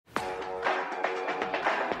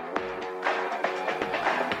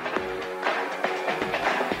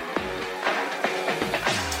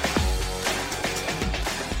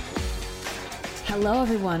Hello,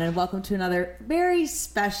 everyone, and welcome to another very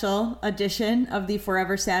special edition of the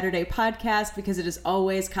Forever Saturday podcast, because it is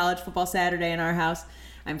always College Football Saturday in our house.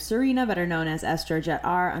 I'm Serena, better known as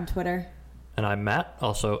SGeorgetteR on Twitter. And I'm Matt,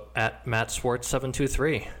 also at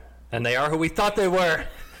MattSwartz723. And they are who we thought they were.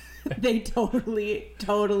 They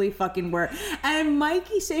totally fucking were. And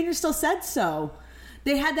Mikey Sanders still said so.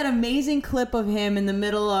 They had that amazing clip of him in the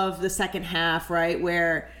middle of the second half, right,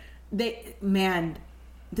 where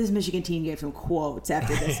this Michigan team gave some quotes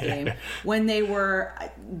after this game when they were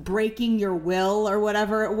breaking your will or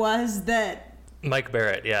whatever it was that... Mike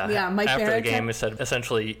Barrett, yeah. Yeah, Mike After Barrett the game, he said,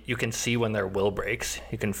 essentially, you can see when their will breaks.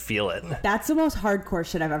 You can feel it. That's the most hardcore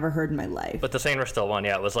shit I've ever heard in my life. But the Sanders still won,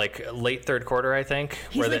 yeah. It was like late third quarter, I think.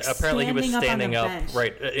 Apparently he was standing up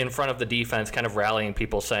right in front of the defense, kind of rallying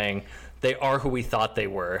people, saying, they are who we thought they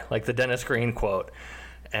were. Like the Dennis Green quote.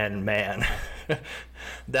 And man,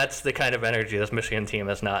 that's the kind of energy this Michigan team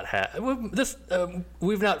has not had.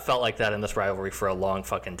 We've not felt like that in this rivalry for a long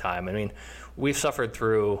fucking time. I mean, we've suffered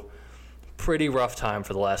through pretty rough time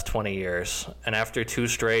for the last 20 years. And after two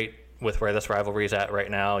straight with where this rivalry is at right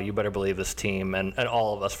now, you better believe this team, and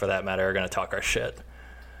all of us for that matter, are going to talk our shit.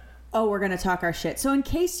 Oh, we're going to talk our shit. So in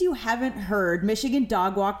case you haven't heard, Michigan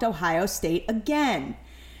dog-walked Ohio State again.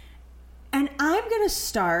 And I'm going to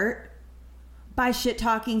start by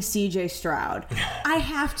shit-talking CJ Stroud. I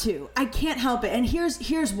have to. I can't help it. And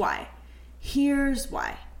here's why. Here's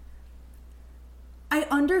why. I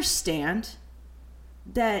understand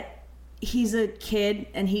that he's a kid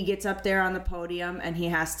and he gets up there on the podium and he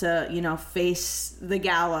has to, face the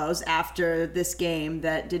gallows after this game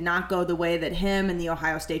that did not go the way that him and the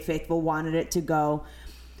Ohio State faithful wanted it to go.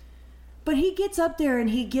 But he gets up there and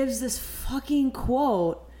he gives this fucking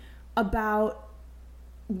quote about,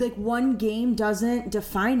 like, one game doesn't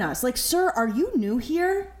define us. Like, sir, are you new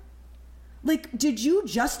here? Like, did you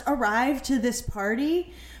just arrive to this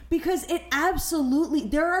party? Because it absolutely,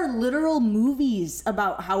 there are literal movies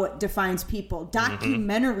about how it defines people,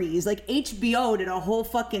 documentaries, like HBO did a whole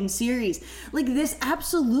fucking series. Like, this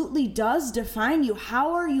absolutely does define you.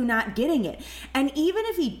 How are you not getting it? And even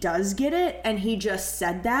if he does get it and he just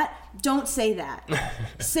said that, don't say that.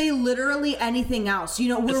 Say literally anything else.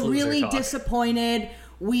 We're really disappointed.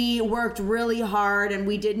 We worked really hard and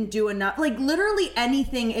we didn't do enough. Like, literally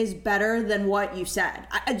anything is better than what you said.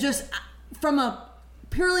 I just, from a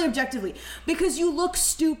purely objectively, because you look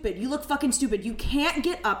stupid. You look fucking stupid. You can't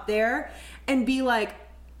get up there and be like,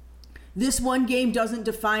 this one game doesn't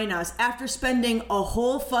define us, after spending a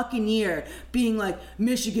whole fucking year being like,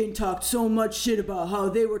 Michigan talked so much shit about how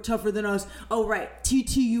they were tougher than us. Oh, right.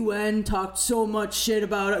 TTUN talked so much shit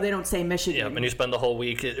about it. They don't say Michigan. Yeah, and you spend the whole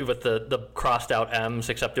week with the crossed out M's,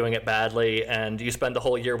 except doing it badly, and you spend the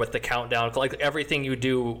whole year with the countdown. Like, everything you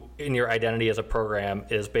do in your identity as a program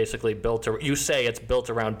is basically you say it's built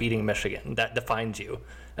around beating Michigan. That defines you.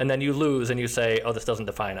 And then you lose and you say, oh, this doesn't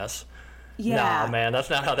define us. Yeah. Nah, man, that's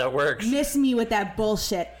not how that works. Miss me with that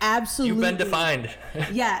bullshit. Absolutely. You've been defined.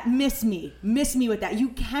 Yeah, miss me. Miss me with that. You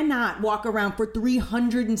cannot walk around for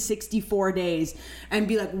 364 days and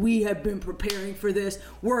be like, we have been preparing for this.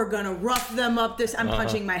 We're going to rough them up this. I'm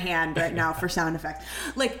punching my hand right now for sound effects.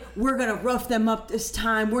 Like, we're going to rough them up this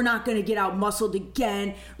time. We're not going to get out muscled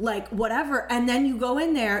again. Like, whatever. And then you go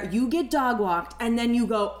in there, you get dog walked, and then you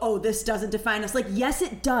go, oh, this doesn't define us. Like, yes,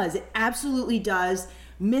 it does. It absolutely does.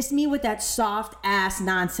 Miss me with that soft ass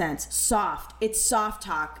nonsense. Soft. It's soft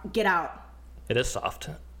talk. Get out. It is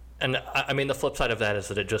soft. And I mean, the flip side of that is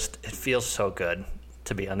that it feels so good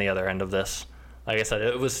to be on the other end of this. Like I said,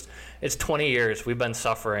 it's 20 years we've been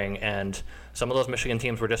suffering, and some of those Michigan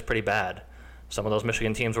teams were just pretty bad. Some of those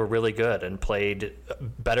Michigan teams were really good and played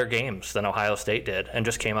better games than Ohio State did and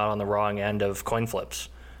just came out on the wrong end of coin flips.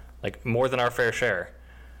 Like, more than our fair share.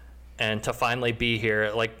 And to finally be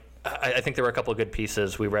here, like, I think there were a couple of good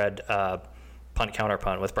pieces. We read Punt Counter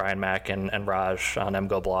Punt with Brian Mack and Raj on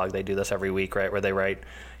MGO Blog. They do this every week, right, where they write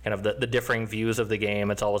kind of the differing views of the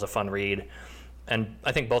game. It's always a fun read. And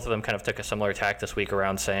I think both of them kind of took a similar tack this week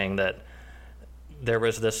around saying that there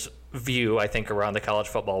was this view, I think, around the college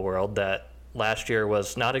football world that last year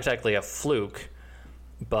was not exactly a fluke,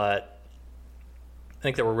 but I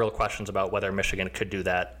think there were real questions about whether Michigan could do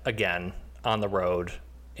that again on the road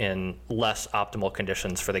in less optimal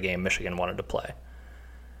conditions for the game Michigan wanted to play.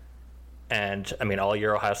 And I mean, all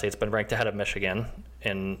year Ohio State's been ranked ahead of Michigan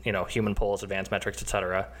in, human polls, advanced metrics,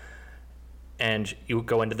 etc. And you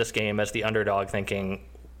go into this game as the underdog thinking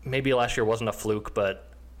maybe last year wasn't a fluke, but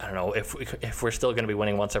I don't know, if we're still going to be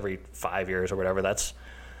winning once every 5 years or whatever, that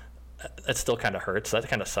still kind of hurts. That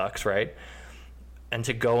kind of sucks, right? And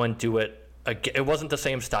to go and do it it wasn't the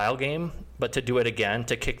same style game, but to do it again,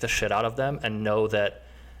 to kick the shit out of them and know that,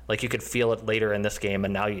 like, you could feel it later in this game,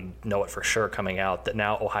 and now you know it for sure coming out, that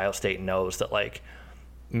now Ohio State knows that, like,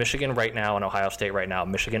 Michigan right now and Ohio State right now,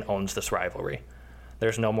 Michigan owns this rivalry.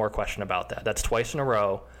 There's no more question about that. That's twice in a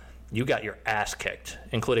row. You got your ass kicked,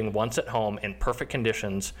 including once at home in perfect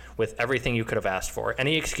conditions with everything you could have asked for.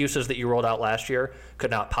 Any excuses that you rolled out last year could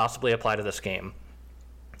not possibly apply to this game.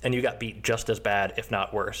 And you got beat just as bad, if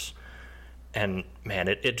not worse. And, man,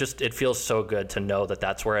 it feels so good to know that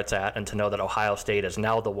that's where it's at, and to know that Ohio State is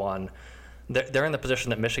now the one. They're in the position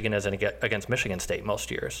that Michigan is in against Michigan State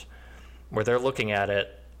most years, where they're looking at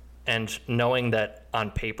it and knowing that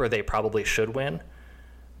on paper they probably should win,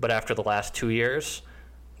 but after the last 2 years,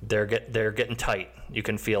 they're getting tight. You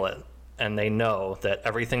can feel it. And they know that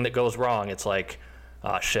everything that goes wrong, it's like,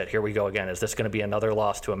 oh, shit, here we go again. Is this going to be another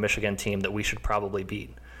loss to a Michigan team that we should probably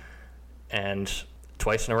beat? And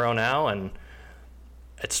twice in a row now, and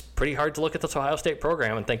it's pretty hard to look at this Ohio State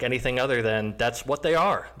program and think anything other than that's what they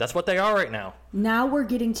are. That's what they are right now. Now we're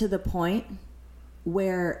getting to the point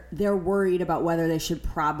where they're worried about whether they should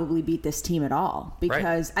probably beat this team at all.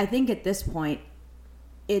 Because I think at this point,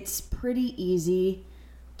 it's pretty easy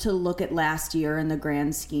to look at last year in the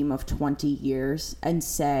grand scheme of 20 years and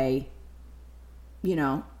say, you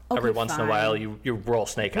know, okay, every once in a while you roll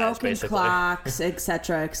snake eyes, basically. Broken clocks,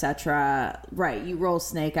 etc., etc. Right, you roll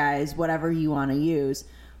snake eyes, whatever you want to use.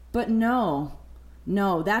 But no,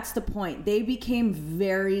 that's the point. They became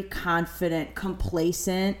very confident,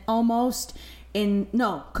 complacent almost.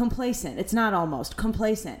 Complacent. It's not almost.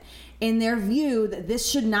 Complacent. In their view that this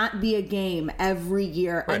should not be a game every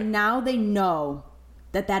year. Right. And now they know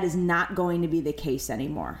that is not going to be the case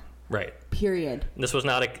anymore. Right. Period. This was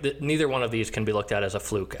not neither one of these can be looked at as a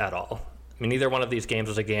fluke at all. I mean, neither one of these games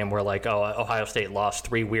was a game where, like, Ohio State lost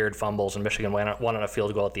 3 weird fumbles and Michigan won on a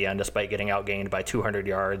field goal at the end despite getting outgained by 200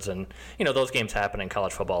 yards. And, you know, those games happen in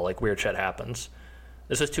college football. Like, weird shit happens.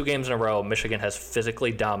 This is 2 games in a row. Michigan has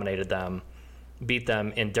physically dominated them, beat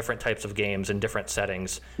them in different types of games, in different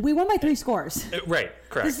settings. We won by 3 scores. Right,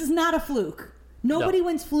 correct. This is not a fluke. Nobody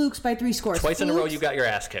wins flukes by 3 scores. Twice in a row, you got your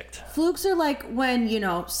ass kicked. Flukes are like when, you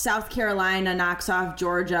know, South Carolina knocks off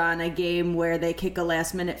Georgia on a game where they kick a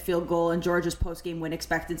last-minute field goal and Georgia's post-game win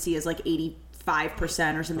expectancy is like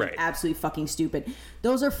 85% or something absolutely fucking stupid.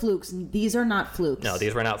 Those are flukes. These are not flukes. No,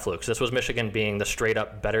 these were not flukes. This was Michigan being the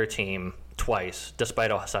straight-up better team twice, despite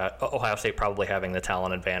Ohio State probably having the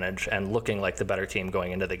talent advantage and looking like the better team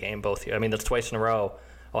going into the game. I mean, that's twice in a row.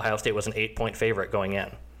 Ohio State was an 8-point favorite going in.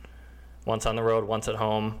 Once on the road, once at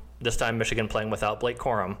home. This time, Michigan playing without Blake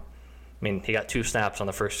Corum. I mean, he got 2 snaps on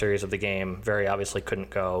the first series of the game. Very obviously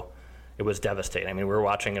couldn't go. It was devastating. I mean, we were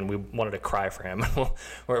watching and we wanted to cry for him.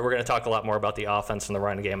 We're going to talk a lot more about the offense and the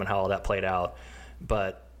run game and how all that played out.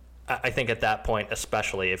 But I think at that point,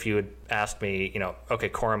 especially, if you had asked me, you know, okay,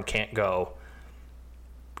 Corum can't go.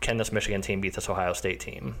 Can this Michigan team beat this Ohio State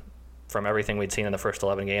team? From everything we'd seen in the first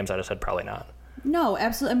 11 games, I'd have said probably not. No,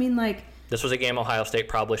 absolutely. I mean, like, this was a game Ohio State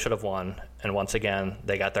probably should have won, and once again,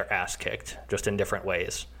 they got their ass kicked, just in different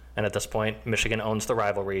ways. And at this point, Michigan owns the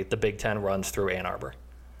rivalry. The Big Ten runs through Ann Arbor.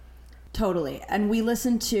 Totally. And we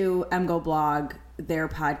listened to MGO Blog, their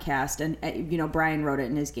podcast, and, you know, Brian wrote it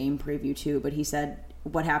in his game preview too, but he said,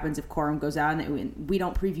 what happens if Corum goes out and we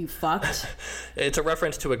don't preview fucked? It's a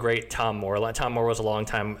reference to a great Tom Moore. Tom Moore was a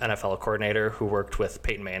longtime NFL coordinator who worked with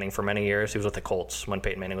Peyton Manning for many years. He was with the Colts when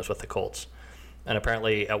Peyton Manning was with the Colts. And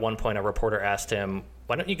apparently, at one point, a reporter asked him,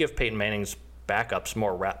 why don't you give Peyton Manning's backups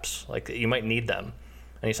more reps? Like, you might need them.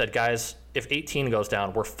 And he said, guys, if 18 goes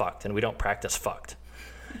down, we're fucked, and we don't practice fucked.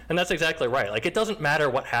 And that's exactly right. Like, it doesn't matter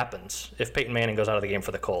what happens if Peyton Manning goes out of the game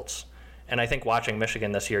for the Colts. And I think watching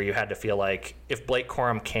Michigan this year, you had to feel like if Blake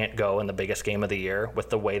Corum can't go in the biggest game of the year with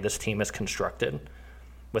the way this team is constructed,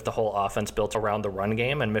 with the whole offense built around the run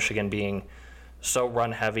game, and Michigan being so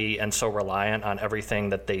run-heavy and so reliant on everything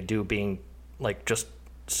that they do being like just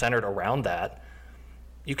centered around that,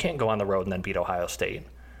 you can't go on the road and then beat Ohio State.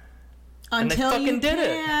 Until you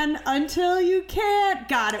can. Until you can't.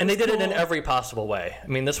 God, and they did it in every possible way. I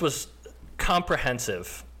mean, this was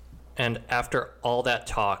comprehensive. And after all that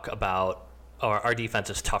talk about our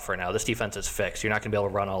defense is tougher now, this defense is fixed, you're not going to be able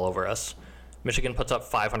to run all over us. Michigan puts up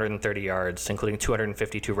 530 yards, including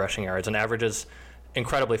 252 rushing yards, and averages,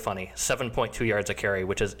 incredibly funny, 7.2 yards a carry,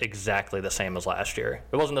 which is exactly the same as last year.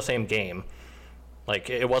 It wasn't the same game.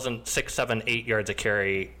 Like, it wasn't 6, 7, 8 yards a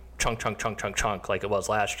carry, chunk, like it was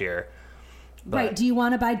last year. But right. Do you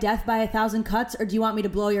want to buy death by 1,000 cuts, or do you want me to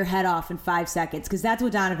blow your head off in 5 seconds? Because that's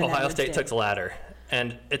what Donovan Ohio Edwards State did. took the latter.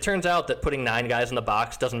 And it turns out that putting 9 guys in the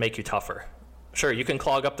box doesn't make you tougher. Sure, you can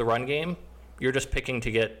clog up the run game. You're just picking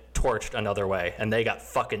to get torched another way, and they got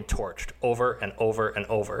fucking torched over and over and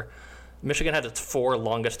over. Michigan had its 4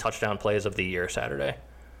 longest touchdown plays of the year Saturday.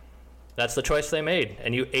 That's the choice they made,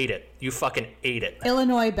 and you ate it. You fucking ate it.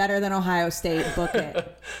 Illinois better than Ohio State. Book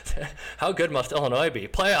it. How good must Illinois be?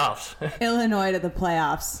 Playoffs. Illinois to the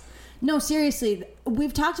playoffs. No, seriously,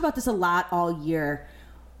 we've talked about this a lot all year,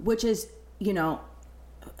 which is,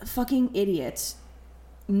 fucking idiots,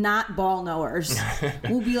 not ball knowers,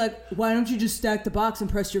 will be like, why don't you just stack the box and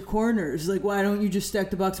press your corners? Like, why don't you just stack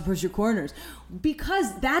the box and press your corners?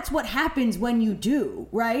 Because that's what happens when you do,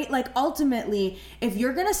 right? Like, ultimately, if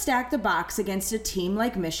you're going to stack the box against a team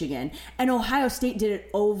like Michigan, and Ohio State did it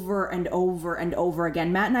over and over and over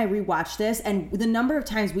again. Matt and I rewatched this, and the number of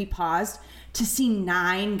times we paused to see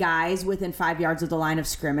 9 guys within 5 yards of the line of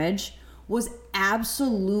scrimmage was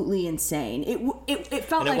absolutely insane. It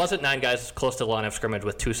felt like... And it wasn't 9 guys close to the line of scrimmage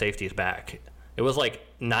with 2 safeties back. It was like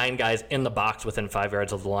 9 guys in the box within 5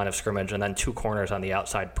 yards of the line of scrimmage and then 2 corners on the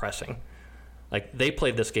outside pressing. Like, they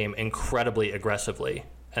played this game incredibly aggressively,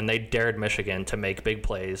 and they dared Michigan to make big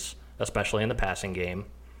plays, especially in the passing game,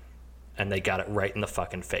 and they got it right in the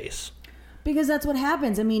fucking face. Because that's what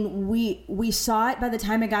happens. I mean, we saw it by the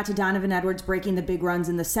time it got to Donovan Edwards breaking the big runs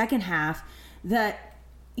in the second half that,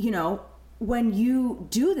 when you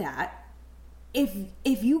do that,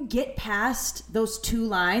 if you get past those 2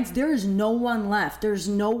 lines, there is no one left. There's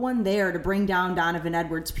no one there to bring down Donovan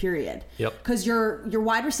Edwards, period. Yep. Because your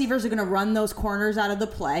wide receivers are going to run those corners out of the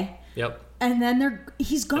play. Yep. And then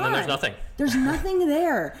he's gone. And then there's nothing. There's nothing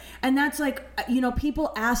there. And that's like,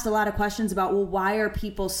 people asked a lot of questions about, well, why are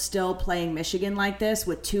people still playing Michigan like this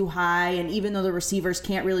with 2 high? And even though the receivers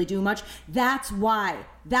can't really do much, that's why.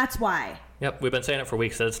 That's why. Yep, we've been saying it for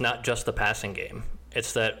weeks that it's not just the passing game.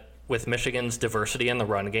 It's that with Michigan's diversity in the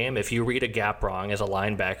run game, if you read a gap wrong as a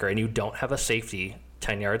linebacker and you don't have a safety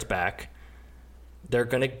 10 yards back, they're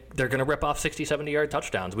gonna rip off 60, 70-yard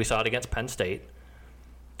touchdowns. We saw it against Penn State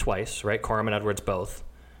twice, right? Corum and Edwards both.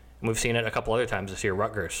 And we've seen it a couple other times this year.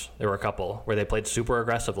 Rutgers, there were a couple where they played super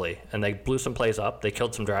aggressively, and they blew some plays up. They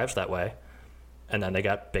killed some drives that way, and then they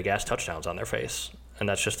got big-ass touchdowns on their face. And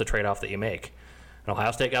that's just the trade-off that you make. And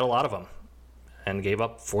Ohio State got a lot of them and gave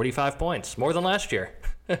up 45 points, more than last year.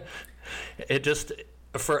 It just,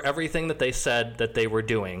 for everything that they said that they were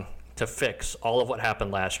doing to fix all of what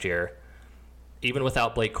happened last year, even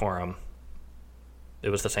without Blake Corum, it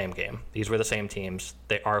was the same game. These were the same teams.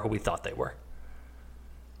 They are who we thought they were.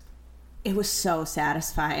 It was so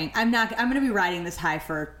satisfying. I'm going to be riding this high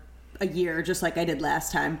for a year, just like I did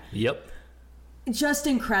last time. Yep. Just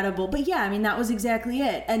incredible. But yeah, that was exactly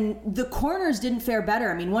it. And the corners didn't fare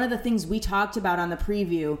better. One of the things we talked about on the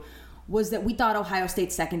preview was that we thought Ohio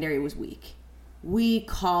State's secondary was weak. We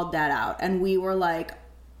called that out. And we were like,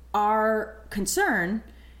 our concern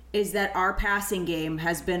is that our passing game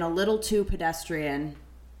has been a little too pedestrian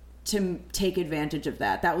to take advantage of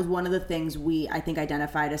that. That was one of the things we, I think,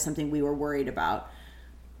 identified as something we were worried about.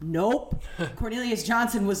 Nope. Cornelius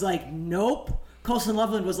Johnson was like, nope. Colson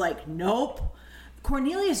Loveland was like, nope.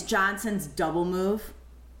 Cornelius Johnson's double move,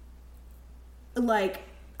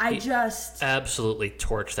 absolutely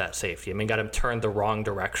torched that safety. Got him turned the wrong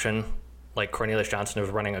direction. Like, Cornelius Johnson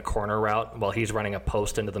was running a corner route while he's running a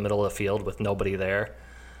post into the middle of the field with nobody there.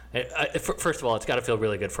 First of all, it's got to feel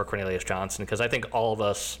really good for Cornelius Johnson, because I think all of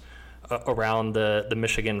us around the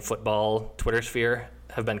Michigan football Twitter sphere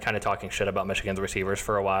have been kind of talking shit about Michigan's receivers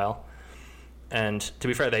for a while. And to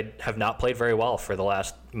be fair, they have not played very well for the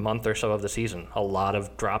last month or so of the season. A lot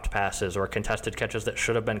of dropped passes or contested catches that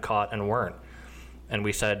should have been caught and weren't. And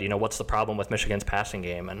we said, what's the problem with Michigan's passing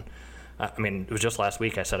game? And it was just last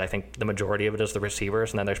week I said I think the majority of it is the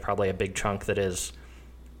receivers, and then there's probably a big chunk that is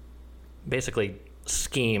basically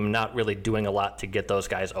scheme, not really doing a lot to get those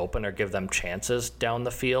guys open or give them chances down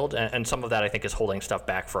the field. And some of that I think is holding stuff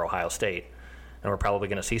back for Ohio State. And we're probably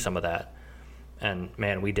going to see some of that. And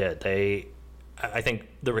man, we did. I think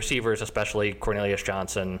the receivers, especially Cornelius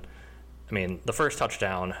Johnson, the first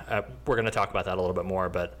touchdown, we're going to talk about that a little bit more,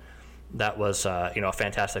 but that was a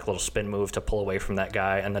fantastic little spin move to pull away from that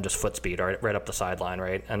guy, and then just foot speed right up the sideline,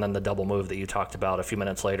 right? And then the double move that you talked about a few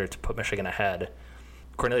minutes later to put Michigan ahead.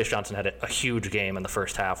 Cornelius Johnson had a huge game in the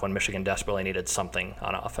first half when Michigan desperately needed something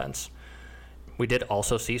on offense. We did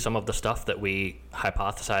also see some of the stuff that we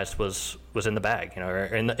hypothesized was in the bag, or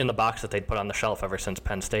in the box that they'd put on the shelf ever since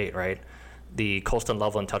Penn State, right? The Colston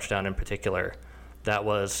Loveland touchdown in particular, that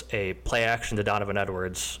was a play action to Donovan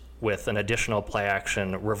Edwards with an additional play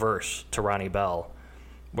action reverse to Ronnie Bell,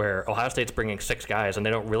 where Ohio State's bringing 6 guys and they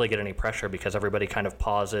don't really get any pressure because everybody kind of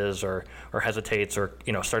pauses or hesitates or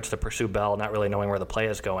starts to pursue Bell, not really knowing where the play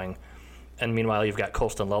is going. And meanwhile, you've got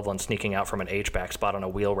Colston Loveland sneaking out from an H-back spot on a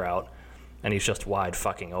wheel route, and he's just wide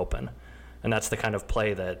fucking open. And that's the kind of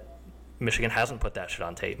play that Michigan hasn't put that shit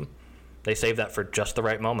on tape. They saved that for just the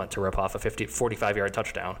right moment to rip off a 45-yard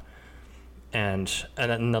touchdown. And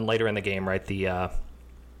then later in the game, right, the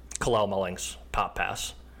Kalel Mullings pop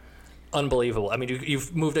pass. Unbelievable. I mean,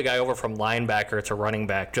 you've moved a guy over from linebacker to running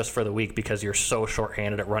back just for the week because you're so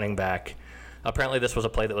shorthanded at running back. Apparently this was a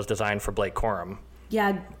play that was designed for Blake Corum.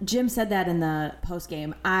 Yeah, Jim said that in the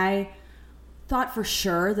postgame. I thought for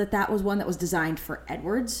sure that was one that was designed for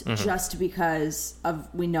Edwards, just because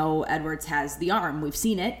we know Edwards has the arm. We've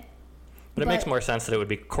seen it. But it makes more sense that it would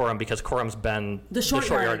be Corum because Corum's been the short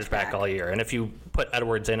yardage back all year. And if you put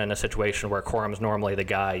Edwards in a situation where Corum's normally the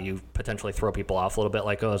guy, you potentially throw people off a little bit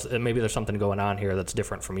like, oh, maybe there's something going on here that's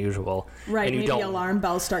different from usual. Right, and maybe alarm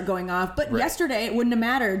bells start going off. But yesterday, it wouldn't have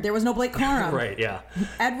mattered. There was no Blake Corum. Right, yeah.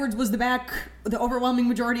 Edwards was the back the overwhelming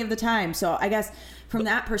majority of the time. So I guess from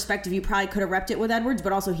that perspective, you probably could have repped it with Edwards,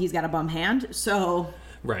 but also he's got a bum hand. So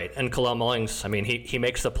right, and Kalel Mullings, I mean, he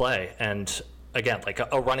makes the play. And again, like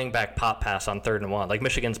a running back pop pass on 3rd and 1. Like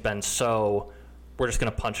Michigan's been so, we're just going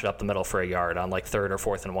to punch it up the middle for a yard on like 3rd or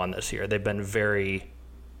 4th and 1 this year. They've been very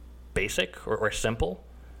basic or simple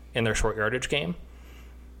in their short yardage game.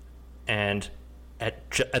 And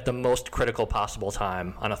at the most critical possible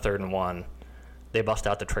time on a 3rd and 1, they bust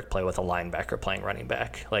out the trick play with a linebacker playing running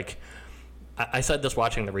back. Like I said this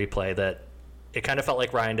watching the replay that it kind of felt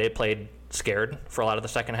like Ryan Day played scared for a lot of the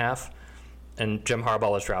second half. And Jim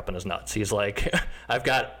Harbaugh was dropping his nuts. He's like, I've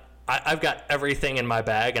got everything in my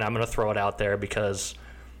bag, and I'm going to throw it out there because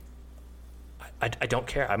I don't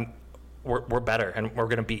care. We're better, and we're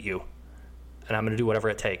going to beat you, and I'm going to do whatever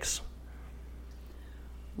it takes.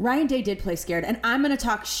 Ryan Day did play scared, and I'm going to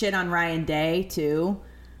talk shit on Ryan Day too,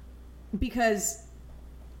 because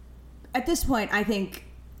at this point, I think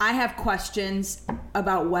I have questions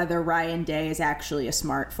about whether Ryan Day is actually a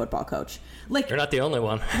smart football coach. Like, you're not the only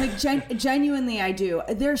one. Like, genuinely, I do.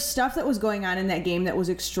 There's stuff that was going on in that game that was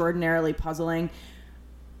extraordinarily puzzling.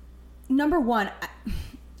 Number one,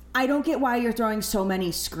 I don't get why you're throwing so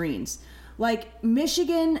many screens. Like,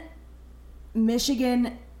 Michigan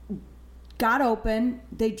got open.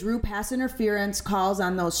 They drew pass interference calls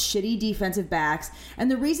on those shitty defensive backs. And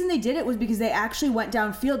the reason they did it was because they actually went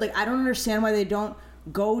downfield. Like, I don't understand why they don't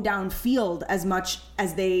go downfield as much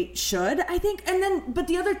as they should, I think. But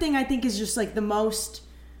the other thing I think is just like the most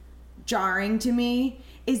jarring to me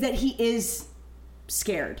is that he is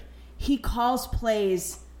scared. He calls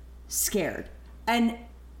plays scared. And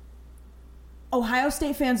Ohio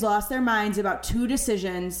State fans lost their minds about 2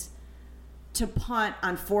 decisions to punt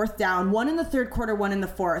on 4th down, one in the 3rd quarter, one in the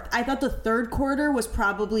 4th. I thought the 3rd quarter was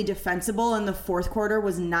probably defensible and the 4th quarter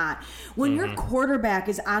was not. When your quarterback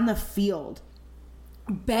is on the field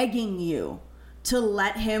begging you to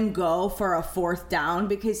let him go for a 4th down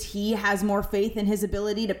because he has more faith in his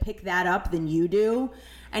ability to pick that up than you do,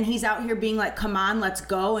 and he's out here being like, come on, let's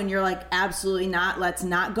go, and you're like, absolutely not, let's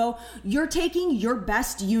not go. You're taking your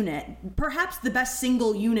best unit, perhaps the best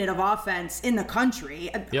single unit of offense in the country,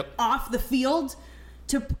 off the field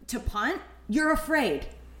to punt. You're afraid.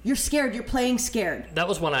 You're scared. You're playing scared. That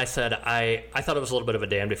was when I said I thought it was a little bit of a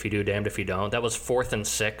damned if you do, damned if you don't. That was 4th and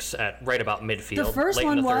 6 at right about midfield. The first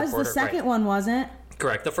one was. The second one wasn't.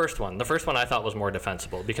 Correct. The first one I thought was more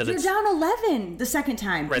defensible because you're down 11 the second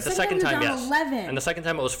time. Right. The second time, yes. 11. And the second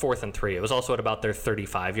time it was 4th and 3. It was also at about their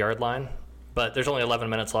 35-yard line. But there's only 11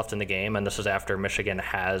 minutes left in the game, and this is after Michigan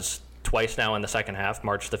has twice now in the second half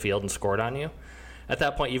marched the field and scored on you. At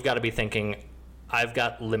that point, you've got to be thinking, I've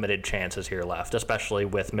got limited chances here left, especially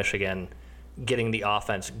with Michigan getting the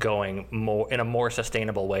offense going in a more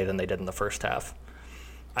sustainable way than they did in the first half.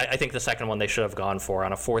 I think the second one they should have gone for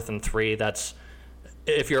on a 4th and 3. That's,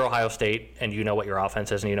 if you're Ohio State and you know what your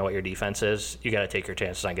offense is and you know what your defense is, you got to take your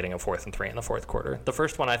chances on getting a 4th and 3 in the 4th quarter. The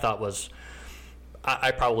first one I thought was,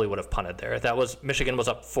 I probably would have punted there. That was, Michigan was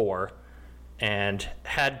up 4 and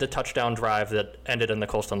had the touchdown drive that ended in the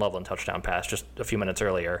Colston Loveland touchdown pass just a few minutes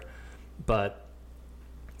earlier. But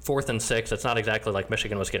 4th and 6, it's not exactly like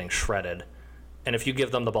Michigan was getting shredded. And if you give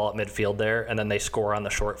them the ball at midfield there and then they score on the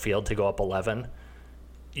short field to go up 11,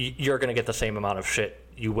 you're going to get the same amount of shit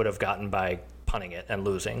you would have gotten by punting it and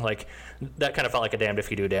losing. Like, that kind of felt like a damned if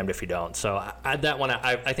you do, damned if you don't. So that one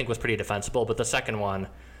I think was pretty defensible. But the second one,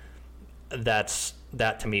 that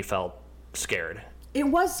to me felt scared. It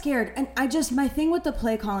was scared. And my thing with the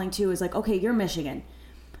play calling too is like, okay, you're Michigan.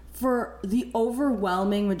 For the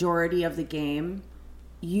overwhelming majority of the game,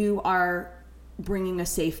 you are bringing a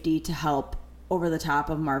safety to help over the top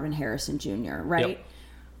of Marvin Harrison Jr., right? Yep.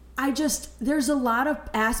 there's a lot of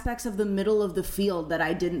aspects of the middle of the field that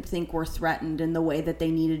I didn't think were threatened in the way that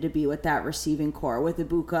they needed to be with that receiving core, with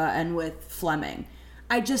Ibuka and with Fleming.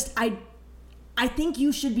 I think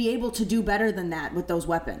you should be able to do better than that with those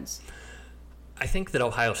weapons. I think that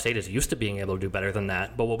Ohio State is used to being able to do better than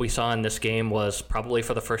that, but what we saw in this game was probably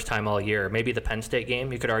for the first time all year. Maybe the Penn State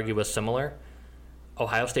game, you could argue, was similar.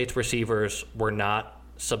 Ohio State's receivers were not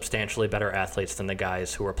substantially better athletes than the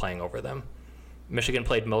guys who were playing over them. Michigan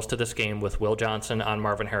played most of this game with Will Johnson on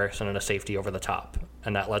Marvin Harrison and a safety over the top,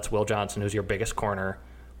 and that lets Will Johnson, who's your biggest corner,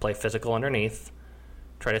 play physical underneath,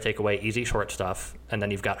 try to take away easy short stuff, and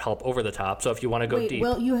then you've got help over the top. So if you want to go deep...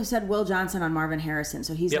 You have said Will Johnson on Marvin Harrison,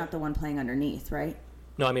 so he's not the one playing underneath, right?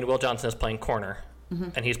 No, I mean, Will Johnson is playing corner,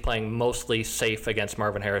 and he's playing mostly safe against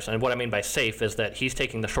Marvin Harrison. And what I mean by safe is that he's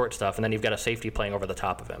taking the short stuff, and then you've got a safety playing over the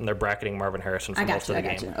top of him. They're bracketing Marvin Harrison for most of the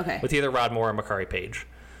game. Okay. With either Rod Moore or Makari Page.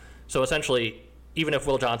 So essentially, even if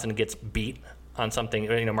Will Johnson gets beat on something,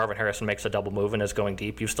 Marvin Harrison makes a double move and is going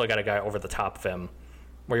deep, you've still got a guy over the top of him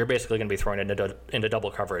where you're basically going to be thrown into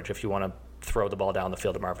double coverage if you want to throw the ball down the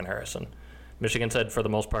field to Marvin Harrison. Michigan said, for the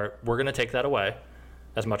most part, we're going to take that away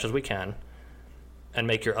as much as we can and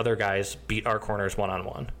make your other guys beat our corners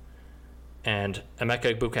one-on-one. And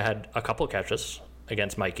Emeka Egbuka had a couple catches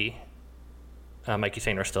against Mikey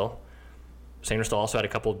Sainristil. Sainristil also had a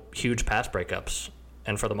couple huge pass breakups,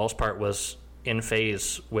 and for the most part was in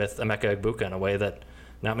phase with Emeka Egbuka in a way that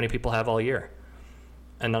not many people have all year.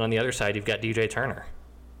 And then on the other side, you've got DJ Turner,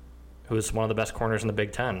 who is one of the best corners in the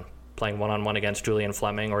Big Ten, playing one-on-one against Julian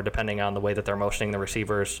Fleming, or depending on the way that they're motioning the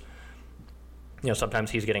receivers,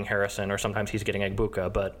 sometimes he's getting Harrison or sometimes he's getting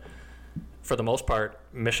Egbuka. But for the most part,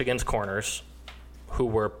 Michigan's corners, who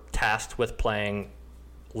were tasked with playing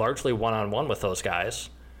largely one-on-one with those guys,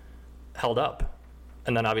 held up.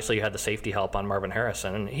 And then obviously you had the safety help on Marvin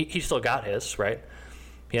Harrison, and he still got his, right?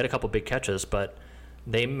 He had a couple big catches, but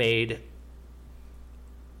they made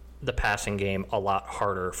the passing game a lot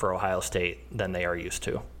harder for Ohio State than they are used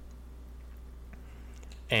to.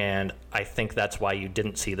 And I think that's why you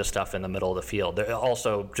didn't see the stuff in the middle of the field.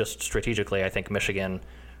 Also, just strategically, I think Michigan,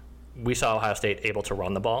 we saw Ohio State able to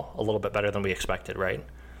run the ball a little bit better than we expected, right?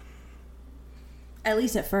 At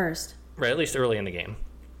least at first. Right, at least early in the game.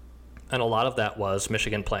 And a lot of that was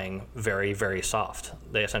Michigan playing very, very soft.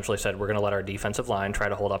 They essentially said, we're going to let our defensive line try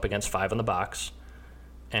to hold up against 5 in the box.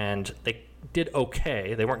 And they did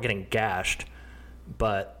okay. They weren't getting gashed.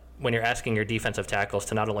 But when you're asking your defensive tackles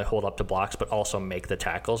to not only hold up to blocks, but also make the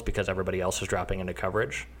tackles because everybody else is dropping into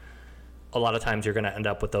coverage, a lot of times you're going to end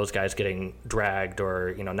up with those guys getting dragged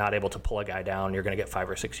or not able to pull a guy down. You're going to get 5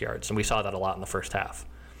 or 6 yards. And we saw that a lot in the first half.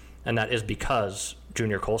 And that is because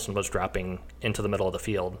Junior Colson was dropping into the middle of the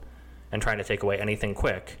field and trying to take away anything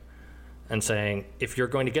quick and saying, if you're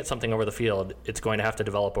going to get something over the field, it's going to have to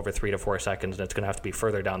develop over 3 to 4 seconds, and it's going to have to be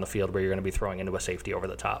further down the field where you're going to be throwing into a safety over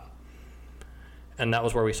the top. And that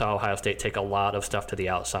was where we saw Ohio State take a lot of stuff to the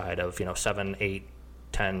outside of 7, 8,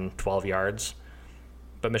 10, 12 yards.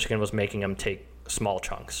 But Michigan was making them take small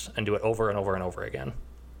chunks and do it over and over and over again.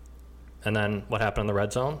 And then what happened in the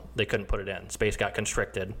red zone? They couldn't put it in. Space got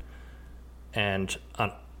constricted. And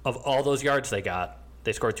of all those yards they got,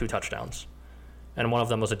 they scored 2 touchdowns. And one of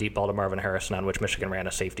them was a deep ball to Marvin Harrison on which Michigan ran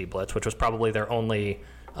a safety blitz, which was probably their only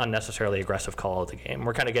unnecessarily aggressive call of the game.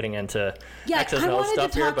 We're kind of getting into X's and O's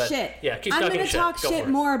stuff here, but shit. Yeah, keep I'm talking going to talk shit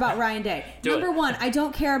more about Ryan Day. Number one, I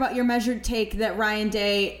don't care about your measured take that Ryan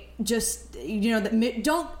Day just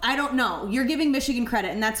I don't know. You're giving Michigan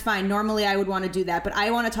credit, and that's fine. Normally I would want to do that, but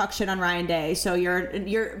I want to talk shit on Ryan Day. So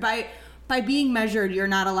you're by being measured, you're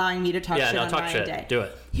not allowing me to talk shit on Ryan Day. Do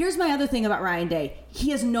it. Here's my other thing about Ryan Day.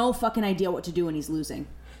 He has no fucking idea what to do when he's losing.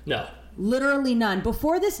 No. Literally none.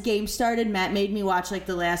 Before this game started, Matt made me watch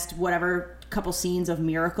the last couple scenes of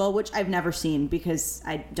Miracle, which I've never seen because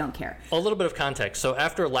I don't care. A little bit of context. So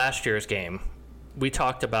after last year's game, we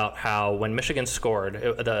talked about how when Michigan scored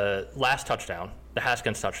the last touchdown, the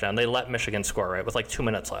Haskins touchdown, they let Michigan score, right, with 2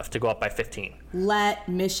 minutes left to go up by 15. Let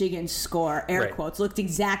Michigan score, air quotes. Looked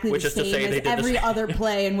exactly the same as every other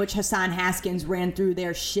play in which Hassan Haskins ran through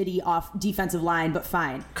their shitty off defensive line, but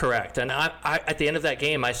fine. Correct. And I at the end of that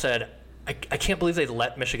game, I said, I can't believe they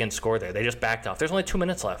let Michigan score there. They just backed off. There's only 2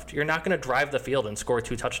 minutes left. You're not going to drive the field and score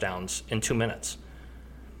 2 touchdowns in 2 minutes.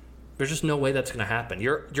 There's just no way that's going to happen.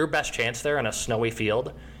 Your best chance there on a snowy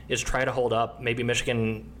field is try to hold up. Maybe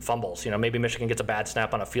Michigan fumbles. Maybe Michigan gets a bad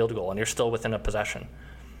snap on a field goal, and you're still within a possession.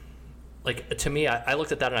 To me, I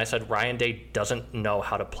looked at that and I said, Ryan Day doesn't know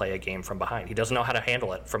how to play a game from behind. He doesn't know how to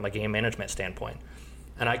handle it from a game management standpoint.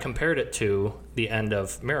 And I compared it to the end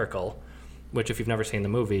of Miracle, which if you've never seen the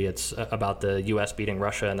movie, it's about the U.S. beating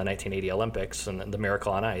Russia in the 1980 Olympics and the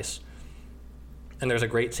Miracle on Ice. And there's a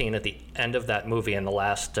great scene at the end of that movie in the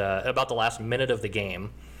last, about the last minute of the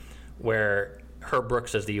game, where Herb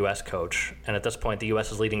Brooks is the U.S. coach, and at this point the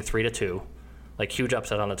U.S. is leading 3-2, like huge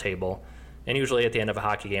upset on the table. And usually at the end of a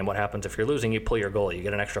hockey game, what happens if you're losing? You pull your goalie, you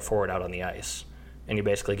get an extra forward out on the ice, and you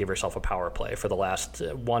basically give yourself a power play for the last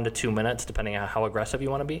 1 to 2 minutes, depending on how aggressive you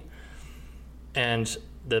want to be. And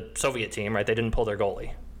the Soviet team, right, they didn't pull their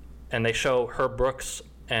goalie. And they show Herb Brooks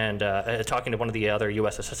and talking to one of the other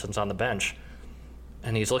U.S. assistants on the bench,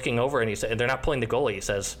 and he's looking over and he said, they're not pulling the goalie. He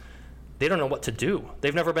says, they don't know what to do.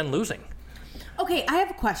 They've never been losing. Okay, I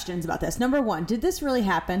have questions about this. Number one, did this really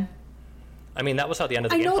happen? I mean, that was how the end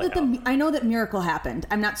of the game played out. I know that miracle happened.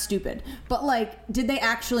 I'm not stupid. But, like, did they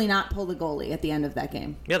actually not pull the goalie at the end of that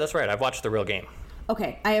game? Yeah, that's right. I've watched the real game.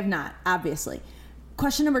 Okay, I have not, obviously.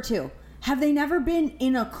 Question number two, have they never been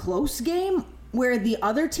in a close game where the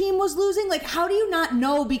other team was losing? Like, how do you not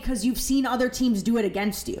know because you've seen other teams do it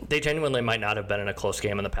against you? They genuinely might not have been in a close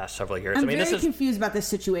game in the past several years. I'm very confused about this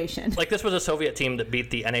situation. Like, this was a Soviet team that beat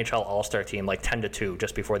the NHL All-Star team like 10-2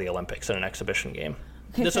 just before the Olympics in an exhibition game.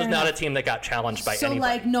 Okay, this was not a team that got challenged by anybody. So,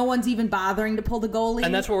 like, no one's even bothering to pull the goalie?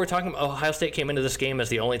 And that's what we're talking about. Ohio State came into this game as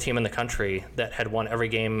the only team in the country that had won every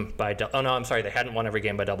game by... they hadn't won every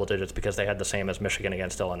game by double digits because they had the same as Michigan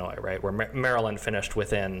against Illinois, right? Where Maryland finished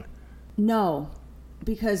within... No,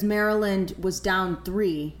 because Maryland was down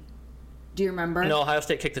 3. Do you remember? No, Ohio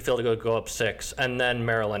State kicked the field goal to go up 6, and then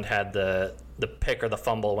Maryland had the pick or the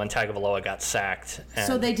fumble when Tagovailoa got sacked.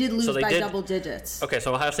 So they did lose by double digits. Okay,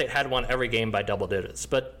 so Ohio State had won every game by double digits.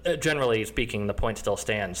 But generally speaking, the point still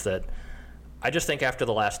stands that I just think after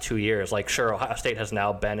the last 2 years, like, sure, Ohio State has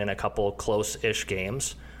now been in a couple close-ish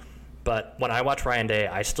games, but when I watch Ryan Day,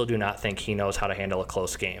 I still do not think he knows how to handle a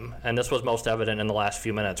close game. And this was most evident in the last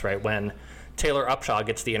few minutes, right, when Taylor Upshaw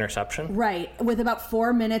gets the interception. Right, with about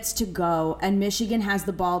 4 minutes to go, and Michigan has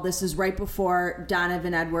the ball. This is right before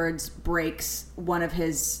Donovan Edwards breaks one of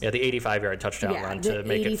his... Yeah, the 85-yard touchdown run to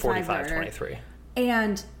make it 45-23.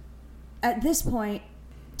 And at this point,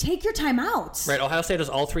 take your timeouts. Right, Ohio State has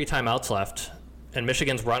all 3 timeouts left, and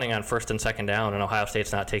Michigan's running on first and second down, and Ohio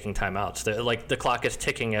State's not taking timeouts. The clock is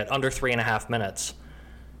ticking at under 3.5 minutes.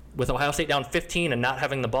 With Ohio State down 15 and not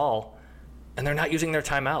having the ball... And they're not using their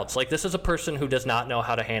timeouts. Like, this is a person who does not know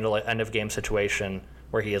how to handle an end-of-game situation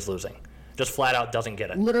where he is losing. Just flat out doesn't get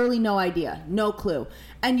it. Literally no idea. No clue.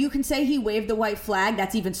 And you can say he waved the white flag.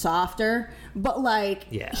 That's even softer. But, like,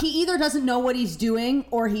 he either doesn't know what he's doing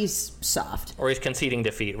or he's soft. Or he's conceding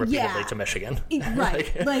defeat repeatedly to Michigan.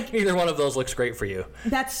 Right. like, either one of those looks great for you.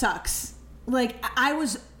 That sucks. Like, I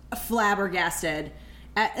was flabbergasted.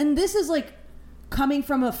 And this is, like, coming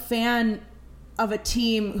from a fan... of a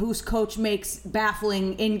team whose coach makes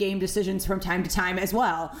baffling in-game decisions from time to time as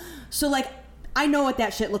well. So, like, I know what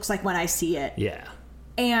that shit looks like when I see it. Yeah.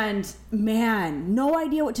 And, man, no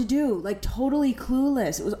idea what to do. Like, totally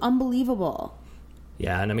clueless. It was unbelievable.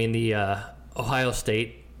 Yeah, and I mean, the Ohio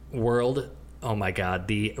State world, oh my God,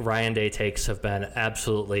 the Ryan Day takes have been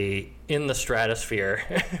absolutely in the stratosphere.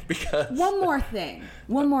 Because... One more thing.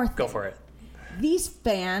 Go for it. These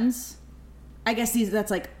fans, I guess that's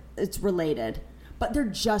like, it's related, but they're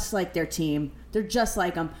just like their team. They're just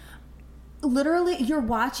like them. Literally, you're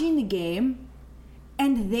watching the game,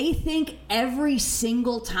 and they think every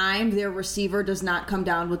single time their receiver does not come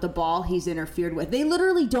down with the ball, he's interfered with. They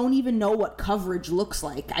literally don't even know what coverage looks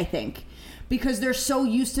like, I think, because they're so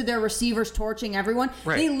used to their receivers torching everyone.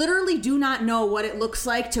 Right. They literally do not know what it looks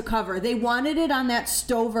like to cover. They wanted it on that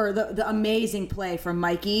Stover, the amazing play from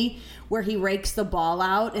Mikey, where he rakes the ball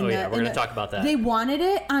out. We're going to talk about that. They wanted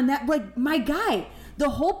it on that. Like, my guy, the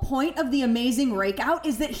whole point of the amazing rake out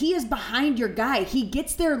is that he is behind your guy. He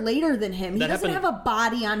gets there later than him. He doesn't have a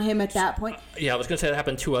body on him at that point. Yeah, I was going to say that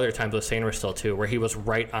happened 2 other times with Sainristil, too, where he was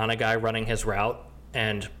right on a guy running his route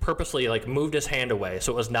and purposely, like, moved his hand away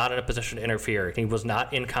so it was not in a position to interfere. He was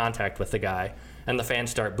not in contact with the guy, and the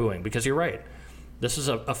fans start booing. Because you're right. This is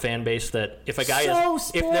a fan base that if a guy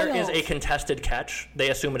if there is a contested catch,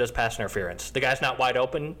 they assume it is pass interference. The guy's not wide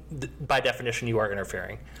open. By definition, you are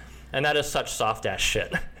interfering. And that is such soft-ass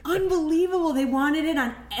shit. Unbelievable. They wanted it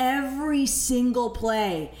on every single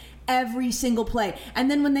play. Every single play. And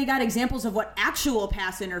then when they got examples of what actual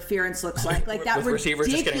pass interference looks like that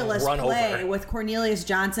ridiculous play with Cornelius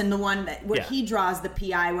Johnson, the one where he draws the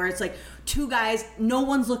PI, where it's like 2 guys, no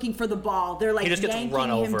one's looking for the ball. They're like yanking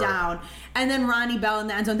him down. And then Ronnie Bell in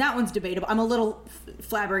the end zone. That one's debatable. I'm a little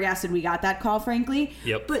flabbergasted we got that call, frankly.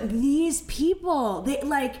 Yep. But these people, they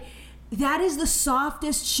like... That is the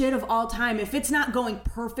softest shit of all time. If it's not going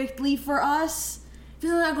perfectly for us,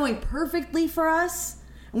 if it's not going perfectly for us,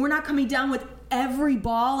 and we're not coming down with every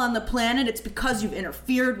ball on the planet, it's because you've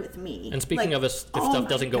interfered with me. And speaking of if stuff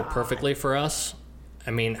doesn't go perfectly for us,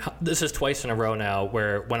 I mean, this is twice in a row now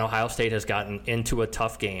where when Ohio State has gotten into a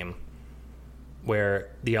tough game where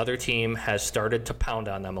the other team has started to pound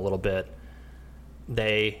on them a little bit,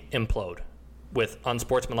 they implode with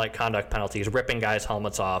unsportsmanlike conduct penalties, ripping guys'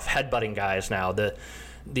 helmets off, headbutting guys now. The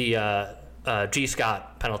G.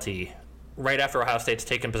 Scott penalty right after Ohio State's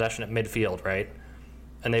taken possession at midfield, right?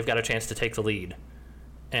 And they've got a chance to take the lead.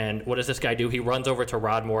 And what does this guy do? He runs over to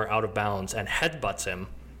Rod Moore out of bounds and headbutts him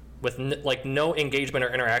with no engagement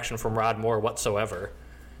or interaction from Rod Moore whatsoever.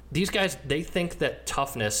 These guys, they think that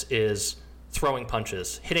toughness is throwing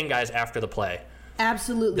punches, hitting guys after the play.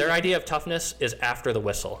 Absolutely. Their idea of toughness is after the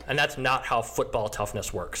whistle, and that's not how football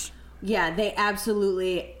toughness works. Yeah, they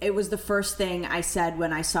absolutely... It was the first thing I said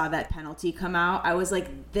when I saw that penalty come out. I was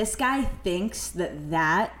like, this guy thinks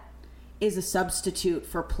that is a substitute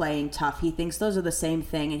for playing tough. He thinks those are the same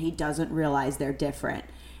thing, and he doesn't realize they're different.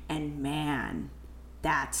 And man,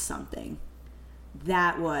 that's something.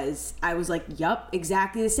 I was like, yup,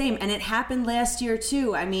 exactly the same. And it happened last year,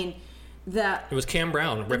 too. I mean... It was Cam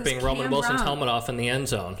Brown ripping Roman Wilson's helmet off in the end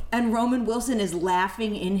zone. And Roman Wilson is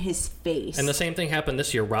laughing in his face. And the same thing happened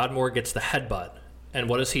this year. Rod Moore gets the headbutt. And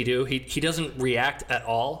what does he do? He doesn't react at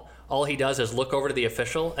all. All he does is look over to the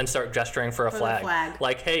official and start gesturing for a flag.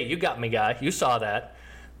 Like, hey, you got me, guy. You saw that.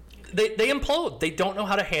 They implode. They don't know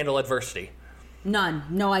how to handle adversity. None.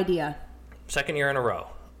 No idea. Second year in a row.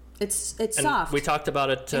 It's and soft. We talked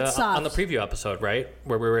about it on the preview episode, right?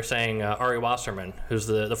 Where we were saying Ari Wasserman, who's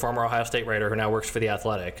the former Ohio State writer who now works for The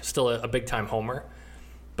Athletic, still a big-time homer.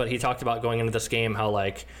 But he talked about going into this game how,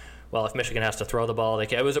 like, well, if Michigan has to throw the ball, they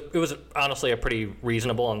can. It was honestly a pretty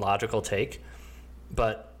reasonable and logical take.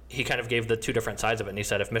 But he kind of gave the two different sides of it. And he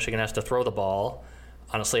said if Michigan has to throw the ball,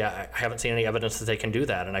 honestly, I haven't seen any evidence that they can do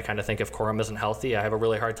that. And I kind of think if Corum isn't healthy, I have a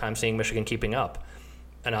really hard time seeing Michigan keeping up.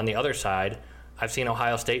 And on the other side, I've seen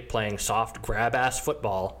Ohio State playing soft, grab-ass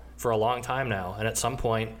football for a long time now. And at some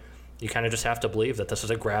point, you kind of just have to believe that this is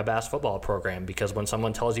a grab-ass football program because when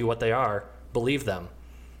someone tells you what they are, believe them.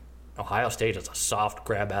 Ohio State is a soft,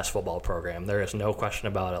 grab-ass football program. There is no question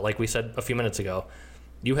about it. Like we said a few minutes ago,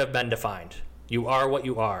 you have been defined. You are what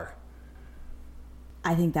you are.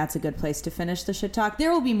 I think that's a good place to finish the shit talk.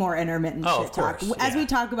 There will be more intermittent shit talk. As we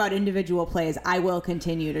talk about individual plays, I will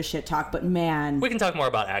continue to shit talk, but man... We can talk more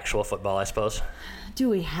about actual football, I suppose. Do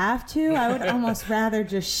we have to? I would almost rather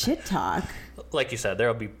just shit talk. Like you said, there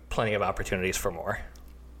will be plenty of opportunities for more.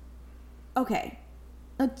 Okay.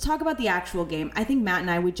 Let's talk about the actual game. I think Matt and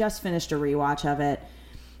I, we just finished a rewatch of it,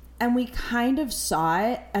 and we kind of saw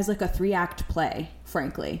it as like a 3-act play,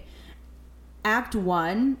 frankly. Act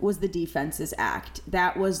 1 was the defense's act.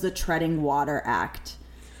 That was the treading water act.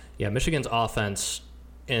 Yeah, Michigan's offense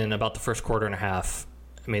in about the first quarter and a half,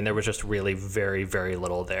 I mean, there was just really very, very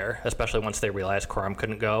little there, especially once they realized Corum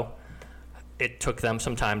couldn't go. It took them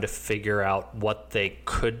some time to figure out what they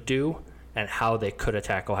could do and how they could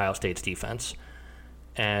attack Ohio State's defense.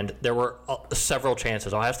 And there were several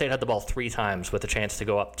chances. Ohio State had the ball 3 times with a chance to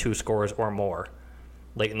go up 2 scores or more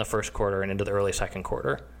late in the first quarter and into the early second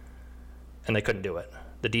quarter. And they couldn't do it.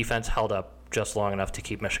 The defense held up just long enough to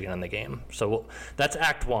keep Michigan in the game. So that's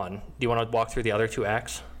Act 1. Do you want to walk through the other 2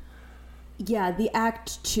 acts? Yeah, the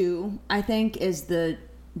Act 2, I think, is the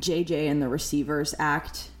JJ and the receivers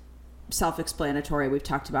act. Self-explanatory. We've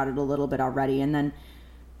talked about it a little bit already. And then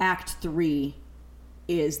Act 3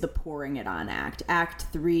 is the pouring it on act. Act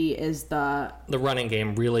 3 is the running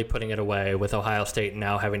game, really putting it away, with Ohio State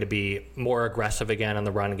now having to be more aggressive again in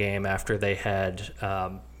the run game after they had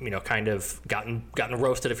kind of gotten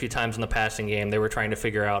roasted a few times in the passing game. They were trying to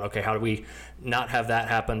figure out, okay, how do we not have that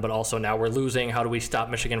happen, but also now we're losing. How do we stop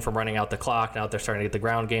Michigan from running out the clock now that they're starting to get the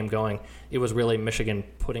ground game going? It was really Michigan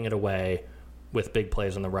putting it away with big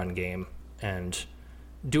plays in the run game and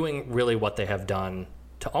doing really what they have done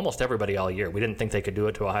to almost everybody all year. We didn't think they could do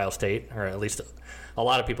it to Ohio State, or at least a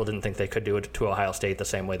lot of people didn't think they could do it to Ohio State the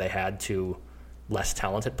same way they had to less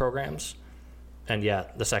talented programs. And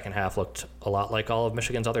yet the second half looked a lot like all of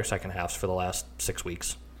Michigan's other second halves for the last 6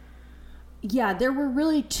 weeks. Yeah, there were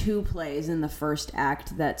really 2 plays in the first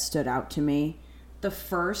act that stood out to me. The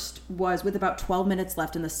first was with about 12 minutes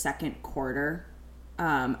left in the second quarter.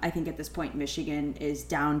 I think at this point Michigan is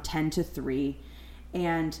down 10-3,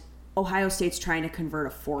 and Ohio State's trying to convert a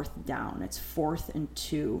 4th down. It's 4th and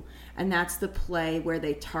 2. And that's the play where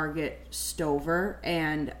they target Stover,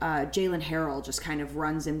 and Jalen Harrell just kind of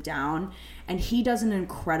runs him down. And he does an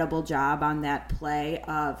incredible job on that play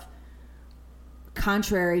of,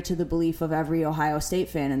 contrary to the belief of every Ohio State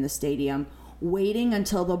fan in the stadium, waiting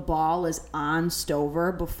until the ball is on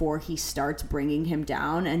Stover before he starts bringing him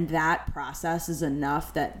down, and that process is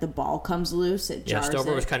enough that the ball comes loose. It jars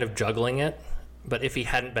Stover it. was kind of juggling it, but if he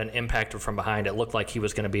hadn't been impacted from behind, it looked like he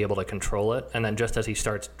was going to be able to control it. And then just as he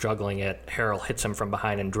starts juggling it, Harrell hits him from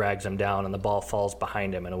behind and drags him down, and the ball falls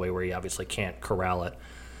behind him in a way where he obviously can't corral it.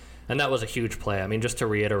 And that was a huge play. I mean, just to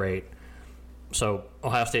reiterate, so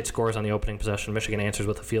Ohio State scores on the opening possession, Michigan answers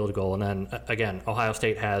with a field goal, and then, again, Ohio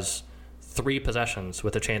State has 3 possessions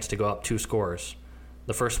with a chance to go up 2 scores.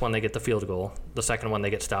 The first one, they get the field goal. The second one, they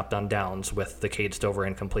get stopped on downs with the Cade Stover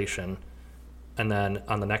incompletion. And then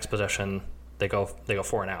on the next possession, they go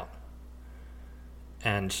 4 and out.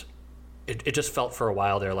 And it just felt for a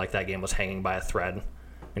while there like that game was hanging by a thread.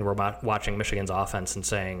 And we're watching Michigan's offense and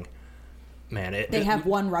saying, man, they have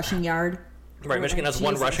 1 rushing yard. Right, Michigan has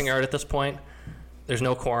 1 rushing yard at this point. There's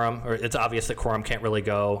no Corum, or it's obvious that Corum can't really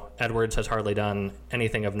go. Edwards has hardly done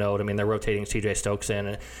anything of note. I mean, they're rotating C.J. Stokes in,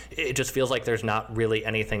 and it just feels like there's not really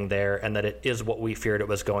anything there, and that it is what we feared it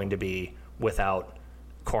was going to be without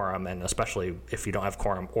Corum, and especially if you don't have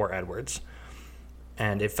Corum or Edwards.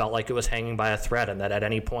 And it felt like it was hanging by a thread, and that at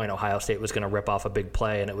any point Ohio State was going to rip off a big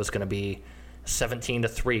play, and it was going to be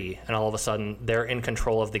 17-3, and all of a sudden they're in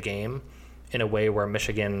control of the game in a way where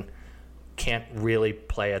Michigan can't really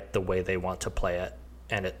play it the way they want to play it,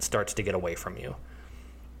 and it starts to get away from you.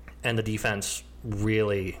 And the defense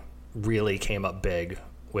really, really came up big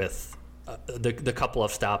with the couple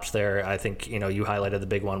of stops there. I think, you highlighted the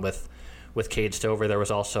big one with Cade Stover. There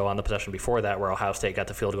was also on the possession before that where Ohio State got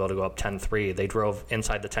the field goal to go up 10-3. They drove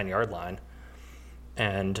inside the 10-yard line,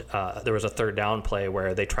 and there was a third down play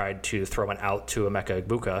where they tried to throw an out to Emeka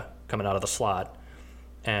Egbuka coming out of the slot,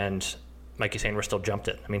 and Mikey Sainristil still jumped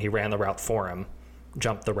it. I mean, he ran the route for him,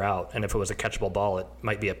 jumped the route, and if it was a catchable ball, it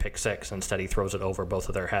might be a pick six. Instead, he throws it over both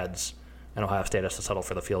of their heads, and Ohio State has to settle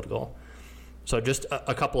for the field goal. So just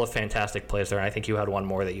a couple of fantastic plays there, and I think you had one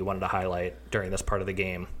more that you wanted to highlight during this part of the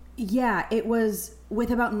game. Yeah, it was with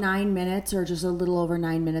about 9 minutes or just a little over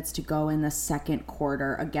 9 minutes to go in the second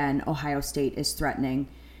quarter. Again, Ohio State is threatening.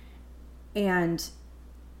 And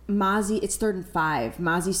it's 3rd and 5.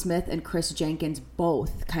 Mozzie Smith and Chris Jenkins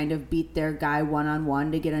both kind of beat their guy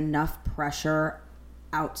one-on-one to get enough pressure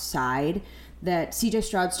outside that C.J.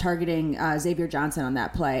 Stroud's targeting Xavier Johnson on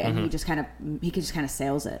that play, and he just kind of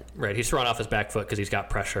sails it. Right, he's thrown off his back foot because he's got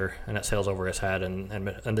pressure, and it sails over his head, and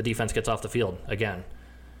the defense gets off the field again.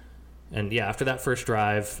 And yeah, after that first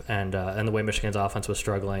drive and the way Michigan's offense was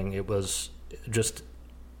struggling, it was just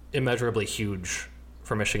immeasurably huge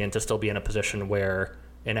for Michigan to still be in a position where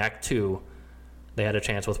in Act 2, they had a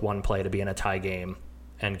chance with one play to be in a tie game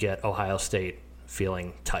and get Ohio State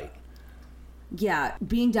feeling tight. Yeah,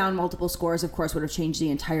 being down multiple scores, of course, would have changed the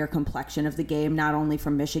entire complexion of the game, not only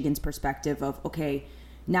from Michigan's perspective of, okay,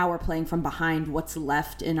 now we're playing from behind, what's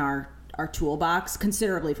left in our toolbox,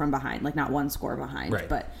 considerably from behind, like not one score behind, right.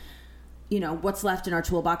 But what's left in our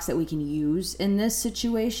toolbox that we can use in this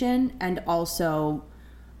situation. And also,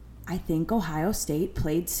 I think Ohio State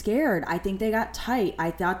played scared. I think they got tight. I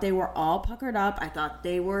thought they were all puckered up. I thought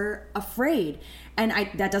they were afraid. And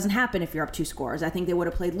that doesn't happen if you're up 2 scores. I think they would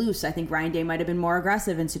have played loose. I think Ryan Day might have been more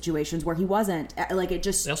aggressive in situations where he wasn't. They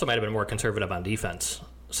also might have been more conservative on defense.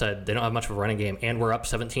 Said they don't have much of a running game, and we're up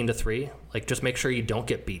 17-3. Like, just make sure you don't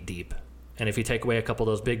get beat deep. And if you take away a couple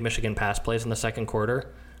of those big Michigan pass plays in the second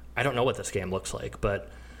quarter, I don't know what this game looks like. But,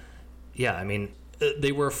 yeah, I mean,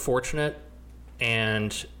 they were fortunate,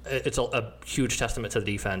 and it's a huge testament to the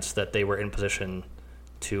defense that they were in position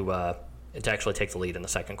to actually take the lead in the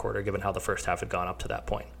second quarter, given how the first half had gone up to that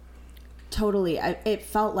point. Totally. It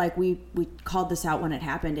felt like we called this out when it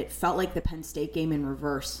happened. It felt like the Penn State game in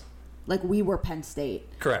reverse. Like we were Penn State.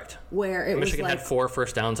 Correct. Where it Michigan was had 4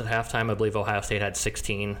 first downs at halftime. I believe Ohio State had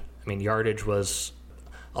 16. I mean, yardage was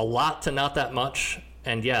a lot to not that much,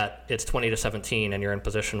 and yet it's 20-17, and you're in a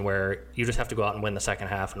position where you just have to go out and win the second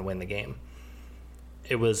half and win the game.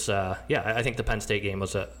 It was, I think the Penn State game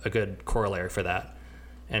was a good corollary for that.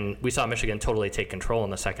 And we saw Michigan totally take control in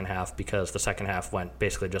the second half because the second half went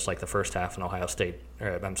basically just like the first half, and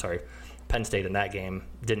Penn State in that game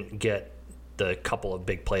didn't get the couple of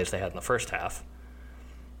big plays they had in the first half.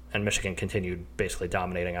 And Michigan continued basically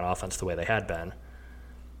dominating on offense the way they had been.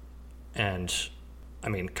 And, I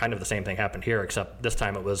mean, kind of the same thing happened here, except this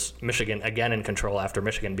time it was Michigan again in control after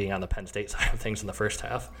Michigan being on the Penn State side of things in the first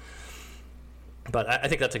half. But I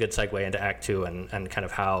think that's a good segue into Act 2 and kind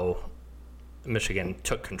of how Michigan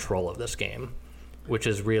took control of this game, which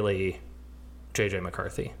is really J.J.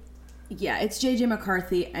 McCarthy. Yeah, it's J.J.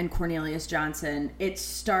 McCarthy and Cornelius Johnson. It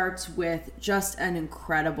starts with just an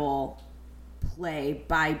incredible play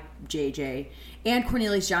by JJ and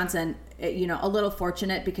Cornelius Johnson. A little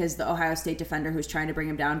fortunate because the Ohio State defender who's trying to bring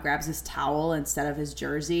him down grabs his towel instead of his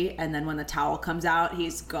jersey, and then when the towel comes out,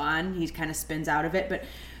 he's gone. He kind of spins out of it. But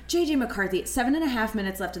JJ McCarthy, 7.5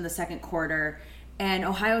 minutes left in the second quarter, and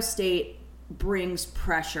Ohio State brings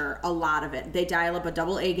pressure, a lot of it. They dial up a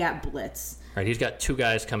double A-gap blitz. Right, he's got two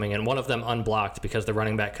guys coming in, one of them unblocked because the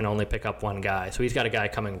running back can only pick up one guy. So he's got a guy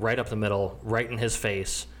coming right up the middle, right in his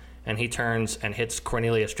face, and he turns and hits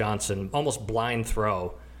Cornelius Johnson, almost blind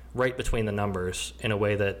throw, right between the numbers in a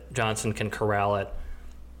way that Johnson can corral it,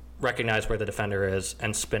 recognize where the defender is,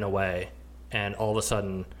 and spin away. And all of a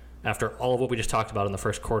sudden, after all of what we just talked about in the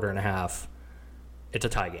first quarter and a half, it's a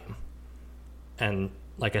tie game. And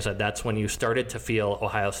like I said, that's when you started to feel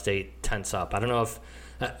Ohio State tense up. I don't know if...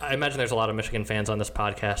 I imagine there's a lot of Michigan fans on this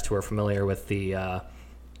podcast who are familiar with the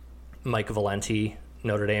Mike Valenti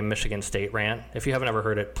Notre Dame Michigan State rant. If you haven't ever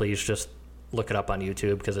heard it, please just look it up on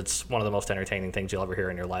YouTube because it's one of the most entertaining things you'll ever hear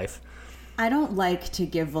in your life. I don't like to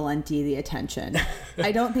give Valenti the attention.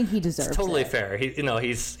 I don't think he deserves it's totally it. Fair.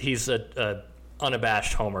 He's a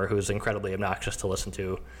unabashed homer who's incredibly obnoxious to listen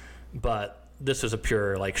to, but this is a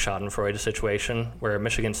pure like schadenfreude situation where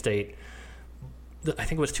Michigan State, I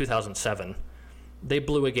think it was 2007, they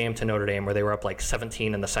blew a game to Notre Dame where they were up like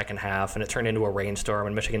 17 in the second half, and it turned into a rainstorm,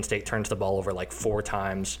 and Michigan State turns the ball over like 4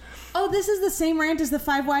 times. Oh, this is the same rant as the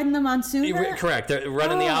 5 wide in the monsoon? Correct. They're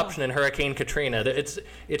running the option in Hurricane Katrina.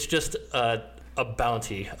 It's just a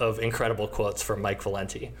bounty of incredible quotes from Mike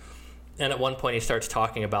Valenti. And at one point he starts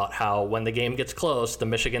talking about how when the game gets close, the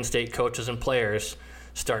Michigan State coaches and players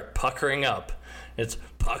start puckering up. It's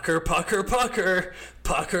pucker, pucker, pucker,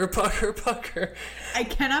 pucker, pucker, pucker. I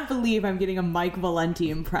cannot believe I'm getting a Mike Valenti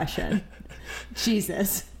impression.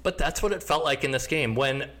 Jesus. But that's what it felt like in this game.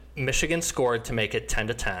 When Michigan scored to make it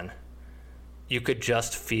 10-10, you could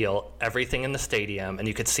just feel everything in the stadium, and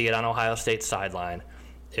you could see it on Ohio State's sideline.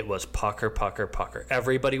 It was pucker, pucker, pucker.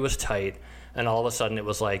 Everybody was tight, and all of a sudden it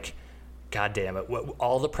was like, God damn it,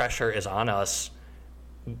 all the pressure is on us.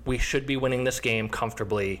 We should be winning this game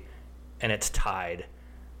comfortably, and it's tied.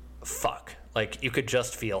 Fuck. Like, you could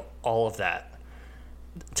just feel all of that.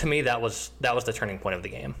 To me, that was the turning point of the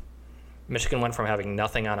game. Michigan went from having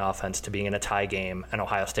nothing on offense to being in a tie game, and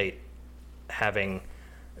Ohio State having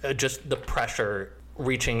just the pressure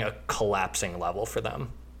reaching a collapsing level for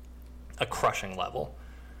them, a crushing level.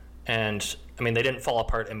 And, I mean, they didn't fall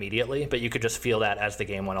apart immediately, but you could just feel that as the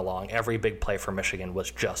game went along. Every big play for Michigan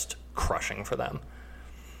was just crushing for them.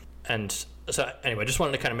 And so, anyway, just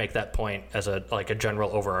wanted to kind of make that point as a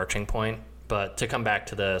general overarching point. But to come back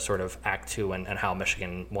to the sort of Act 2 and how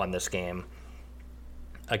Michigan won this game,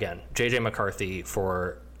 again, J.J. McCarthy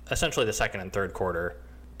for essentially the second and third quarter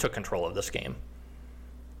took control of this game.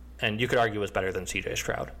 And you could argue was better than C.J.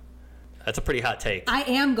 Stroud. That's a pretty hot take. I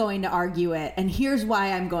am going to argue it, and here's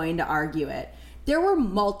why I'm going to argue it. There were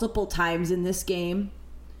multiple times in this game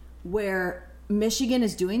where Michigan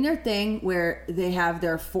is doing their thing, where they have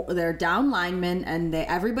their down linemen, and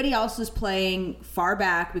everybody else is playing far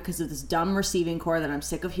back because of this dumb receiving core that I'm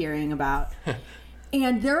sick of hearing about.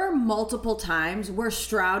 And there are multiple times where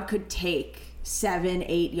Stroud could take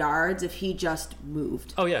 7-8 yards if he just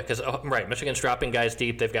moved. Oh, yeah, because, right, Michigan's dropping guys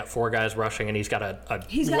deep. They've got 4 guys rushing, and he's got a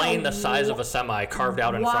lane the size of a semi carved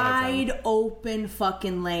out in front of him. Wide open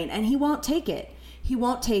fucking lane, and he won't take it. He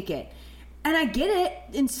won't take it. And I get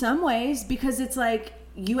it in some ways because it's like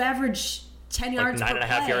you average 10 yards per play.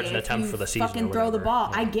 9.5 yards an attempt for the season. Fucking throw the ball.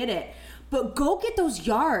 Yeah. I get it. But go get those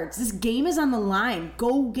yards. This game is on the line.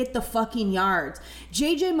 Go get the fucking yards.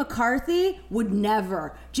 J.J. McCarthy would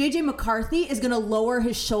never. J.J. McCarthy is going to lower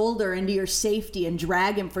his shoulder into your safety and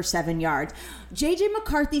drag him for 7 yards. J.J.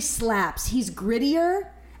 McCarthy slaps. He's grittier,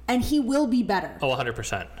 and he will be better. Oh,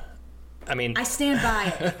 100%. I mean... I stand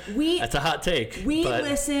by it. That's a hot take. We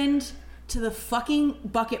listened to the fucking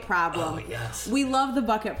bucket problem. Oh, yes. We love the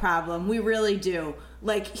bucket problem. We really do.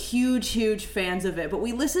 Like, huge fans of it. But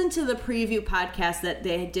we listened to the preview podcast that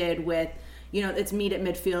they did with, it's Meet at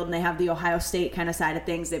Midfield, and they have the Ohio State kind of side of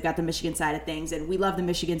things. They've got the Michigan side of things, and we love the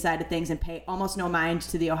Michigan side of things and pay almost no mind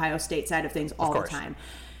to the Ohio State side of things all the time.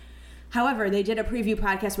 However, they did a preview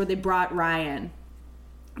podcast where they brought Ryan,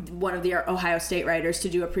 one of the Ohio State writers, to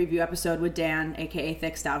do a preview episode with Dan, a.k.a.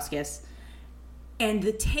 Thick Stauskas. And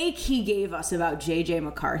the take he gave us about J.J.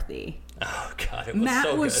 McCarthy. Oh, God, it was Matt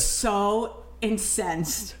so good. was so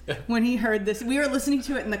incensed when he heard this. We were listening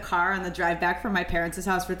to it in the car on the drive back from my parents'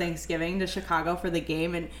 house for Thanksgiving to Chicago for the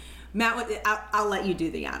game. And Matt, I'll let you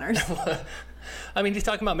do the honors. I mean, he's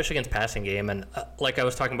talking about Michigan's passing game. And like I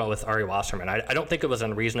was talking about with Ari Wasserman, I don't think it was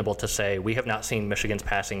unreasonable to say we have not seen Michigan's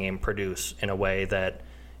passing game produce in a way that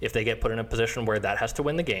if they get put in a position where that has to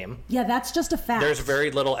win the game. Yeah, that's just a fact. There's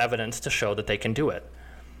very little evidence to show that they can do it.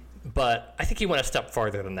 But I think he went a step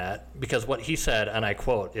farther than that, because what he said, and I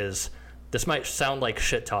quote, is, this might sound like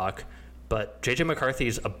shit talk, but J.J.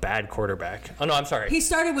 McCarthy's a bad quarterback. Oh, no, I'm sorry. He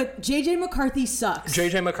started with J.J. McCarthy sucks.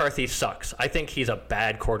 J.J. McCarthy sucks. I think he's a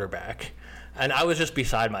bad quarterback. And I was just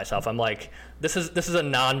beside myself. I'm like, this is a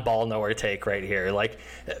non-ball knower take right here. Like,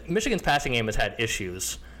 Michigan's passing game has had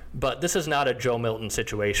issues, but this is not a Joe Milton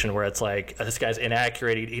situation where it's like, this guy's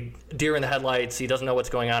inaccurate, he deer in the headlights, he doesn't know what's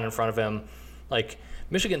going on in front of him. Like,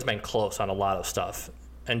 Michigan's been close on a lot of stuff.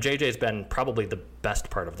 And JJ's been probably the best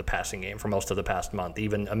part of the passing game for most of the past month,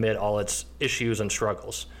 even amid all its issues and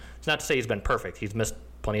struggles. It's not to say he's been perfect. He's missed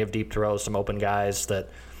plenty of deep throws, some open guys that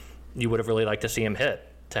you would have really liked to see him hit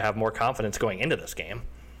to have more confidence going into this game.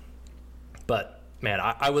 But, man,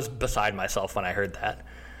 I was beside myself when I heard that.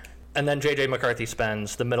 And then J.J. McCarthy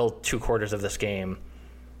spends the middle 2 quarters of this game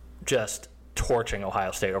just torching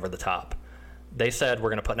Ohio State over the top. They said, we're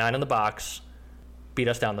going to put 9 in the box, beat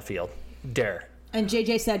us down the field. Dare. And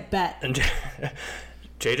JJ said bet. And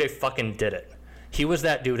JJ fucking did it. He was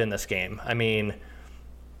that dude in this game. I mean,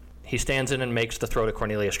 he stands in and makes the throw to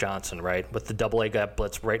Cornelius Johnson, right, with the double A gap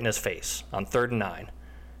blitz right in his face on 3rd and 9.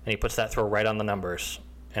 And he puts that throw right on the numbers,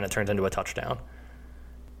 and it turns into a touchdown.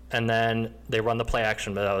 And then they run the play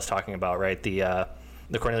action that I was talking about, right, the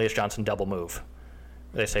Cornelius Johnson double move.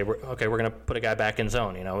 They say, okay, we're going to put a guy back in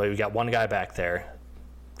zone. You know, we got one guy back there.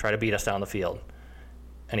 Try to beat us down the field.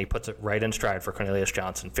 And he puts it right in stride for Cornelius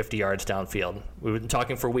Johnson, 50 yards downfield. We've been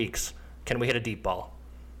talking for weeks. Can we hit a deep ball?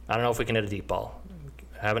 I don't know if we can hit a deep ball.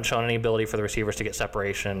 I haven't shown any ability for the receivers to get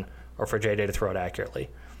separation or for JJ to throw it accurately.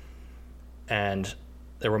 And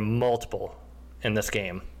there were multiple in this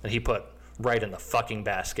game that he put right in the fucking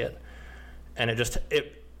basket. And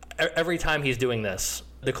every time he's doing this,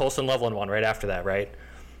 the Colson Loveland one right after that, right?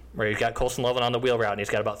 Where he's got Colson Loveland on the wheel route, and he's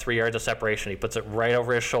got about 3 yards of separation. He puts it right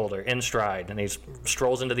over his shoulder, in stride, and he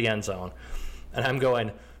strolls into the end zone. And I'm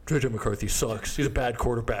going, J.J. McCarthy sucks. He's a bad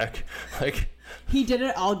quarterback. Like, he did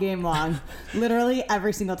it all game long, literally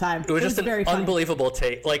every single time. It was just an very unbelievable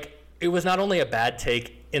take. Like, it was not only a bad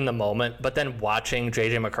take in the moment, but then watching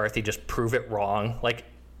J.J. McCarthy just prove it wrong, like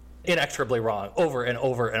inexorably wrong, over and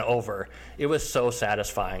over and over. It was so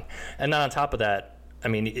satisfying. And then on top of that, I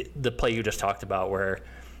mean, the play you just talked about where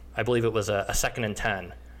I believe it was a 2nd and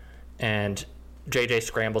 10, and JJ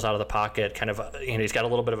scrambles out of the pocket, kind of, he's got a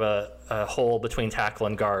little bit of a hole between tackle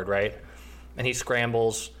and guard, right? And he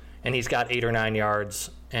scrambles, and he's got 8 or 9 yards,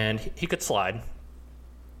 and he could slide,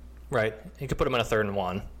 right? He could put him in a 3rd and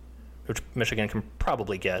 1, which Michigan can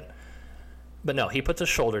probably get. But no, he puts his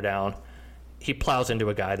shoulder down, he plows into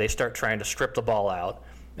a guy, they start trying to strip the ball out,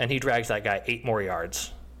 and he drags that guy 8 more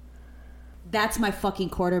yards. That's my fucking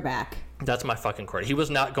quarterback. That's my fucking quarterback. He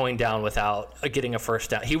was not going down without getting a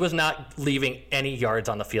first down. He was not leaving any yards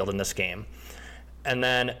on the field in this game. And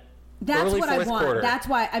then that's what I want. Quarter, that's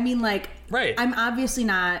why, I mean, like, right. I'm obviously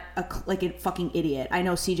not a fucking idiot. I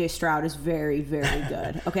know CJ Stroud is very, very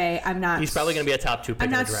good. Okay, I'm not. He's probably going to be a top 2 pick in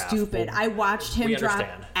the draft. I'm not stupid. I watched him drop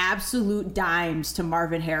absolute dimes to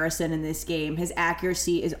Marvin Harrison in this game. His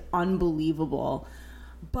accuracy is unbelievable,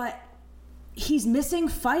 but he's missing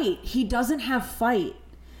fight. He doesn't have fight.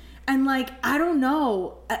 And, like, I don't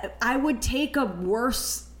know. I would take a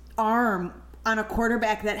worse arm on a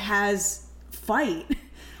quarterback that has fight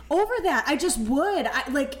over that. I just would.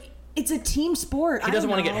 It's a team sport. He doesn't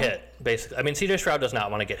want to get hit, basically. I mean, C.J. Stroud does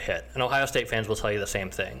not want to get hit. And Ohio State fans will tell you the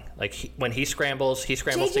same thing. Like, when he scrambles to get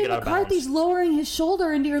out of bounds. J.J. McCarthy's lowering his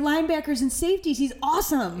shoulder into your linebackers and safeties. He's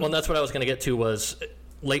awesome. Well, that's what I was going to get to was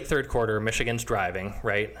late 3rd quarter, Michigan's driving,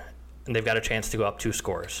 right? And they've got a chance to go up 2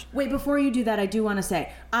 scores. Wait, before you do that, I do want to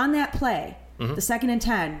say, on that play, the 2nd and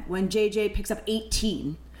 10, when JJ picks up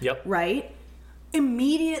 18, yep, right?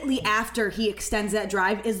 Immediately after he extends that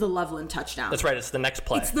drive is the Loveland touchdown. That's right. It's the next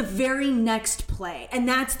play. It's the very next play. And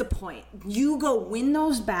that's the point. You go win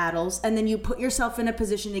those battles, and then you put yourself in a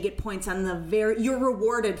position to get points on you're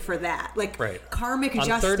rewarded for that. Like, right. Karmic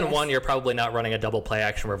justice. On 3rd and 1, you're probably not running a double play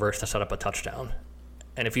action reverse to set up a touchdown.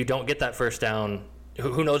 And if you don't get that first down,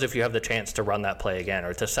 who knows if you have the chance to run that play again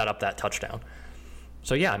or to set up that touchdown.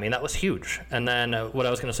 So, yeah, I mean, that was huge. And then what I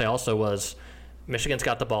was going to say also was Michigan's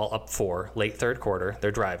got the ball up 4, late 3rd quarter. They're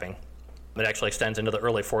driving. It actually extends into the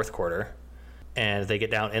early 4th quarter. And they get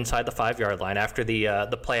down inside the 5-yard line after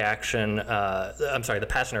the play action, the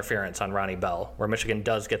pass interference on Ronnie Bell, where Michigan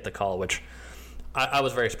does get the call, which I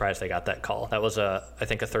was very surprised they got that call. That was, I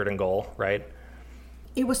think, a 3rd and goal, right?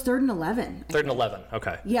 It was 3rd and 11. 3rd and 11,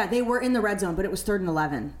 okay. Yeah, they were in the red zone, but it was 3rd and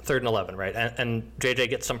 11. 3rd and 11, right. And JJ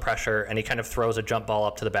gets some pressure, and he kind of throws a jump ball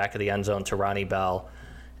up to the back of the end zone to Ronnie Bell.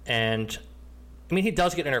 And I mean, he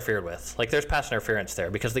does get interfered with. Like, there's pass interference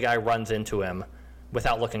there because the guy runs into him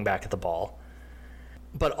without looking back at the ball.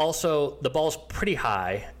 But also, the ball's pretty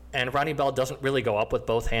high, and Ronnie Bell doesn't really go up with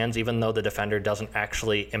both hands, even though the defender doesn't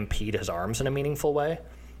actually impede his arms in a meaningful way.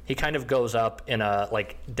 He kind of goes up in a,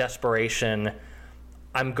 like, desperation,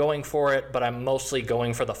 I'm going for it, but I'm mostly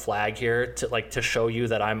going for the flag here to show you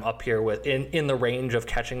that I'm up here in the range of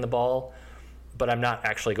catching the ball, but I'm not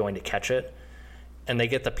actually going to catch it. And they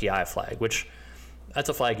get the PI flag, which that's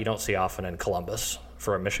a flag you don't see often in Columbus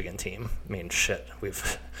for a Michigan team. I mean, shit,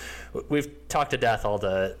 we've talked to death all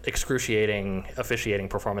the excruciating officiating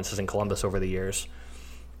performances in Columbus over the years.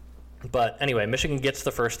 But anyway, Michigan gets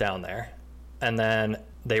the first down there, and then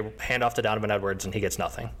they hand off to Donovan Edwards, and he gets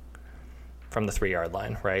nothing from the 3-yard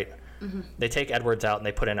line, right? Mm-hmm. They take Edwards out, and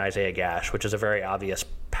they put in Isaiah Gash, which is a very obvious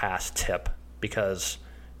pass tip because,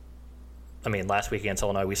 I mean, last week against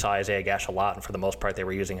Illinois, we saw Isaiah Gash a lot, and for the most part, they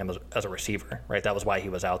were using him as a receiver, right? That was why he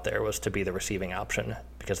was out there, was to be the receiving option,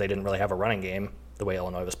 because they didn't really have a running game the way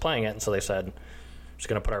Illinois was playing it, and so they said, we're just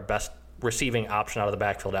going to put our best receiving option out of the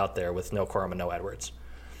backfield out there with no Corum and no Edwards.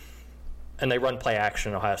 And they run play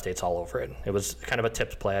action, and Ohio State's all over it. It was kind of a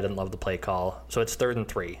tipped play. I didn't love the play call. So it's 3rd and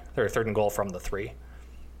 3, or 3rd and goal from the 3.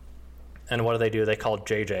 And what do? They called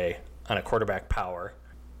JJ on a quarterback power,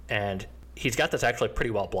 and he's got this actually pretty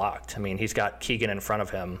well blocked. I mean, he's got Keegan in front of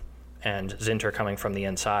him and Zinter coming from the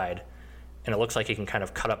inside, and it looks like he can kind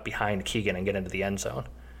of cut up behind Keegan and get into the end zone.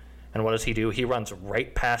 And what does he do? He runs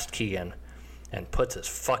right past Keegan and puts his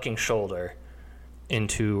fucking shoulder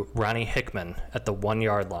into Ronnie Hickman at the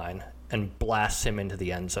 1-yard line and blasts him into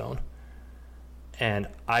the end zone. And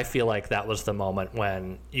I feel like that was the moment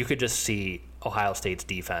when you could just see Ohio State's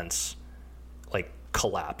defense like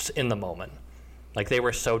collapse in the moment. Like, they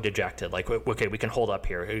were so dejected. Like, okay, we can hold up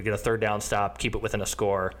here. We get a 3rd down stop, keep it within a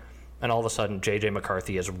score, and all of a sudden J.J.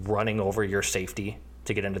 McCarthy is running over your safety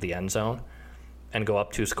to get into the end zone and go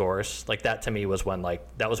up 2 scores. Like, that to me was when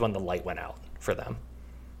the light went out for them.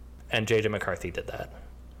 And J.J. McCarthy did that.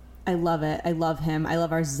 I love it. I love him. I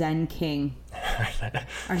love our Zen King.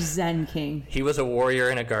 Our Zen King. He was a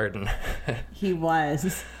warrior in a garden. He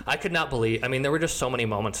was. I could not believe. I mean, there were just so many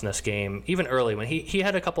moments in this game, even early, when he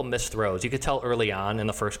had a couple missed throws. You could tell early on in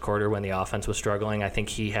the first quarter when the offense was struggling. I think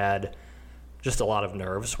he had just a lot of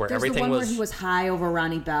nerves where There's everything the one was. Where he was high over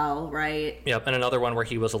Ronnie Bell, right? Yep, and another one where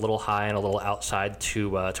he was a little high and a little outside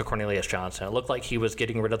to Cornelius Johnson. It looked like he was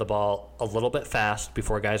getting rid of the ball a little bit fast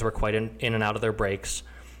before guys were quite in and out of their breaks,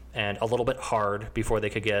 and a little bit hard before they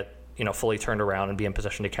could get, fully turned around and be in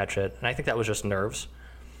position to catch it. And I think that was just nerves.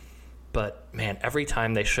 But, man, every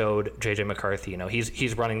time they showed J.J. McCarthy,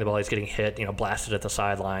 he's running the ball, he's getting hit, blasted at the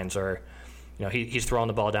sidelines, or, he's throwing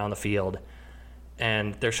the ball down the field.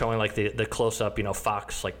 And they're showing, like, the close-up,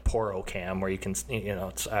 Fox, like, Poro cam, where you can,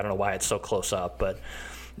 it's, I don't know why it's so close up, but,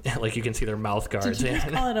 like, you can see their mouth guards. Did you just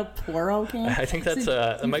call it a Poro cam? I think that's,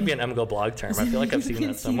 it might be an MGO blog term. I feel like I've seen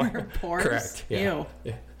that somewhere. Correct. Yeah. Ew.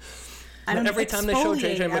 Yeah. Every time they show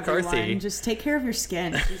JJ McCarthy, just take care of your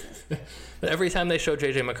skin. But every time they show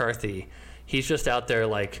JJ McCarthy, he's just out there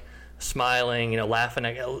like smiling, laughing.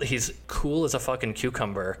 He's cool as a fucking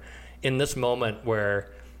cucumber in this moment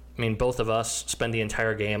where, I mean, both of us spend the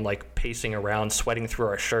entire game like pacing around, sweating through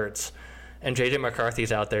our shirts, and JJ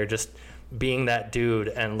McCarthy's out there just being that dude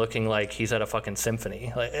and looking like he's at a fucking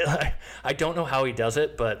symphony. Like, I don't know how he does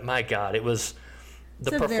it, but my God, it was.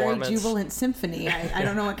 It's a very jubilant symphony. I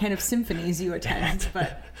don't know what kind of symphonies you attend,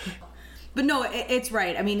 but no, it's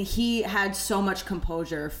right. I mean, he had so much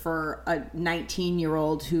composure for a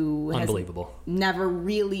 19-year-old who unbelievable. Never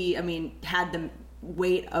really, had the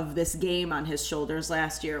weight of this game on his shoulders.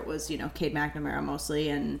 Last year it was, Cade McNamara mostly,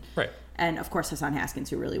 and right. And of course Hassan Haskins,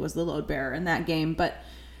 who really was the load bearer in that game. But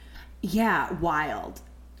yeah, wild.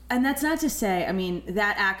 And that's not to say,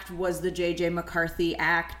 that act was the J.J. McCarthy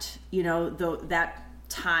act, that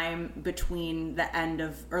time between the end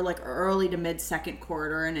of, or like early to mid second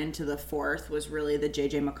quarter and into the fourth was really the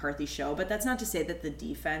J.J. McCarthy show. But that's not to say that the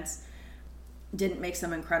defense didn't make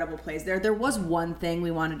some incredible plays there. There was one thing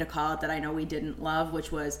we wanted to call it that I know we didn't love,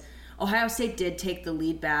 which was Ohio State did take the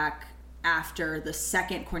lead back after the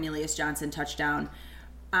second Cornelius Johnson touchdown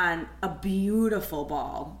on a beautiful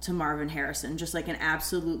ball to Marvin Harrison, just like an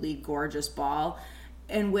absolutely gorgeous ball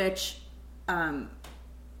in which we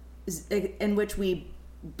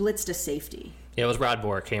blitzed a safety. Yeah, it was Rod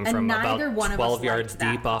Moore, came from about 12 yards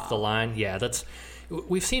deep off the line. Yeah,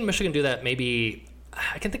 we've seen Michigan do that maybe,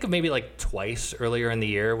 I can think of maybe like twice earlier in the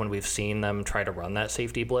year when we've seen them try to run that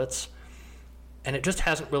safety blitz. And it just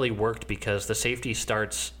hasn't really worked because the safety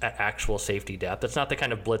starts at actual safety depth. It's not the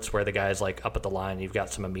kind of blitz where the guy's like up at the line, you've got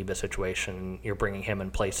some amoeba situation, and you're bringing him in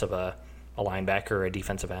place of a linebacker or a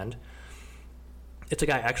defensive end. It's a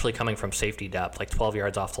guy actually coming from safety depth, like 12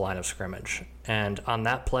 yards off the line of scrimmage. And on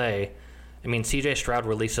that play, I mean, C.J. Stroud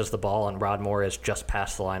releases the ball and Rod Moore is just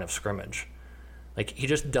past the line of scrimmage. Like, he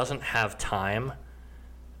just doesn't have time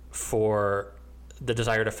for the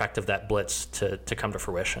desired effect of that blitz to come to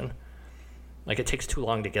fruition. Like, it takes too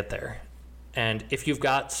long to get there. And if you've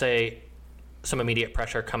got, say, some immediate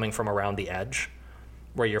pressure coming from around the edge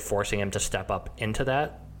where you're forcing him to step up into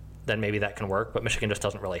that, then maybe that can work. But Michigan just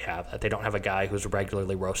doesn't really have that. They don't have a guy who's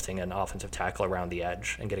regularly roasting an offensive tackle around the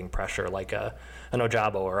edge and getting pressure like an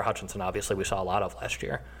Ojabo or a Hutchinson, obviously, we saw a lot of last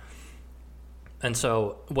year. And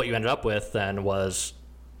so what you ended up with then was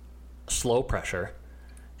slow pressure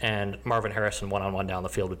and Marvin Harrison one-on-one down the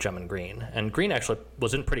field with Gemon Green. And Green actually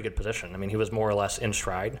was in pretty good position. I mean, he was more or less in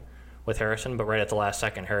stride with Harrison, but right at the last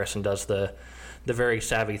second, Harrison does the very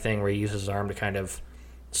savvy thing where he uses his arm to kind of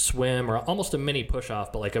swim, or almost a mini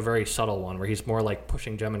push-off, but like a very subtle one, where he's more like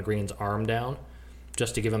pushing Gemon Green's arm down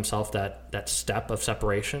just to give himself that step of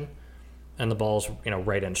separation. And the ball's,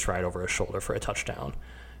 right in stride over his shoulder for a touchdown.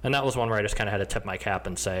 And that was one where I just kind of had to tip my cap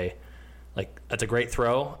and say, like, that's a great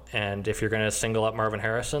throw, and if you're going to single up Marvin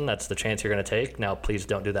Harrison, that's the chance you're going to take. Now, please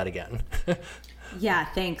don't do that again. Yeah,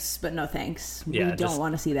 thanks, but no thanks. Yeah, we don't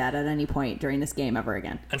want to see that at any point during this game ever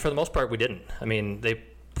again. And for the most part, we didn't. I mean, they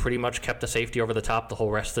pretty much kept the safety over the top the whole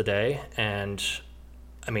rest of the day, and,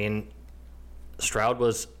 I mean, Stroud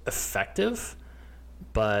was effective,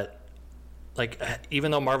 but, like,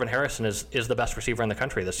 even though Marvin Harrison is the best receiver in the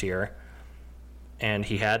country this year, and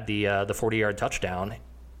he had the 40-yard touchdown,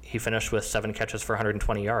 he finished with 7 catches for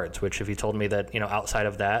 120 yards, which if you told me that, outside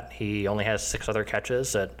of that, he only has 6 other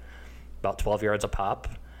catches at about 12 yards a pop,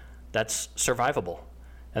 that's survivable.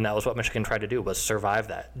 And that was what Michigan tried to do, was survive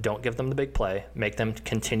that. Don't give them the big play. Make them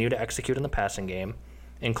continue to execute in the passing game,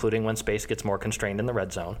 including when space gets more constrained in the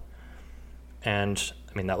red zone. And,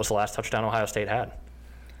 I mean, that was the last touchdown Ohio State had.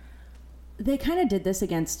 They kind of did this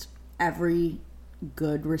against every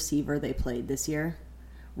good receiver they played this year.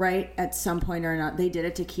 Right? At some point or not. They did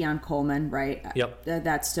it to Keon Coleman, right? Yep.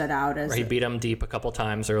 That stood out as... He beat him deep a couple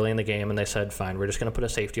times early in the game, and they said, fine, we're just going to put a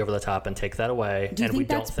safety over the top and take that away. Do you think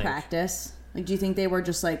that's practice? Like, do you think they were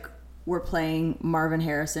just like, we're playing Marvin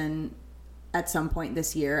Harrison at some point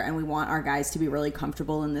this year, and we want our guys to be really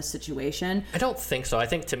comfortable in this situation? I don't think so. I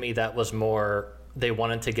think, to me, that was more... They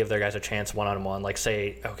wanted to give their guys a chance one-on-one. Like,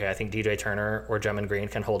 say, okay, I think DJ Turner or Gemon Green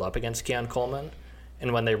can hold up against Keon Coleman.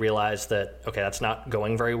 And when they realize that, okay, that's not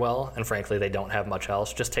going very well, and frankly, they don't have much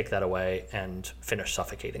else, just take that away and finish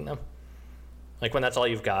suffocating them. Like, when that's all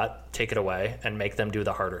you've got, take it away and make them do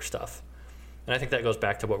the harder stuff. And I think that goes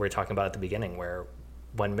back to what we were talking about at the beginning, where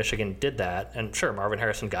when Michigan did that, and sure, Marvin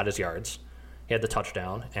Harrison got his yards. He had the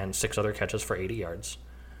touchdown and 6 other catches for 80 yards.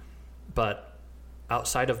 But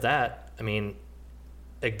outside of that, I mean,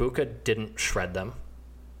 Egbuka didn't shred them.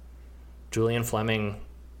 Julian Fleming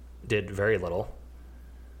did very little.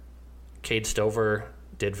 Cade Stover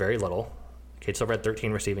did very little. Cade Stover had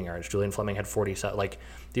 13 receiving yards. Julian Fleming had 47. Like,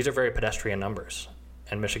 these are very pedestrian numbers.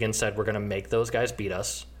 And Michigan said, we're going to make those guys beat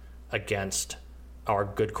us against our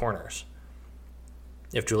good corners.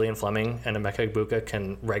 If Julian Fleming and Emeka Egbuka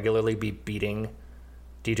can regularly be beating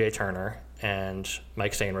DJ Turner and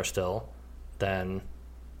Mike Sainristil still, then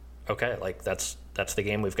okay, like that's the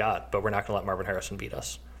game we've got. But we're not going to let Marvin Harrison beat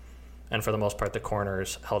us. And for the most part, the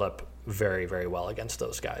corners held up very, very well against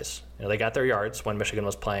those guys. They got their yards when Michigan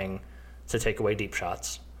was playing to take away deep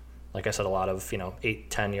shots. Like I said, a lot of, 8,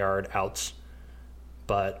 10-yard outs,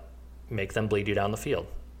 but make them bleed you down the field.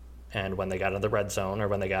 And when they got into the red zone, or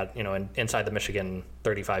when they got, inside the Michigan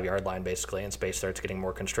 35-yard line, basically, and space starts getting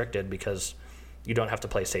more constricted because you don't have to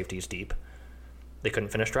play safeties deep, they couldn't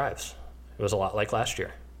finish drives. It was a lot like last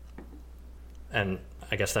year. And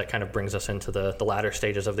I guess that kind of brings us into the latter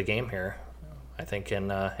stages of the game here, I think, in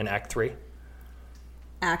Act 3.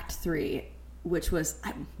 Act 3, which was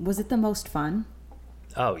it the most fun?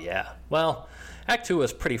 Oh, yeah. Well, Act 2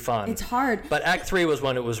 was pretty fun. It's hard. But Act 3 was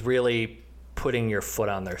when it was really putting your foot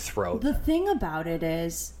on their throat. The thing about it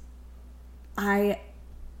is, I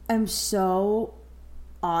am so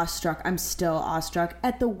awestruck. I'm still awestruck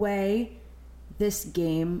at the way this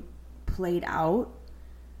game played out.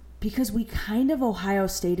 Because we kind of Ohio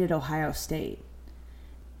Stated Ohio State.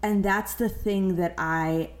 And that's the thing that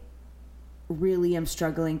I really am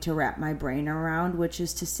struggling to wrap my brain around, which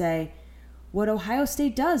is to say, what Ohio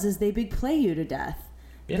State does is they big play you to death.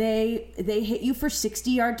 Yeah. They hit you for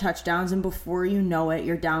 60-yard touchdowns, and before you know it,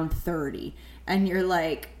 you're down 30. And you're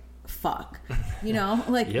like, fuck. You know,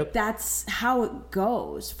 like Yep. that's how it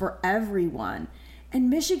goes for everyone. And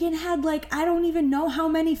Michigan had I don't even know how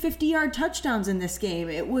many 50-yard touchdowns in this game.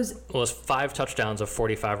 It was 5 touchdowns of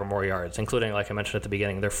 45 or more yards, including, like I mentioned at the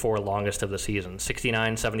beginning, their 4 longest of the season.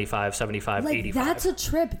 69, 75, 75, 85. That's a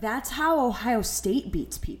trip. That's how Ohio State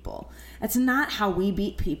beats people. That's not how we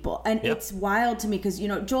beat people. And it's wild to me because,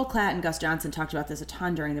 Joel Klatt and Gus Johnson talked about this a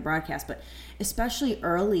ton during the broadcast, but especially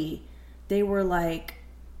early, they were like,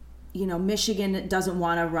 Michigan doesn't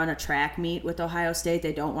want to run a track meet with Ohio State.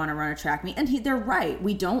 They don't want to run a track meet. And they're right.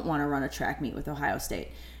 We don't want to run a track meet with Ohio State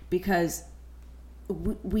because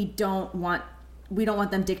we don't want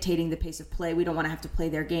them dictating the pace of play. We don't want to have to play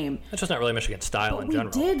their game. That's just not really Michigan style in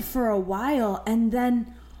general. We did for a while. And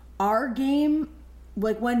then our game,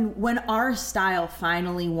 when our style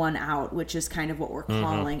finally won out, which is kind of what we're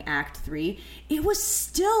calling Act 3, it was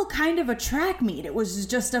still kind of a track meet. It was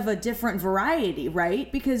just of a different variety, right?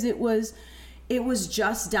 Because it was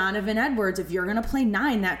just Donovan Edwards. If you're going to play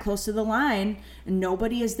 9 that close to the line and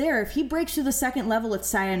nobody is there, if he breaks through the second level, it's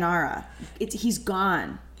sayonara. He's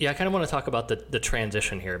gone. Yeah, I kind of want to talk about the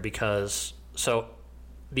transition here because, so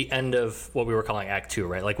the end of what we were calling Act 2,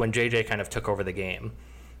 right? Like when JJ kind of took over the game,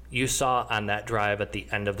 you saw on that drive at the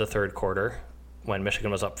end of the third quarter when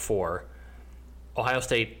Michigan was up 4, Ohio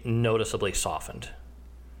State noticeably softened.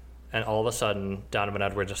 And all of a sudden, Donovan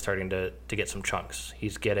Edwards is starting to get some chunks.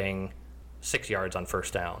 He's getting 6 yards on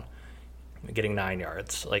first down, getting 9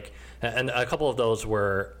 yards. And a couple of those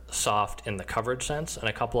were soft in the coverage sense, and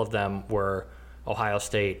a couple of them were Ohio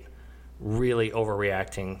State really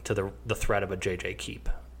overreacting to the threat of a JJ keep.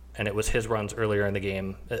 And it was his runs earlier in the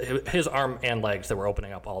game, his arm and legs that were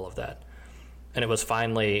opening up all of that. And it was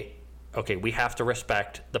finally, okay, we have to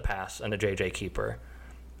respect the pass and the JJ keeper.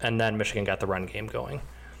 And then Michigan got the run game going.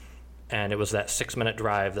 And it was that 6-minute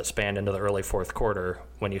drive that spanned into the early fourth quarter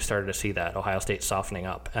when you started to see that, Ohio State softening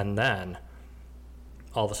up. And then,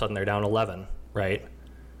 all of a sudden, they're down 11, right?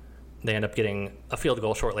 They end up getting a field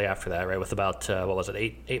goal shortly after that, right, with about,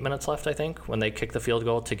 8 minutes left, I think, when they kicked the field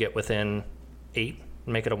goal to get within 8.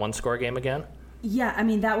 Make it a 1-score game again? Yeah, I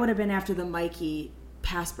mean, that would have been after the Mikey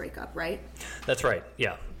pass breakup, right? That's right,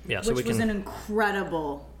 yeah. Which was an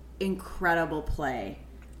incredible play.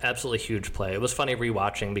 Absolutely huge play. It was funny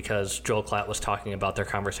rewatching because Joel Klatt was talking about their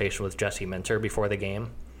conversation with Jesse Minter before the game.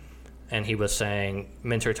 And he was saying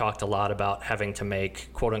Minter talked a lot about having to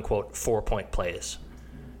make, quote-unquote, 4-point plays,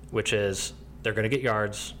 which is they're going to get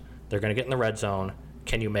yards, they're going to get in the red zone.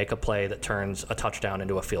 Can you make a play that turns a touchdown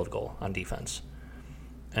into a field goal on defense?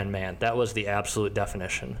 And man, that was the absolute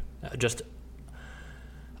definition. Just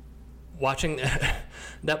watching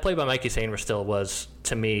that play by Mikey Sainristil was,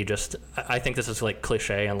 to me, I think this is like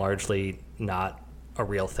cliche and largely not a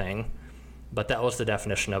real thing, but that was the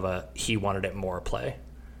definition of he wanted it more play.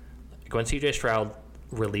 When CJ Stroud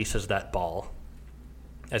releases that ball,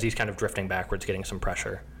 as he's kind of drifting backwards, getting some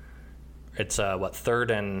pressure, it's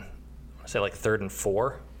third and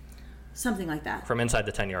 4? Something like that. From inside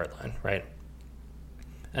the 10-yard line, right?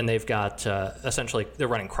 And they've got, essentially, they're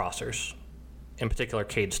running crossers. In particular,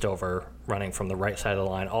 Cade Stover running from the right side of the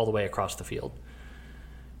line all the way across the field.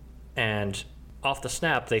 And off the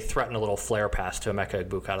snap, they threaten a little flare pass to Emeka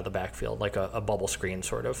Egbuka out of the backfield, like a bubble screen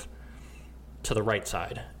sort of, to the right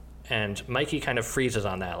side. And Mikey kind of freezes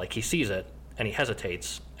on that. Like, he sees it, and he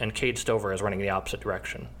hesitates, and Cade Stover is running the opposite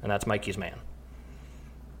direction, and that's Mikey's man.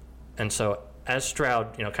 And so as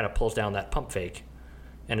Stroud, kind of pulls down that pump fake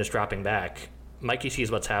and is dropping back, Mikey sees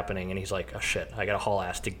what's happening, and he's like, oh, shit, I got to haul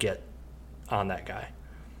ass to get on that guy.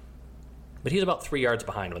 But he's about 3 yards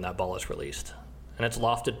behind when that ball is released. And it's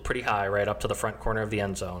lofted pretty high right up to the front corner of the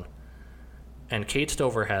end zone. And Cade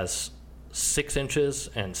Stover has 6 inches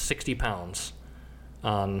and 60 pounds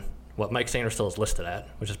on what Mike Sainristil is listed at,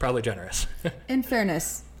 which is probably generous. In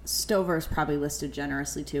fairness, Stover's probably listed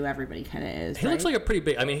generously, too. Everybody kind of is, He looks like a pretty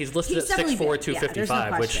big... I mean, he's listed at 6'4",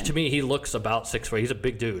 255, which to me, he looks about 6'4". He's a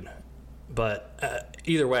big dude. But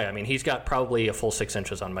either way, I mean, he's got probably a full 6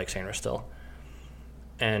 inches on Mike Sainristil.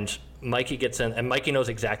 And Mikey gets in, and Mikey knows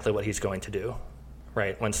exactly what he's going to do,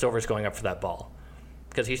 right, when Stover's going up for that ball.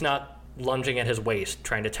 Because he's not lunging at his waist,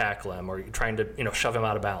 trying to tackle him, or trying to, shove him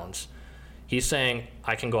out of bounds. He's saying,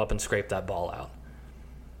 I can go up and scrape that ball out.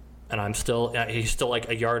 And he's still like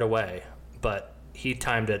a yard away, but he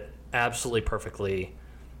timed it absolutely perfectly,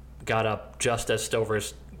 got up just as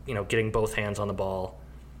Stover's, getting both hands on the ball,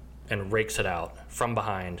 and rakes it out from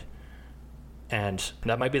behind. And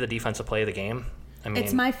that might be the defensive play of the game. I mean,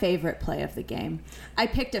 it's my favorite play of the game. I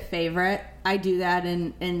picked a favorite. I do that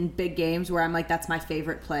in big games where I'm like, that's my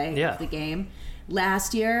favorite play of the game.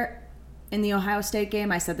 Last year, in the Ohio State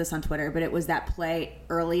game, I said this on Twitter, but it was that play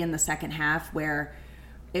early in the second half where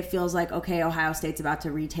it feels like, okay, Ohio State's about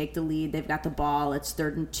to retake the lead. They've got the ball. It's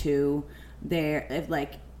 3rd and 2.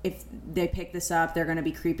 If they pick this up, they're going to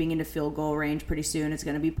be creeping into field goal range pretty soon. It's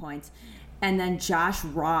going to be points. And then Josh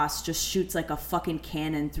Ross just shoots like a fucking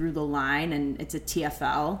cannon through the line, and it's a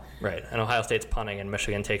TFL. Right. And Ohio State's punting, and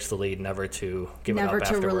Michigan takes the lead, never to give it up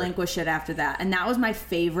afterward. Never to relinquish it after that. And that was my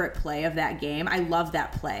favorite play of that game. I love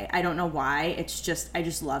that play. I don't know why. I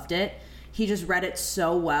just loved it. He just read it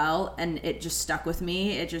so well, and it just stuck with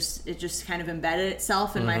me. It just kind of embedded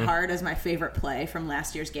itself in my heart as my favorite play from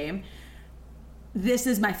last year's game. This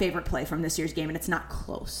is my favorite play from this year's game, and it's not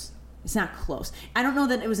close. It's not close. I don't know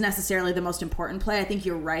that it was necessarily the most important play. I think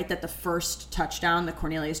you're right that the first touchdown, the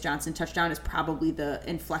Cornelius Johnson touchdown, is probably the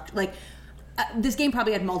inflection. This game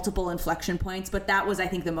probably had multiple inflection points, but that was, I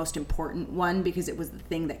think, the most important one because it was the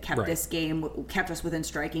thing that kept this game, kept us within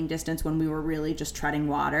striking distance when we were really just treading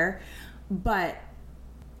water. But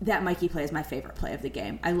that Mikey play is my favorite play of the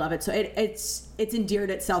game. I love it. So it's endeared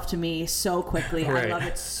itself to me so quickly. Right. I love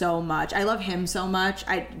it so much. I love him so much.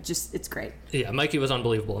 It's great. Yeah, Mikey was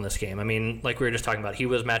unbelievable in this game. I mean, like we were just talking about, he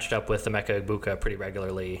was matched up with Emeka Egbuka pretty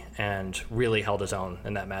regularly and really held his own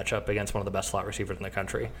in that matchup against one of the best slot receivers in the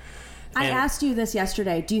country. I asked you this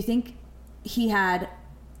yesterday. Do you think he had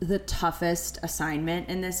the toughest assignment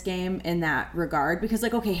in this game in that regard? Because,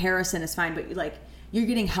 okay, Harrison is fine, but, you're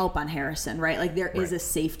getting help on Harrison, right? There is a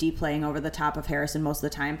safety playing over the top of Harrison most of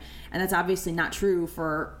the time. And that's obviously not true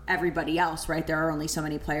for everybody else, right? There are only so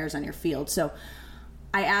many players on your field. So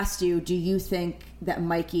I asked you, do you think that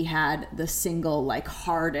Mikey had the single,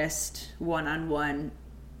 hardest one-on-one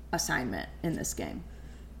assignment in this game?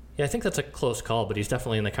 Yeah, I think that's a close call, but he's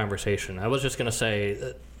definitely in the conversation. I was just going to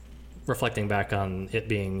say, reflecting back on it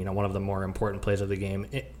being, one of the more important plays of the game,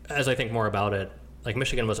 as I think more about it,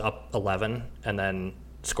 Michigan was up 11 and then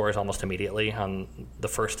scores almost immediately on the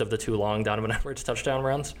first of the 2 long Donovan Edwards touchdown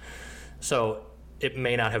runs. So it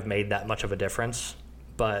may not have made that much of a difference,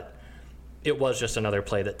 but it was just another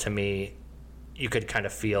play that, to me, you could kind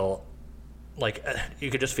of feel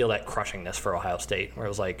you could just feel that crushingness for Ohio State, where it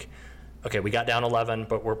was okay, we got down 11,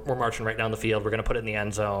 but we're marching right down the field. We're going to put it in the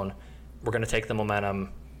end zone. We're going to take the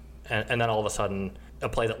momentum. And then all of a sudden, a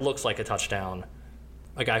play that looks like a touchdown,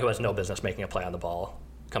 a guy who has no business making a play on the ball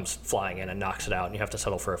comes flying in and knocks it out, and you have to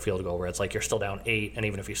settle for a field goal where it's you're still down 8, and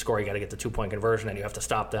even if you score, you got to get the 2-point conversion, and you have to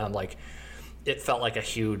stop them. It felt like a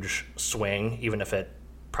huge swing, even if it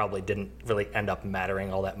probably didn't really end up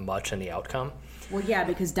mattering all that much in the outcome. Well, yeah,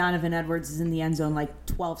 because Donovan Edwards is in the end zone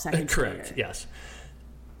 12 seconds Correct, later. Yes.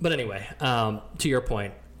 But anyway, to your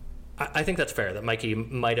point, I think that's fair, that Mikey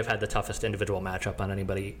might have had the toughest individual matchup on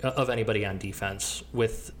anybody on defense,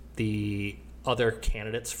 with the other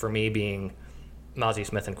candidates for me being Mozzie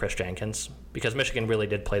Smith and Chris Jenkins, because Michigan really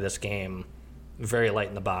did play this game very light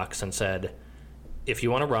in the box and said, if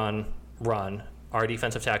you want to run, our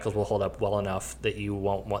defensive tackles will hold up well enough that you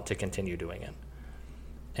won't want to continue doing it.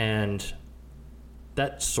 And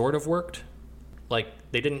that sort of worked.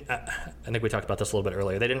 They didn't, I think we talked about this a little bit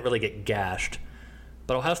earlier, they didn't really get gashed,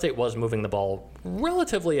 but Ohio State was moving the ball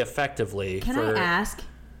relatively effectively. Can I ask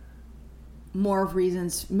more of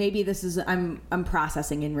reasons? Maybe this is, I'm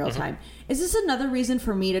processing in real time. Is this another reason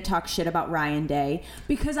for me to talk shit about Ryan Day?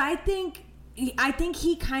 Because I think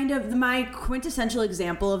he kind of, my quintessential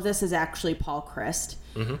example of this is actually Paul Christ.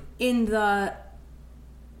 In the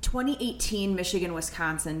 2018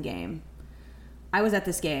 Michigan-Wisconsin game, I was at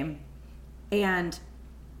this game, and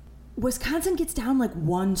Wisconsin gets down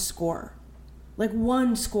one score.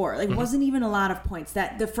 Wasn't even a lot of points.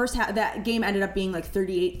 That the first half, that game ended up being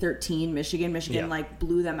 38-13. Michigan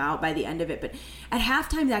blew them out by the end of it. But at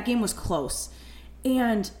halftime, that game was close.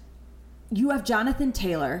 And you have Jonathan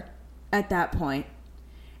Taylor at that point,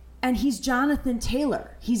 and he's Jonathan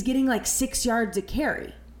Taylor. He's getting 6 yards a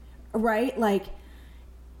carry, right?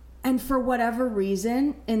 And for whatever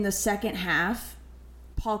reason, in the second half,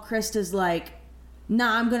 Paul Christ is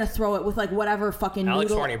nah, I'm going to throw it with whatever fucking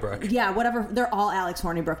Alex noodle. Hornibrook. Yeah, whatever. They're all Alex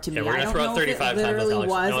Hornibrook to me. Yeah, I don't know if it literally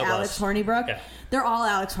was Alex Hornibrook. Yeah. They're all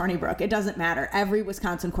Alex Hornibrook. It doesn't matter. Every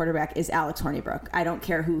Wisconsin quarterback is Alex Hornibrook. I don't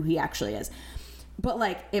care who he actually is. But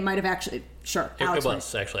it might have actually, sure. It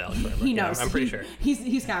was actually Alex Hornibrook. He knows. Yeah, I'm pretty sure.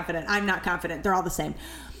 He's confident. I'm not confident. They're all the same.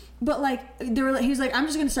 But he was I'm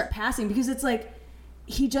just going to start passing, because it's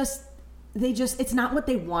he just, it's not what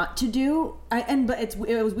they want to do. But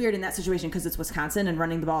it was weird in that situation because it's Wisconsin and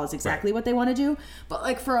running the ball is exactly what they want to do. But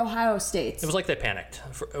like for Ohio State, it was like they panicked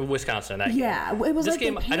for Wisconsin. That game. It was this like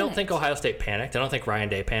game. They panicked. I don't think Ohio State panicked. I don't think Ryan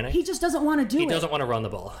Day panicked. He just doesn't want to do it. He doesn't want to run the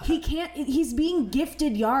ball. He can't. He's being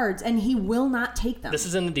gifted yards and he will not take them. This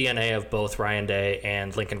is in the DNA of both Ryan Day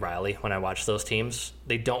and Lincoln Riley. When I watch those teams,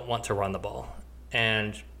 they don't want to run the ball,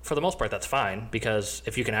 and for the most part, that's fine because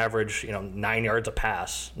if you can average 9 yards a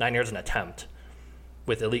pass, 9 yards an attempt,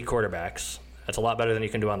 with elite quarterbacks, that's a lot better than you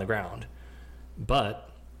can do on the ground. But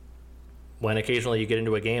when occasionally you get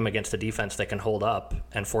into a game against a defense that can hold up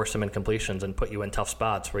and force some incompletions and put you in tough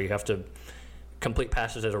spots where you have to complete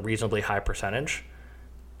passes at a reasonably high percentage,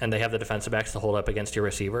 and they have the defensive backs to hold up against your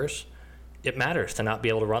receivers, it matters to not be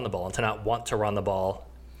able to run the ball and to not want to run the ball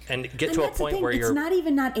and get to a point where it's not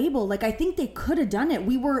even not able. Like, I think they could have done it.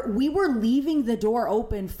 We were leaving the door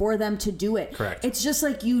open for them to do it. Correct. It's just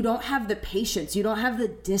like you don't have the patience. You don't have the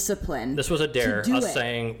discipline. This was a dare. Us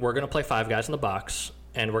saying, we're going to play 5 guys in the box,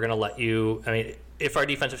 and we're going to let you... I mean, if our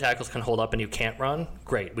defensive tackles can hold up and you can't run,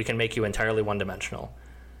 great. We can make you entirely one-dimensional.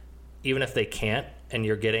 Even if they can't, and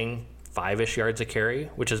you're getting 5-ish yards a carry,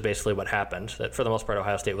 which is basically what happened, that for the most part,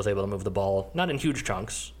 Ohio State was able to move the ball, not in huge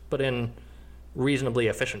chunks, but in reasonably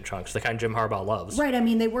efficient chunks, the kind Jim Harbaugh loves. Right. I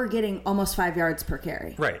mean, they were getting almost 5 yards per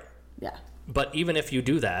carry. Right. Yeah. But even if you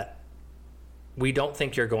do that, we don't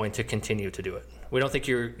think you're going to continue to do it. We don't think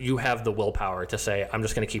you have the willpower to say, I'm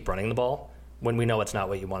just going to keep running the ball when we know it's not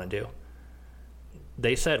what you want to do.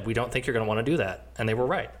 They said, we don't think you're going to want to do that. And they were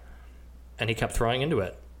right. And he kept throwing into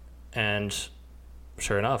it. And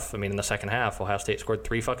sure enough, I mean, in the second half, Ohio State scored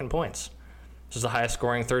 3 fucking points. This is the highest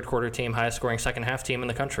scoring third quarter team, highest scoring second half team in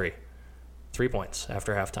the country. 3 points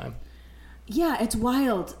after halftime. Yeah, it's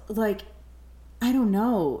wild. Like, I don't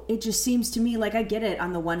know. It just seems to me like I get it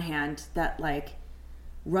on the one hand that like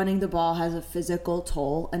running the ball has a physical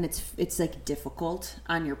toll and it's like difficult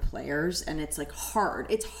on your players and it's like hard.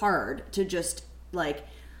 It's hard to just like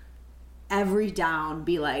every down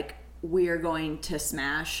be like, we're going to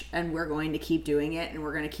smash and we're going to keep doing it and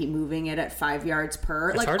we're going to keep moving it at 5 yards per.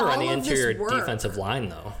 It's like harder on the interior work, defensive line,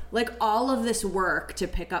 though. Like all of this work to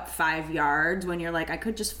pick up 5 yards when you're like, I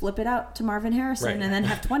could just flip it out to Marvin Harrison right. and then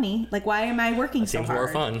have 20. Like, why am I working so hard? Seems more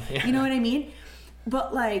fun. Yeah. You know what I mean?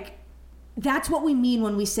 But like, that's what we mean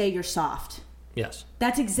when we say you're soft. Yes.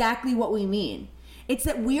 That's exactly what we mean. It's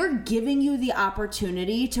that we're giving you the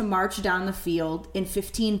opportunity to march down the field in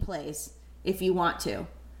 15 plays if you want to.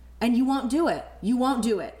 And you won't do it. You won't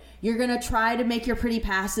do it. You're going to try to make your pretty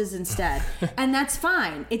passes instead. And that's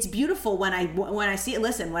fine. It's beautiful when I see it.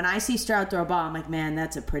 Listen, when I see Stroud throw a ball, I'm like, man,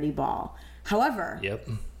 that's a pretty ball. However,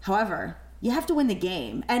 you have to win the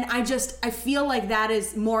game. And I feel like that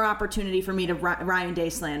is more opportunity for me to Ryan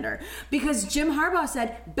Day slander. Because Jim Harbaugh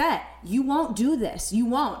said, bet, you won't do this. You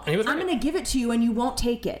won't. I'm going to give it to you and you won't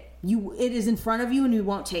take it. It is in front of you and you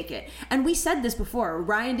won't take it. And we said this before.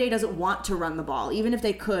 Ryan Day doesn't want to run the ball. Even if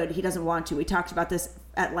they could, he doesn't want to. We talked about this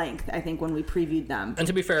at length, I think, when we previewed them. And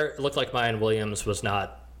to be fair, it looked like Mayan Williams was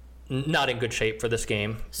not in good shape for this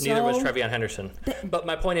game. Neither was Trevion Henderson. But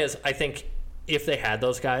my point is, I think if they had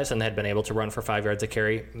those guys and they had been able to run for 5 yards a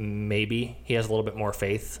carry, maybe he has a little bit more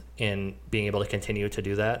faith in being able to continue to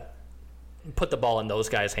do that. Put the ball in those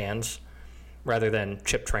guys' hands rather than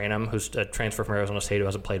Chip Trainum, who's a transfer from Arizona State who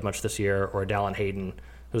hasn't played much this year, or Dallin Hayden,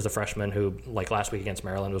 who's the freshman who, like last week against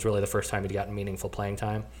Maryland, was really the first time he'd gotten meaningful playing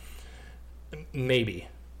time. Maybe.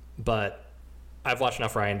 But I've watched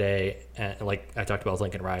enough Ryan Day, and like I talked about with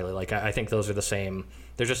Lincoln Riley, like I think those are the same.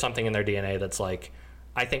 There's just something in their DNA that's like,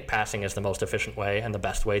 I think passing is the most efficient way and the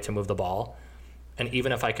best way to move the ball. And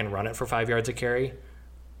even if I can run it for 5 yards a carry,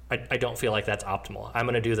 I don't feel like that's optimal. I'm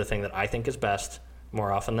going to do the thing that I think is best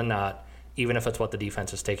more often than not, even if it's what the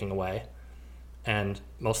defense is taking away. And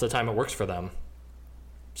most of the time it works for them.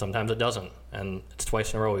 Sometimes it doesn't. And it's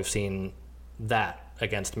twice in a row we've seen that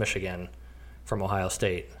against Michigan from Ohio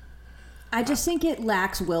State. I just think it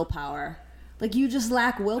lacks willpower. Like, you just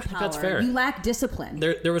lack willpower. That's fair. You lack discipline.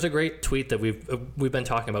 There was a great tweet that we've been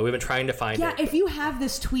talking about. We've been trying to find it. Yeah, if you have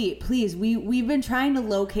this tweet, please. We've been trying to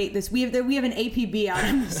locate this. We have an APB out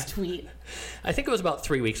on this tweet. I think it was about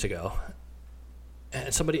 3 weeks ago.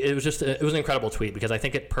 And it was an incredible tweet because I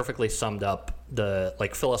think it perfectly summed up the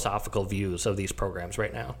like philosophical views of these programs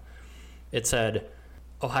right now. It said,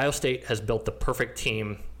 Ohio State has built the perfect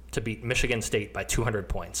team to beat Michigan State by 200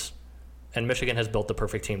 points. And Michigan has built the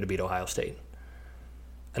perfect team to beat Ohio State.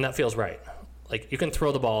 And that feels right. Like, you can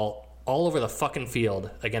throw the ball all over the fucking field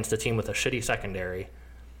against a team with a shitty secondary,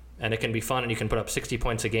 and it can be fun, and you can put up 60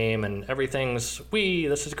 points a game, and everything's,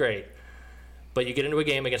 this is great. But you get into a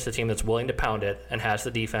game against a team that's willing to pound it and has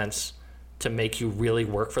the defense to make you really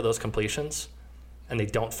work for those completions, and they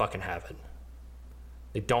don't fucking have it.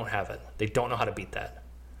 They don't have it. They don't know how to beat that.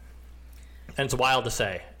 And it's wild to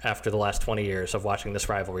say after the last 20 years of watching this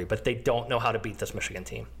rivalry, but they don't know how to beat this Michigan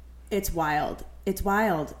team. It's wild. It's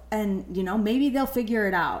wild. And, maybe they'll figure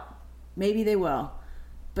it out. Maybe they will.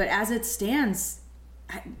 But as it stands,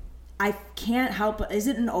 I can't help. Is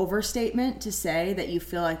it an overstatement to say that you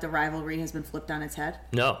feel like the rivalry has been flipped on its head?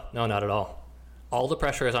 No, not at all. All the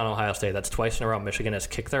pressure is on Ohio State. That's twice in a row Michigan has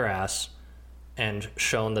kicked their ass and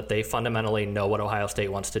shown that they fundamentally know what Ohio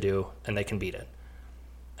State wants to do and they can beat it.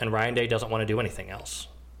 And Ryan Day doesn't want to do anything else.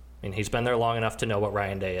 I mean, he's been there long enough to know what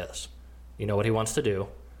Ryan Day is. You know what he wants to do.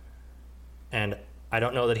 And I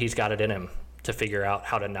don't know that he's got it in him to figure out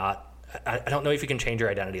how to not... I don't know if you can change your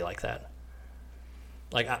identity like that.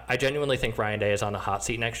 Like, I genuinely think Ryan Day is on the hot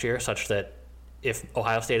seat next year, such that if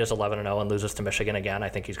Ohio State is 11-0 and loses to Michigan again, I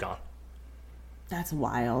think he's gone. That's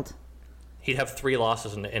wild. He'd have 3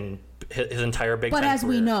 losses in his entire Big Ten But as career.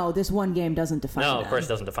 we know, this one game doesn't define No, them. of course it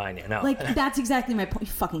doesn't define you. No. Like, that's exactly my point.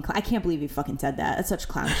 You fucking I can't believe you fucking said that. That's such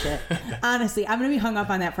clown shit. Honestly, I'm going to be hung up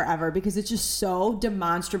on that forever because it's just so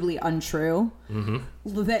demonstrably untrue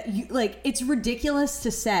that it's ridiculous to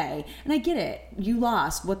say. And I get it. You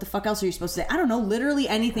lost. What the fuck else are you supposed to say? I don't know. Literally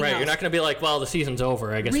anything else. Right. You're not going to be like, well, the season's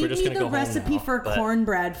over. I guess Read we're just going to go home the recipe for but...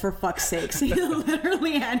 cornbread, for fuck's sake. Say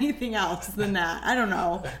literally anything else than that. I don't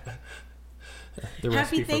know.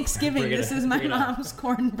 Happy Thanksgiving. This is my mom's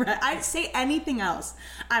cornbread. I'd say anything else.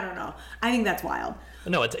 I don't know. I think that's wild.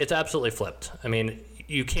 No, it's absolutely flipped. I mean,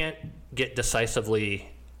 you can't get decisively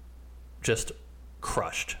just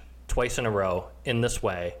crushed twice in a row in this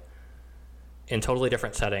way, in totally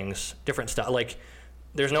different settings, different stuff. Like,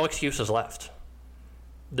 there's no excuses left.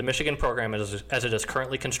 The Michigan program, as it is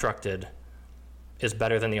currently constructed, is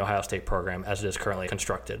better than the Ohio State program as it is currently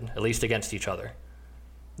constructed, at least against each other.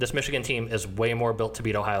 This Michigan team is way more built to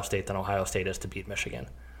beat Ohio State than Ohio State is to beat Michigan.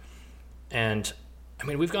 And, I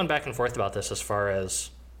mean, we've gone back and forth about this as far as,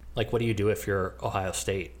 like, what do you do if you're Ohio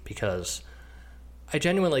State? Because I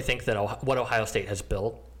genuinely think that what Ohio State has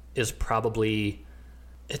built is probably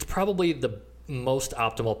the most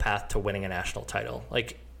optimal path to winning a national title.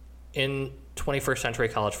 Like, in 21st century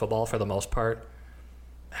college football, for the most part,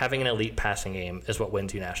 having an elite passing game is what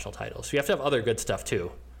wins you national titles. You have to have other good stuff,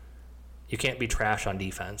 too. You can't be trash on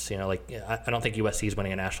defense. I don't think USC is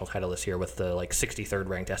winning a national title this year with the 63rd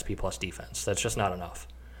ranked SP Plus defense. That's just not enough.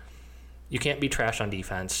 You can't be trash on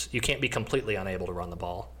defense. You can't be completely unable to run the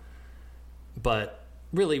ball. But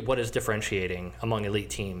really what is differentiating among elite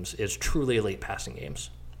teams is truly elite passing games.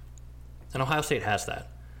 And Ohio State has that.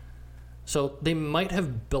 So they might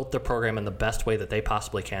have built their program in the best way that they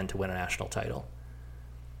possibly can to win a national title.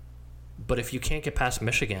 But if you can't get past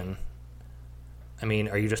Michigan... I mean,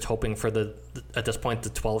 are you just hoping for at this point,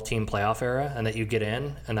 the 12-team playoff era and that you get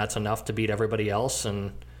in and that's enough to beat everybody else?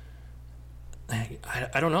 And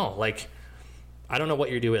I don't know. Like, I don't know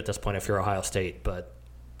what you do at this point if you're Ohio State, but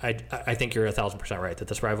I think you're 1,000% right that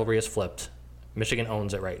this rivalry is flipped. Michigan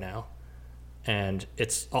owns it right now. And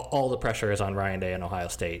it's all the pressure is on Ryan Day and Ohio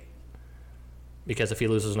State. Because if he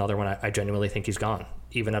loses another one, I genuinely think he's gone,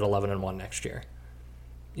 even at 11-1 next year.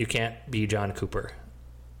 You can't be John Cooper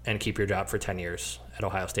and keep your job for 10 years at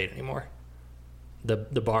Ohio State anymore. The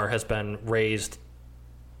bar has been raised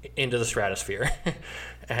into the stratosphere,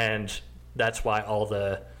 and that's why all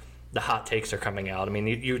the hot takes are coming out. I mean,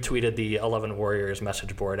 you tweeted the 11 Warriors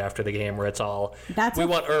message board after the game where it's all, we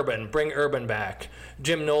want Urban, bring Urban back.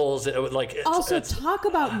 Jim Knowles, talk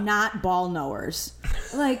about not ball knowers.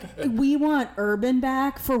 Like, we want Urban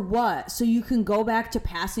back for what? So you can go back to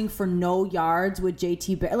passing for no yards with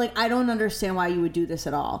JT. Like, I don't understand why you would do this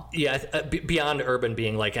at all. Yeah, beyond Urban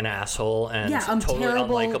being like an asshole and totally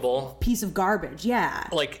terrible unlikable. Piece of garbage, yeah.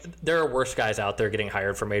 Like, there are worse guys out there getting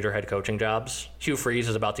hired for major head coaching jobs. Hugh Freeze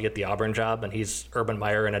is about to get the Auburn job, and he's Urban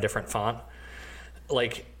Meyer in a different font.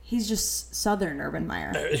 Like, he's just Southern Urban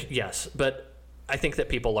Meyer. Yes, but I think that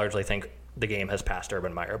people largely think the game has passed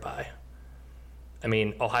Urban Meyer by. I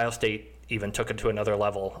mean, Ohio State even took it to another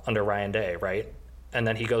level under Ryan Day, right? And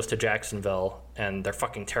then he goes to Jacksonville, and they're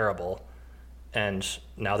fucking terrible. And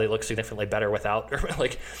now they look significantly better without Urban.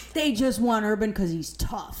 Like, they just want Urban because he's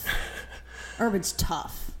tough. Urban's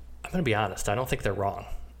tough. I'm going to be honest. I don't think they're wrong.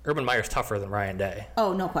 Urban Meyer's tougher than Ryan Day.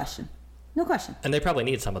 Oh, no question. No question. And they probably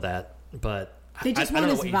need some of that, but they just want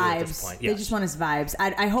his vibes. Yes. They just want his vibes.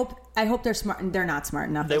 I hope they're smart. They're not smart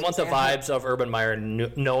enough. They want the vibes of Urban Meyer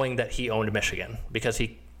knowing that he owned Michigan because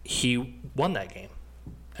he won that game,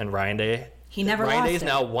 and Ryan Day. He never Ryan lost Day is it.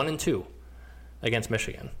 now 1-2 against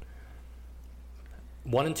Michigan.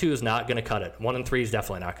 1-2 is not going to cut it. 1-3 is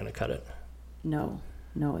definitely not going to cut it. No,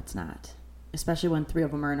 it's not. especially when 3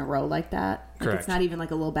 of them are in a row like that. Like, Correct. it's not even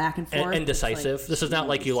like a little back and forth. And decisive. Like, this is not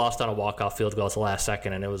like you lost on a walk-off field goal at the last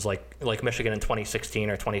second, and it was like Michigan in 2016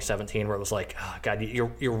 or 2017, where it was like, oh, God,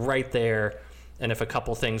 you're right there, and if a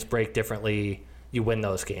couple things break differently, you win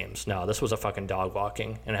those games. No, this was a fucking dog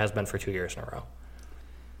walking, and it has been for 2 years in a row.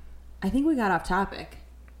 I think we got off topic.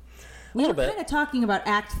 We were kind of talking about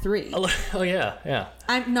Act 3. Oh, yeah.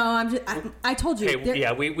 I told you.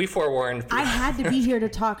 Hey, we forewarned. I had to be here to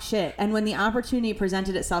talk shit. And when the opportunity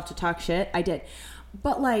presented itself to talk shit, I did.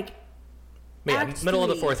 But, like, middle of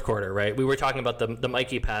the fourth quarter, right? We were talking about the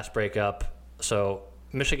Mikey pass breakup. So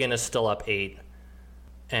Michigan is still up 8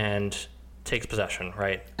 and takes possession,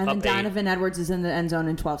 right? And up then Donovan Edwards is in the end zone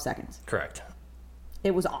in 12 seconds. Correct.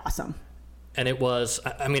 It was awesome. And it was,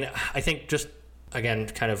 I think just, again,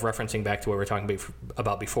 kind of referencing back to what we were talking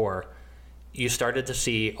about before, you started to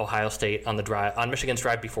see Ohio State on Michigan's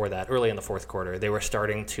drive before that, early in the fourth quarter. They were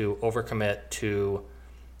starting to overcommit to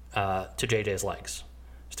JJ's legs,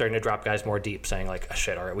 starting to drop guys more deep, saying like, oh,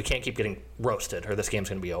 shit, all right, we can't keep getting roasted or this game's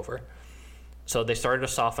going to be over. So they started to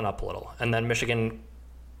soften up a little. And then Michigan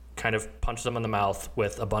kind of punches them in the mouth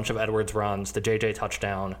with a bunch of Edwards runs, the JJ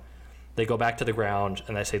touchdown. They go back to the ground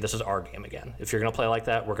and they say, this is our game again. If you're going to play like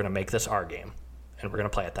that, we're going to make this our game. And we're going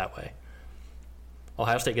to play it that way.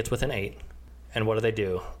 Ohio State gets within 8. And what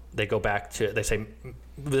do? They go back to, they say,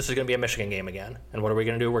 this is going to be a Michigan game again. And what are we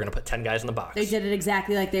going to do? We're going to put 10 guys in the box. They did it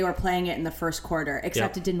exactly like they were playing it in the first quarter,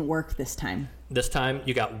 except It didn't work this time. This time,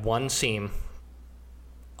 you got one seam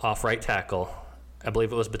off right tackle. I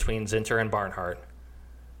believe it was between Zinter and Barnhart.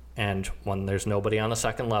 And when there's nobody on the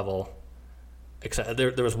second level, except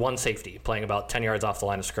there was one safety playing about 10 yards off the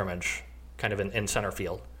line of scrimmage, kind of in center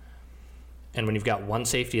field. And when you've got one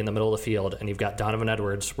safety in the middle of the field and you've got Donovan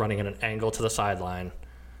Edwards running at an angle to the sideline,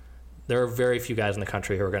 there are very few guys in the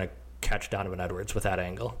country who are going to catch Donovan Edwards with that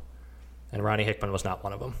angle. And Ronnie Hickman was not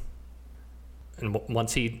one of them. And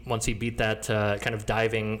once he beat that kind of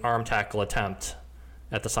diving arm tackle attempt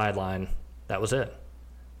at the sideline, that was it.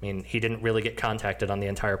 I mean, he didn't really get contacted on the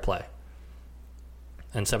entire play.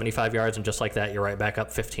 And 75 yards, and just like that, you're right back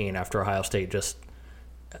up 15 after Ohio State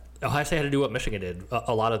had to do what Michigan did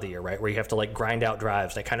a lot of the year, right? Where you have to like grind out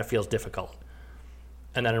drives. That kind of feels difficult.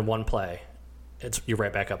 And then in one play, you're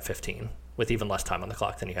right back up 15 with even less time on the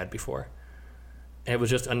clock than you had before. And it was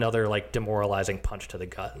just another like demoralizing punch to the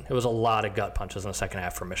gut. It was a lot of gut punches in the second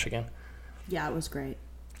half for Michigan. Yeah, it was great.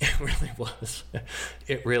 It really was.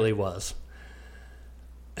 It really was.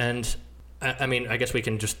 And I guess we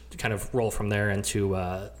can just kind of roll from there into,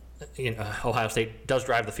 Ohio State does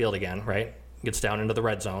drive the field again, right? Gets down into the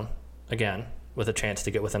red zone again with a chance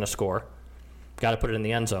to get within a score. Got to put it in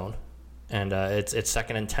the end zone. And it's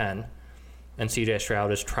 2nd and 10. And C.J.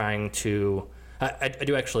 Stroud is trying to... I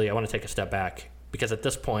want to take a step back, because at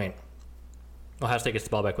this point, Ohio State gets the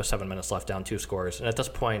ball back with 7 minutes left, down 2 scores. And at this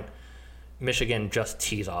point, Michigan just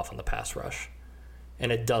tees off on the pass rush.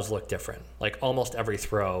 And it does look different. Like almost every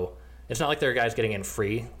throw... It's not like there are guys getting in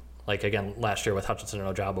free, like, again, last year with Hutchinson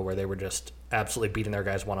and Ojabo, where they were just absolutely beating their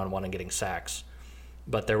guys one-on-one and getting sacks.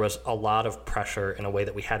 But there was a lot of pressure in a way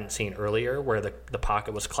that we hadn't seen earlier, where the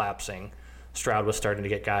pocket was collapsing. Stroud was starting to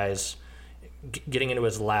get guys getting into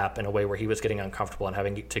his lap in a way where he was getting uncomfortable and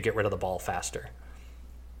having to get rid of the ball faster.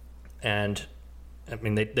 And, I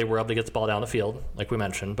mean, they were able to get the ball down the field, like we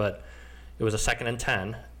mentioned, but it was a 2nd and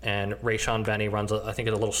 10, and Rayshon Benny runs, I think,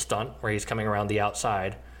 a little stunt where he's coming around the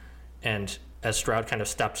outside. And as Stroud kind of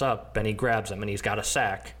steps up, Benny grabs him, and he's got a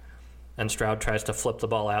sack. And Stroud tries to flip the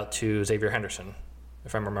ball out to Xavier Henderson,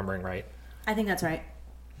 if I'm remembering right. I think that's right.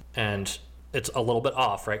 And it's a little bit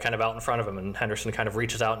off, right, kind of out in front of him. And Henderson kind of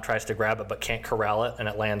reaches out and tries to grab it, but can't corral it, and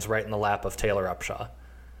it lands right in the lap of Taylor Upshaw.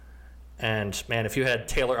 And, man, if you had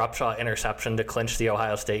Taylor Upshaw interception to clinch the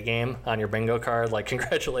Ohio State game on your bingo card, like,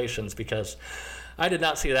 congratulations, because... I did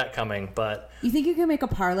not see that coming, but... You think you can make a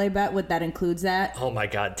parlay bet that includes that? Oh, my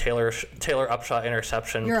God. Taylor Upshaw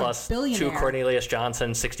interception plus 2 Cornelius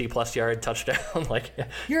Johnson 60-plus yard touchdown. Like,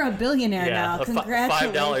 you're a billionaire now.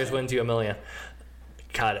 Congratulations. $5 wins you $1 million.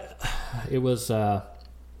 God, it was...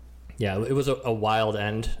 it was a wild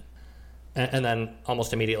end. And then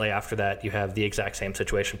almost immediately after that, you have the exact same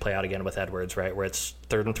situation play out again with Edwards, right? Where it's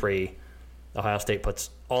 3rd and 3. Ohio State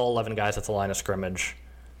puts all 11 guys at the line of scrimmage.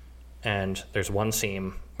 And there's one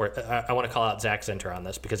seam where I want to call out Zach Zinter on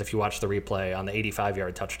this, because if you watch the replay on the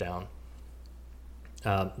 85-yard touchdown,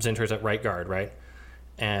 Zinter's at right guard, right?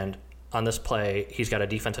 And on this play, he's got a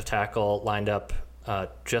defensive tackle lined up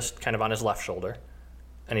just kind of on his left shoulder,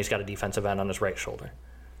 and he's got a defensive end on his right shoulder.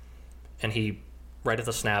 And he, right at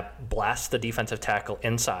the snap, blasts the defensive tackle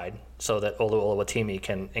inside so that Olu Oluwatimi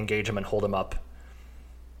can engage him and hold him up.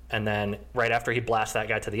 And then right after he blasts that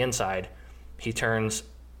guy to the inside, he turns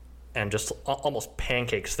and just almost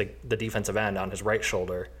pancakes the defensive end on his right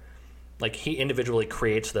shoulder. Like, he individually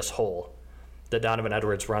creates this hole that Donovan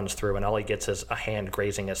Edwards runs through, and all he gets is a hand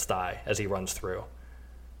grazing his thigh as he runs through.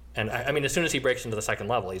 And, I mean, as soon as he breaks into the second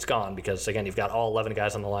level, he's gone because, again, you've got all 11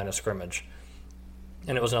 guys on the line of scrimmage.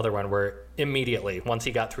 And it was another one where immediately, once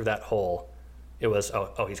he got through that hole, it was,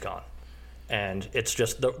 oh, he's gone. And it's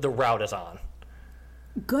just the route is on.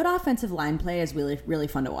 Good offensive line play is really, really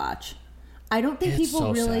fun to watch. I don't think people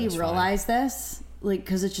so really satisfying. realize this, like,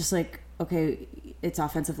 because it's just like, okay, it's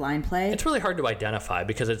offensive line play. It's really hard to identify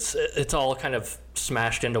because it's all kind of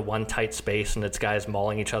smashed into one tight space, and it's guys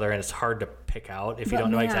mauling each other, and it's hard to pick out if you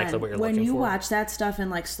don't know exactly what you're looking for. When you watch that stuff in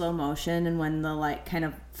like slow motion, and when the like kind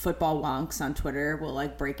of football wonks on Twitter will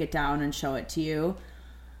like break it down and show it to you,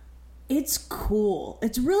 it's cool.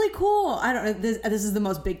 It's really cool. I don't know. This is the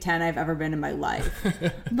most Big Ten I've ever been in my life.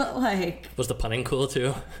 But like, was the punting cool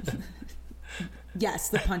too? Yes,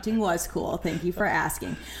 the punting was cool. Thank you for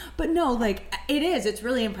asking. But no, like, it is. It's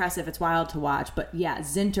really impressive. It's wild to watch. But yeah,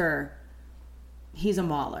 Zinter, he's a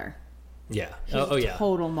mauler. Yeah. He's a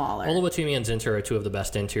total mauler. Oluwatimi and Zinter are two of the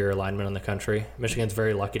best interior linemen in the country. Michigan's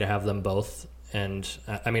very lucky to have them both. And,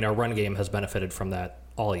 I mean, our run game has benefited from that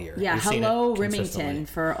all year. Yeah, hello Remington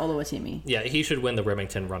for Oluwatimi. Yeah, he should win the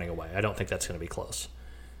Remington running away. I don't think that's going to be close.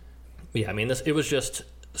 But yeah, I mean, it was just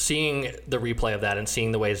seeing the replay of that and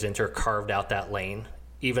seeing the way Zinter carved out that lane,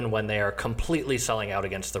 even when they are completely selling out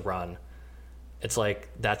against the run. It's like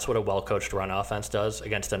that's what a well-coached run offense does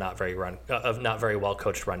against a not very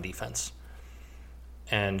well-coached run defense.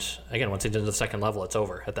 And again, once it's into the second level, it's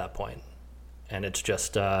over at that point. And it's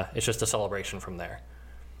just a celebration from there.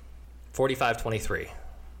 45-23.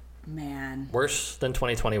 Man. Worse than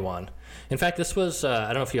 2021. In fact, this was, I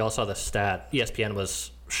don't know if you all saw the stat. ESPN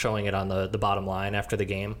was showing it on the bottom line after the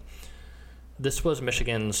game. This was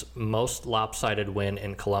Michigan's most lopsided win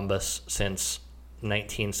in Columbus since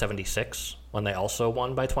 1976, when they also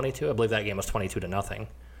won by 22. I believe that game was 22-0.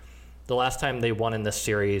 The last time they won in this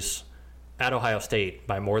series at Ohio State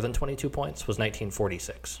by more than 22 points was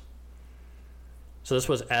 1946. So this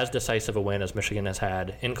was as decisive a win as Michigan has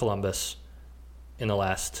had in Columbus in the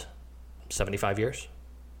last 75 years.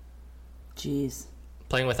 Jeez.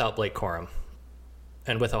 Playing without Blake Corum,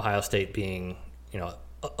 and with Ohio State being,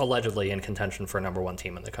 allegedly in contention for number one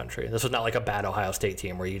team in the country. This was not like a bad Ohio State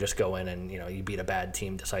team where you just go in and, you beat a bad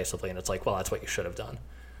team decisively and it's like, well, that's what you should have done.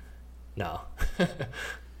 No.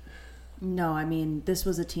 No, I mean, this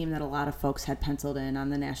was a team that a lot of folks had penciled in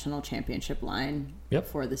on the national championship line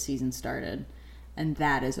before the season started. And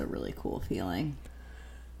that is a really cool feeling.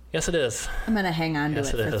 Yes, it is. I'm going to hang on to it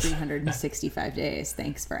for 365 days.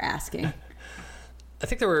 Thanks for asking. I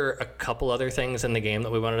think there were a couple other things in the game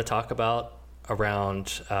that we wanted to talk about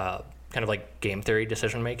around kind of like game theory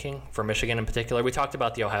decision making for Michigan in particular. We talked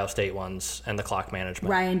about the Ohio State ones and the clock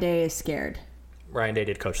management. Ryan Day is scared. Ryan Day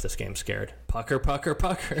did coach this game scared. Pucker, pucker,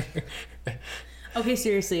 pucker. Okay,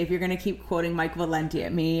 seriously, if you're going to keep quoting Mike Valenti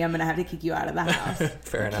at me, I'm going to have to kick you out of the house.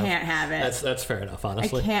 Fair enough. I can't have it. That's fair enough,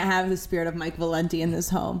 honestly. I can't have the spirit of Mike Valenti in this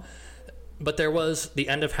home. But there was the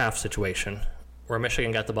end of half situation where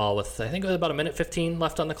Michigan got the ball with, I think it was about a minute 15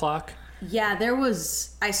 left on the clock. Yeah,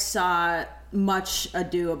 I saw much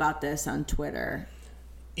ado about this on Twitter.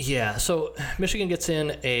 Yeah, so Michigan gets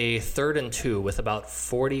in a 3rd and 2 with about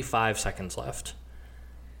 45 seconds left.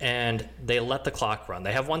 And they let the clock run.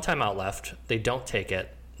 They have one timeout left. They don't take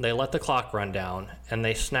it. They let the clock run down, and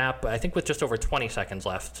they snap, I think with just over 20 seconds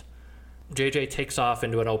left. JJ takes off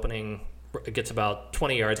into an opening, gets about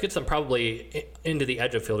 20 yards, gets them probably into the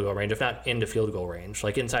edge of field goal range, if not into field goal range,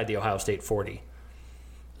 like inside the Ohio State 40.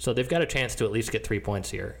 So they've got a chance to at least get 3 points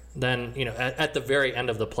here. Then, at the very end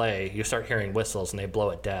of the play, you start hearing whistles, and they blow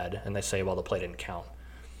it dead, and they say, well, the play didn't count.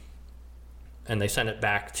 And they send it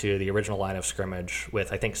back to the original line of scrimmage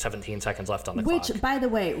with, I think, 17 seconds left on the clock. Which, by the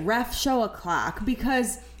way, refs show a clock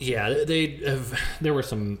because... Yeah, there were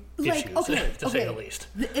some issues, to say the least.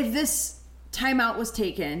 If this timeout was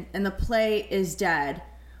taken and the play is dead,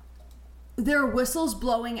 there are whistles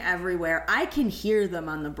blowing everywhere. I can hear them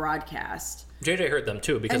on the broadcast. JJ heard them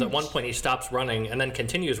too, because at one point he stops running and then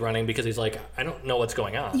continues running because he's like, I don't know what's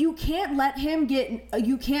going on. You can't let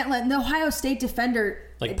the Ohio State defender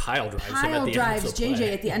pile drives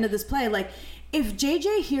JJ at the end of this play. Like, if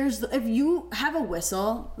JJ if you have a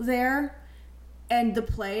whistle there and the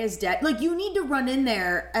play is dead, you need to run in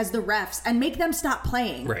there as the refs and make them stop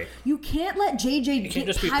playing. Right. You can't let JJ You can't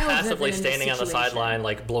just be passively standing on the sideline,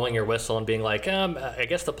 blowing your whistle and being like, I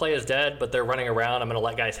guess the play is dead, but they're running around. I'm going to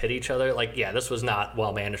let guys hit each other. This was not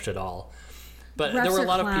well managed at all. But Refs there were a are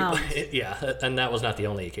lot clowns. of people, yeah, and that was not the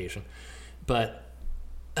only occasion. But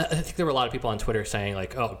I think there were a lot of people on Twitter saying,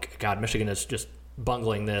 like, oh, God, Michigan is just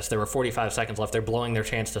bungling this. There were 45 seconds left. They're blowing their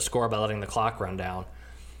chance to score by letting the clock run down.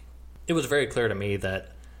 It was very clear to me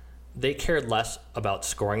that they cared less about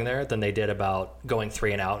scoring there than they did about going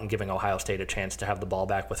 3 and out and giving Ohio State a chance to have the ball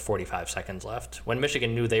back with 45 seconds left, when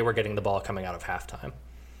Michigan knew they were getting the ball coming out of halftime.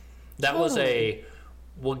 That was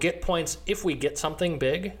we'll get points if we get something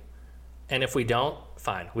big, and if we don't,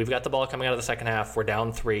 fine. We've got the ball coming out of the second half. We're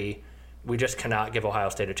down 3. We just cannot give Ohio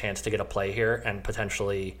State a chance to get a play here and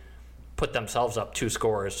potentially put themselves up 2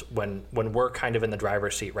 scores when we're kind of in the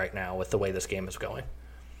driver's seat right now with the way this game is going.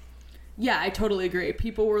 Yeah, I totally agree.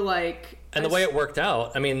 People were like... And the way it worked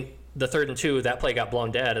out, I mean, the 3rd and 2, that play got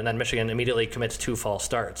blown dead, and then Michigan immediately commits 2 false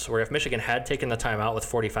starts, where if Michigan had taken the timeout with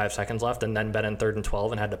 45 seconds left and then been in 3rd and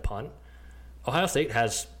 12 and had to punt, Ohio State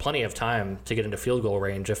has plenty of time to get into field goal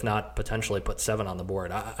range, if not potentially put 7 on the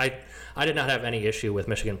board. I did not have any issue with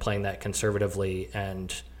Michigan playing that conservatively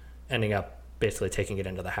and ending up basically taking it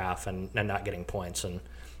into the half and not getting points. And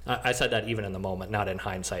I said that even in the moment, not in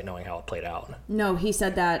hindsight, knowing how it played out. No, he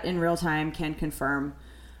said that in real time, can confirm.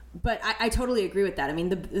 But I totally agree with that. I mean,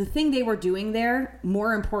 the thing they were doing there,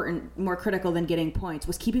 more important, more critical than getting points,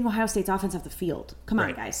 was keeping Ohio State's offense off the field. Come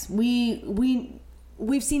on, guys.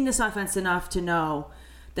 We've seen this offense enough to know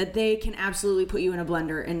that they can absolutely put you in a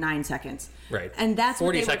blender in 9 seconds. Right. And that's 40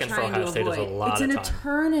 what they seconds were for trying Ohio to State avoid. is a lot It's of an time.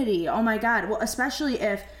 eternity. Oh my God. Well, especially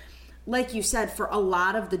if, like you said, for a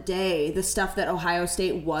lot of the day, the stuff that Ohio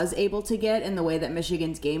State was able to get in the way that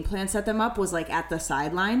Michigan's game plan set them up was like at the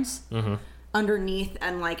sidelines, underneath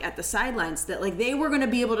and like at the sidelines, that like they were going to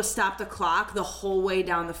be able to stop the clock the whole way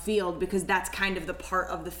down the field, because that's kind of the part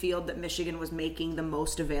of the field that Michigan was making the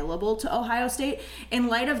most available to Ohio State. In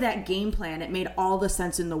light of that game plan, it made all the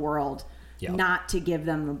sense in the world not to give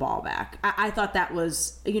them the ball back. I thought that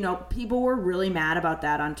was, people were really mad about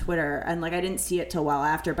that on Twitter, and like I didn't see it till well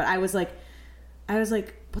after, but I was like,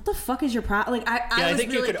 what the fuck is your problem? Like, I was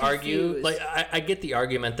think really you could confused. argue, like, I get the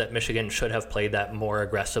argument that Michigan should have played that more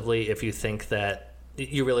aggressively if you think that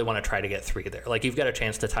you really want to try to get 3 there. Like, you've got a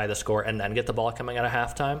chance to tie the score and then get the ball coming out of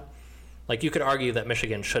halftime. Like, you could argue that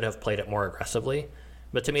Michigan should have played it more aggressively,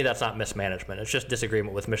 but to me, that's not mismanagement. It's just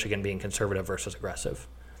disagreement with Michigan being conservative versus aggressive.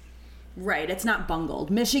 Right, it's not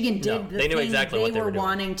bungled. Michigan did the they knew thing exactly they what they were were doing.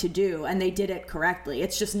 wanting to do, and they did it correctly.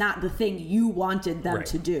 It's just not the thing you wanted them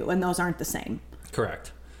to do, and those aren't the same.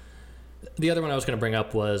 Correct. The other one I was going to bring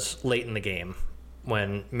up was late in the game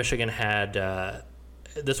when Michigan had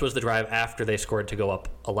this was the drive after they scored to go up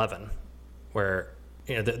 11, where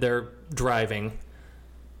they're driving,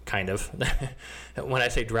 kind of. When I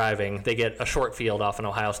say driving, they get a short field off an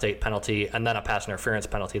Ohio State penalty and then a pass interference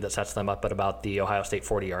penalty that sets them up at about the Ohio State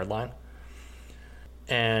 40-yard line.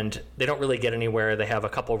 And they don't really get anywhere. They have a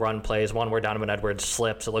couple run plays, one where Donovan Edwards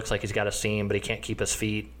slips. It looks like he's got a seam, but he can't keep his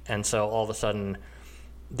feet. And so all of a sudden,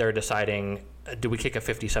 they're deciding, do we kick a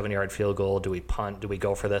 57-yard field goal? Do we punt? Do we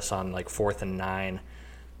go for this on like 4th and 9?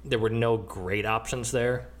 There were no great options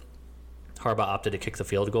there. Harbaugh opted to kick the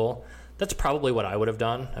field goal. That's probably what I would have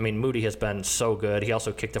done. I mean, Moody has been so good. He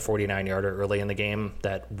also kicked a 49-yarder early in the game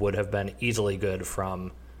that would have been easily good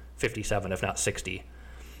from 57, if not 60.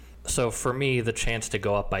 So for me, the chance to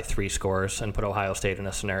go up by 3 scores and put Ohio State in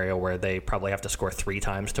a scenario where they probably have to score 3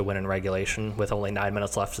 times to win in regulation with only 9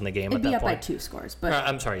 minutes left in the game It'd at that be point. up by 2 scores, but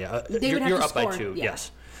I'm sorry, yeah. they would have You're to up by score, 2, yeah.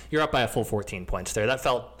 yes. You're up by a full 14 points there. That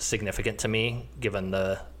felt significant to me, given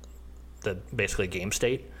the basically game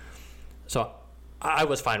state. So I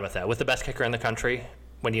was fine with that. With the best kicker in the country,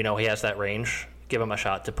 when you know he has that range, give him a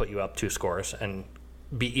shot to put you up 2 scores and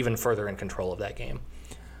be even further in control of that game.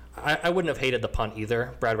 I wouldn't have hated the punt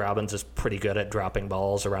either. Brad Robbins is pretty good at dropping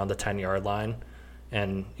balls around the 10-yard line,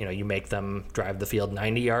 and you make them drive the field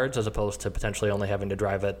 90 yards as opposed to potentially only having to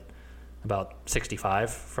drive it about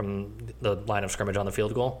 65 from the line of scrimmage on the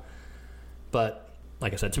field goal. But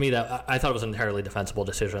like I said, to me, that I thought it was an entirely defensible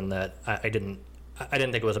decision. That I didn't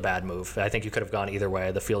think it was a bad move. I think you could have gone either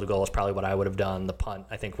way. The field goal is probably what I would have done. The punt,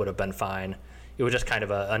 I think, would have been fine. It was just kind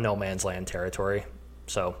of a no man's land territory.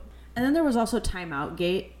 So. And then there was also timeout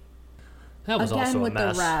gate. That was Again, also a with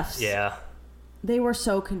mess. the refs. Yeah. They were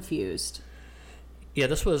so confused. Yeah,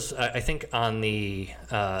 this was, I think, on the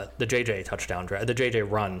JJ touchdown drive, the JJ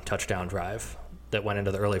run touchdown drive that went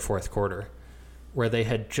into the early 4th quarter, where they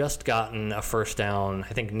had just gotten a first down,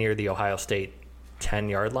 I think, near the Ohio State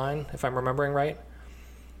 10-yard line, if I'm remembering right.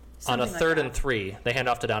 Something on a 3rd and 3, they hand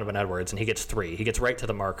off to Donovan Edwards, and he gets 3. He gets right to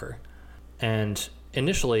the marker. And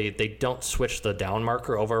initially, they don't switch the down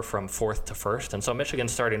marker over from 4th to 1st, and so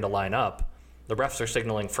Michigan's starting to line up. The refs are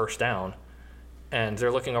signaling first down, and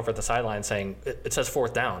they're looking over at the sideline saying, it says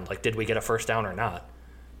 4th down. Like, did we get a first down or not?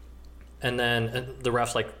 And then the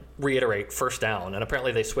refs, like, reiterate 1st down, and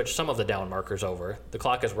apparently they switched some of the down markers over. The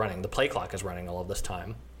clock is running. The play clock is running all of this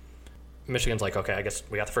time. Michigan's like, okay, I guess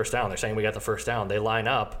we got the 1st down. They're saying we got the 1st down. They line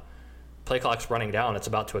up. Play clock's running down. It's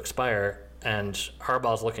about to expire, and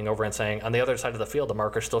Harbaugh's looking over and saying, on the other side of the field, the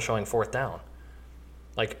marker's still showing 4th down.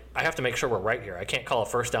 Like, I have to make sure we're right here. I can't call a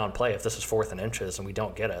 1st down play if this is 4th and inches and we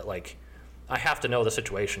don't get it. Like, I have to know the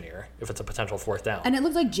situation here if it's a potential 4th down. And it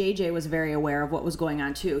looked like JJ was very aware of what was going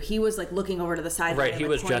on too. He was like looking over to the sideline. Right, he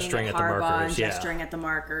was gesturing at the markers. Gesturing at the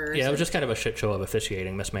markers. Yeah, it was just kind of a shit show of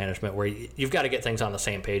officiating mismanagement where you've got to get things on the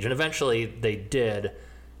same page. And eventually they did.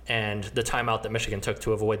 And the timeout that Michigan took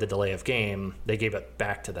to avoid the delay of game, they gave it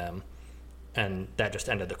back to them. And that just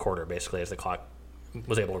ended the quarter basically as the clock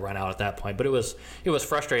was able to run out at that point. But it was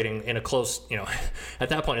frustrating in a close, at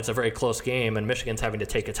that point it's a very close game and Michigan's having to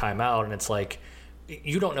take a timeout and it's like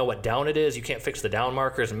you don't know what down it is. You can't fix the down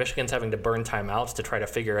markers and Michigan's having to burn timeouts to try to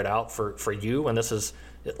figure it out for you. And this is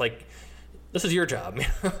your job.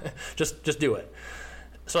 just do it.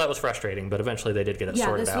 So that was frustrating, but eventually they did get it sorted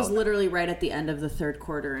out. Yeah, this was literally right at the end of the 3rd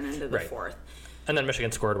quarter and into the 4th. And then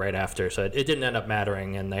Michigan scored right after, so it didn't end up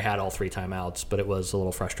mattering, and they had all 3 timeouts, but it was a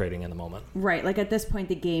little frustrating in the moment. Right, like at this point,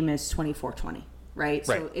 the game is 24-20, right?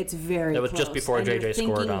 So it's very It was close. just before and JJ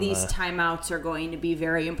scored on these timeouts are going to be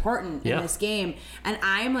very important in this game. And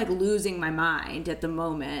I'm like losing my mind at the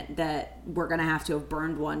moment that we're going to have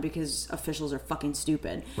burned one because officials are fucking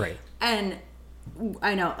stupid. Right. And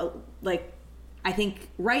I know, like, I think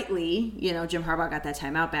rightly, Jim Harbaugh got that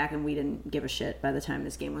timeout back and we didn't give a shit by the time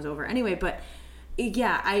this game was over anyway. But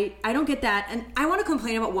yeah, I don't get that. And I want to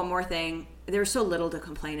complain about one more thing. There's so little to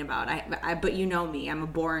complain about. But you know me, I'm a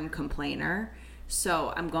born complainer.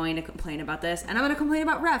 So I'm going to complain about this. And I'm going to complain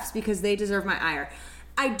about refs because they deserve my ire.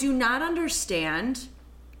 I do not understand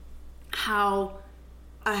how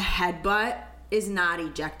a headbutt is not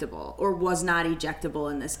ejectable or was not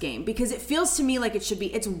ejectable in this game because it feels to me like it should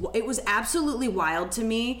be. It was absolutely wild to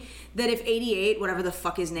me that if 88, whatever the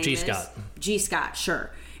fuck his name is, G. Scott,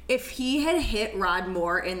 sure. If he had hit Rod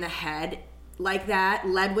Moore in the head like that,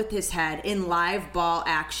 led with his head in live ball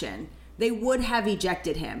action, they would have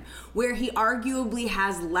ejected him. Where he arguably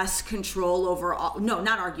has less control over all... No,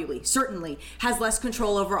 not arguably. Certainly has less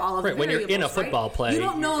control over all of the variables. When you're in a football play... You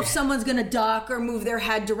don't know if someone's going to duck or move their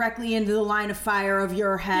head directly into the line of fire of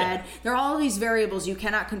your head. Yeah. There are all these variables you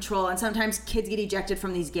cannot control, and sometimes kids get ejected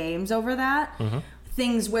from these games over that. Mm-hmm.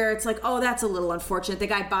 Things where it's like, oh, that's a little unfortunate. The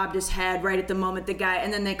guy bobbed his head right at the moment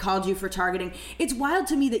and then they called you for targeting. It's wild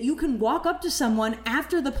to me that you can walk up to someone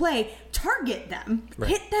after the play, target them,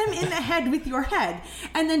 hit them in the head with your head,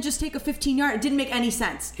 and then just take a 15-yard. It didn't make any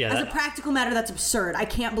sense. Yeah, as a practical matter, that's absurd. I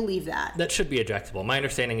can't believe that. That should be ejectable. My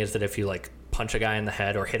understanding is that if you punch a guy in the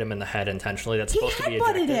head or hit him in the head intentionally, that's supposed to be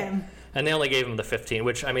ejected. He headbutted him. And they only gave him the 15,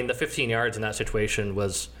 which, the 15 yards in that situation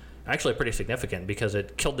was actually pretty significant because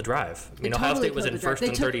it killed the drive. Ohio State was in first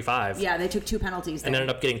and 35. Yeah, they took 2 penalties there. And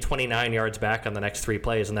ended up getting 29 yards back on the next 3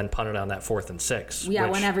 plays and then punted on that 4th and 6. Yeah,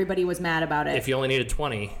 when everybody was mad about it. If you only needed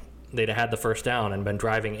 20, they'd have had the 1st down and been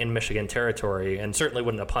driving in Michigan territory and certainly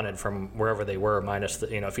wouldn't have punted from wherever they were minus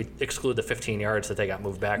the, if you exclude the 15 yards that they got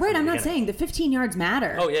moved back. Right, I'm not saying the 15 yards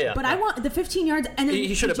matter. Oh, yeah. But I want the 15 yards and then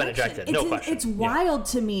he should have been ejected, no question. It's wild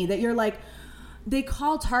to me that you're like, they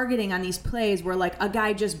call targeting on these plays where a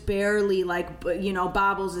guy just barely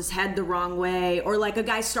bobbles his head the wrong way, or a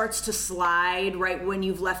guy starts to slide right when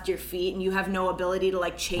you've left your feet and you have no ability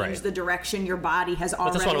to change the direction your body has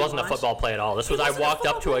already. But this one wasn't launched. A football play at all. This was I walked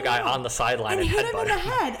up to a guy on the sideline and hit him in the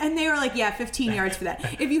head, and they were like, "Yeah, 15 yards for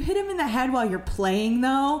that." If you hit him in the head while you're playing,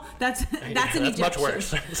 though, that's an ejection. Much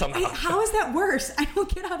worse. Somehow. How is that worse? I don't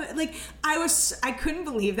get how that. I couldn't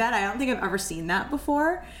believe that. I don't think I've ever seen that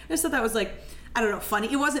before. I just thought that was I don't know, funny.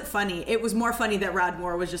 It wasn't funny. It was more funny that Rod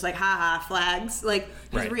Moore was just ha flags.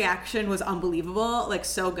 His reaction was unbelievable,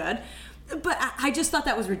 so good. But I just thought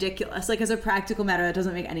that was ridiculous. As a practical matter, that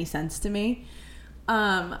doesn't make any sense to me.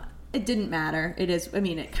 It didn't matter. It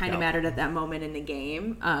kind of mattered at that moment in the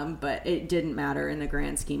game, but it didn't matter in the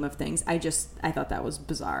grand scheme of things. I thought that was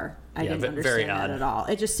bizarre. I didn't understand that at all.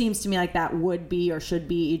 It just seems to me like that would be or should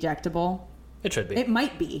be ejectable. It should be. It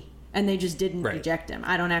might be. And they just didn't eject him.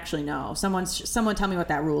 I don't actually know. Someone tell me what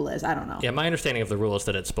that rule is. I don't know. Yeah, my understanding of the rule is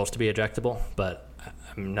that it's supposed to be ejectable, but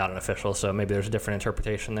I'm not an official, so maybe there's a different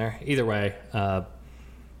interpretation there. Either way,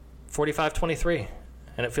 45-23,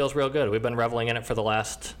 and it feels real good. We've been reveling in it for the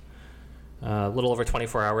last little over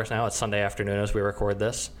 24 hours now. It's Sunday afternoon as we record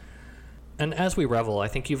this. And as we revel, I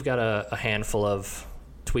think you've got a handful of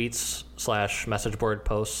tweets / message board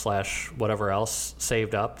posts / whatever else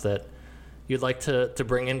saved up that you'd like to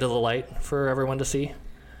bring into the light for everyone to see?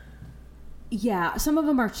 Yeah, some of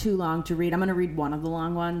them are too long to read. I'm going to read one of the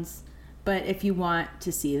long ones. But if you want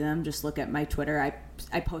to see them, just look at my Twitter.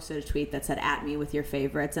 I posted a tweet that said, "at me with your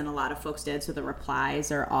favorites," and a lot of folks did, so the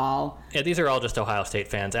replies are all... Yeah, these are all just Ohio State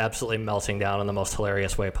fans absolutely melting down in the most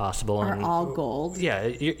hilarious way possible. Are all gold. Yeah,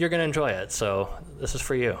 you're going to enjoy it, so this is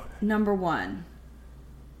for you. Number 1,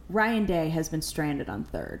 Ryan Day has been stranded on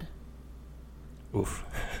third. Oof.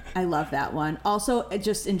 I love that one. Also,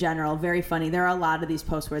 just in general, very funny. There are a lot of these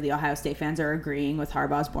posts where the Ohio State fans are agreeing with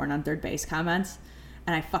Harbaugh's born on third base comments,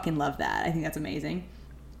 and I fucking love that. I think that's amazing.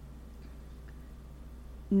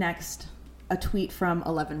 Next, a tweet from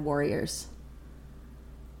 11 Warriors.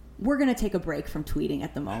 We're going to take a break from tweeting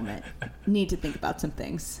at the moment. Need to think about some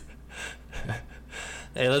things.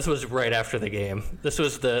 Hey, this was right after the game. This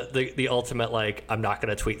was the ultimate, like, I'm not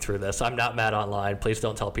going to tweet through this. I'm not mad online. Please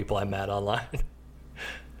don't tell people I'm mad online.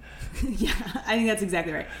 Yeah, I think that's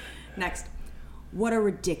exactly right. Next. What a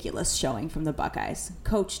ridiculous showing from the Buckeyes.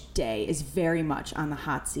 Coach Day is very much on the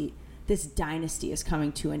hot seat. This dynasty is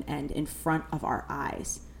coming to an end in front of our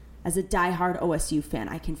eyes. As a diehard OSU fan,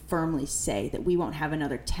 I can firmly say that we won't have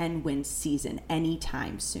another 10-win season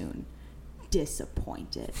anytime soon.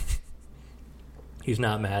 Disappointed. He's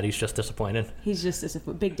not mad. He's just disappointed. He's just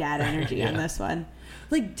disappointed. Big dad energy on this one.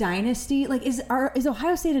 Like, dynasty? Like, is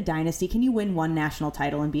Ohio State a dynasty? Can you win one national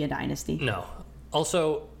title and be a dynasty? No.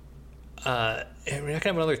 Also, we're not going to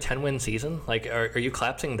have another 10-win season? Like, are you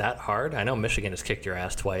collapsing that hard? I know Michigan has kicked your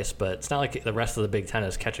ass twice, but it's not like the rest of the Big Ten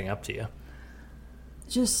is catching up to you.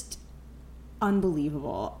 Just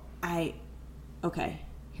unbelievable. Okay,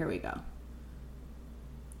 here we go.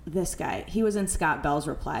 This guy, he was in Scott Bell's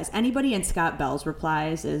replies. Anybody in Scott Bell's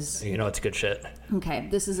replies is... You know it's good shit. Okay,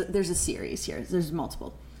 there's a series here. There's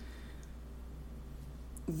multiple.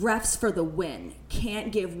 Refs for the win.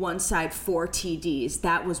 Can't give one side 4 TDs.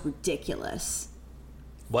 That was ridiculous.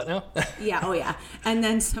 What now? Yeah, oh yeah. And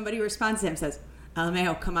then somebody responds to him, says,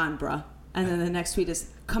 LMAO, come on, bruh. And then the next tweet is,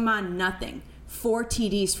 come on, nothing. 4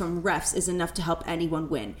 TDs from refs is enough to help anyone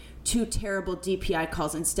win. 2 terrible DPI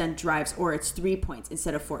calls instead drives, or it's 3 points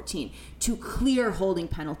instead of 14. 2 clear holding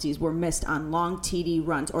penalties were missed on long TD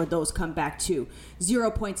runs, or those come back too.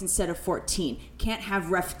 0 points instead of 14. Can't have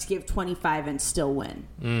refs give 25 and still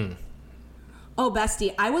win. Oh,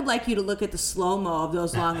 bestie, I would like you to look at the slow-mo of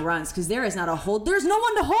those long runs, because there is not a hold. There's no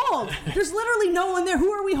one to hold. There's literally no one there.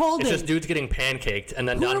 Who are we holding? It's just dudes getting pancaked, and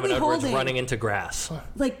then Donovan Edwards running into grass.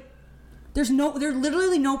 Like, there's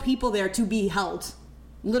literally no people there to be held.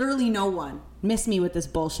 Literally no one. Miss me with this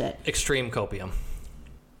bullshit. Extreme copium.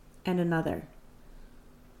 And another.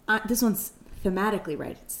 This one's thematically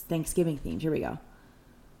right. It's Thanksgiving themed. Here we go.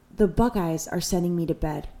 The Buckeyes are sending me to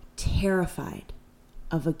bed terrified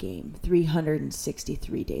of a game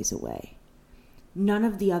 363 days away. None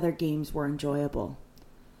of the other games were enjoyable.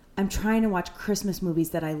 I'm trying to watch Christmas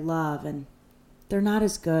movies that I love, and they're not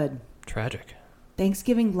as good. Tragic.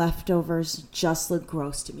 Thanksgiving leftovers just look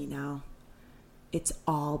gross to me now. It's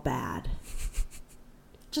all bad.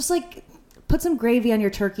 Just like, put some gravy on your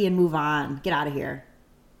turkey and move on. Get out of here.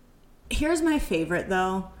 Here's my favorite,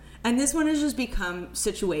 though. And this one has just become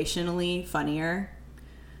situationally funnier.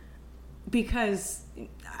 Because,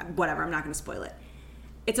 whatever, I'm not going to spoil it.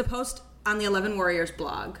 It's a post on the 11 Warriors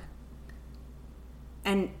blog.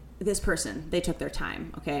 And this person, they took their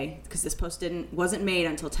time, okay? Because this post wasn't made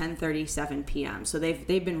until 10:37 p.m. So they've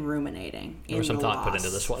been ruminating There was some thought put into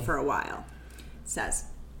this one for a while. It says,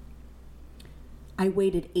 I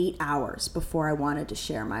waited 8 hours before I wanted to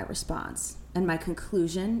share my response. And my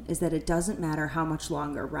conclusion is that it doesn't matter how much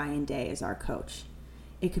longer Ryan Day is our coach.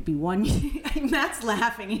 It could be 1 year. Matt's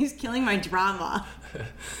laughing. He's killing my drama.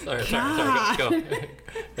 Sorry, go.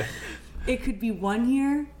 It could be 1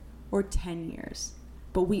 year or 10 years.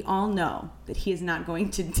 But we all know that he is not going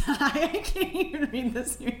to die. I can't even read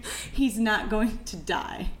this here. He's not going to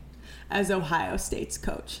die as Ohio State's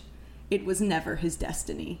coach. It was never his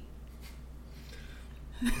destiny.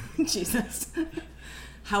 Jesus.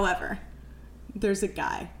 However, there's a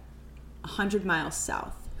guy 100 miles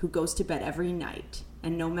south who goes to bed every night,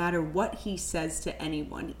 and no matter what he says to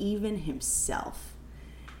anyone, even himself,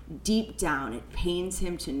 deep down, it pains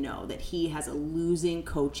him to know that he has a losing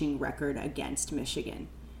coaching record against Michigan.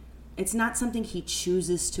 It's not something he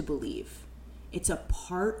chooses to believe. It's a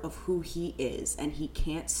part of who he is, and he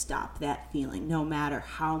can't stop that feeling no matter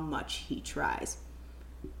how much he tries.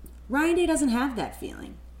 Ryan Day doesn't have that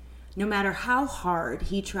feeling. No matter how hard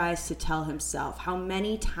he tries to tell himself how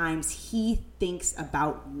many times he thinks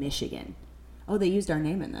about Michigan. Oh, they used our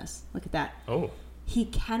name in this. Look at that. Oh. He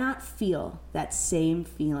cannot feel that same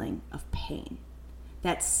feeling of pain.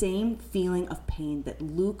 that same feeling of pain that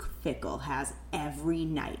Luke Fickell has every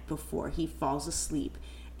night before he falls asleep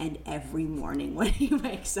and every morning when he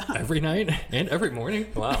wakes up. Every night and every morning?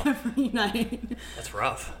 Wow. Every night. That's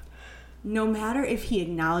rough. No matter if he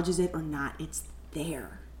acknowledges it or not, it's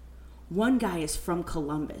there. One guy is from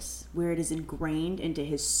Columbus, where it is ingrained into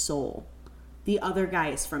his soul. The other guy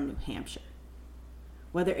is from New Hampshire.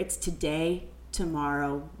 Whether it's today,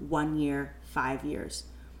 tomorrow, 1 year, 5 years,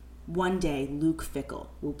 one day Luke Fickell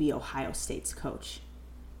will be Ohio State's coach.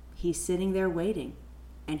 He's sitting there waiting,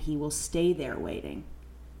 and he will stay there waiting,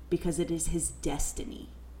 because it is his destiny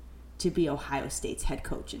to be Ohio State's head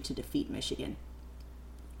coach and to defeat Michigan.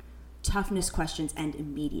 Toughness questions end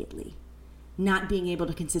immediately. Not being able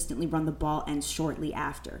to consistently run the ball ends shortly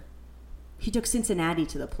after. He took Cincinnati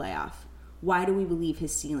to the playoff. Why do we believe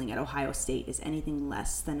his ceiling at Ohio State is anything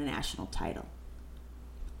less than a national title?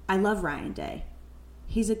 I love Ryan Day.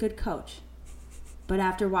 He's a good coach. But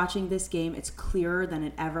after watching this game, it's clearer than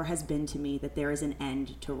it ever has been to me that there is an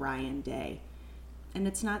end to Ryan Day. And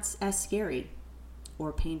it's not as scary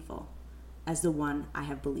or painful as the one I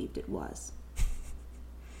have believed it was.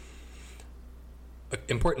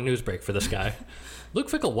 Important news break for this guy. Luke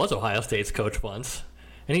Fickell was Ohio State's coach once,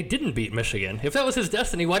 and he didn't beat Michigan. If that was his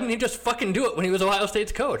destiny, why didn't he just fucking do it when he was Ohio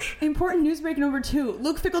State's coach? Important news break number 2.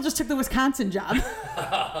 Luke Fickell just took the Wisconsin job.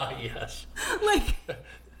 Yes. Like,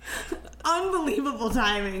 unbelievable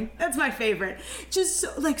timing. That's my favorite. Just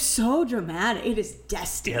so dramatic. It is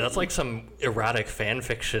destiny. Yeah, that's like some erotic fan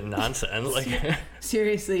fiction nonsense. Like,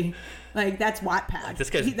 seriously, that's Wattpad. Like this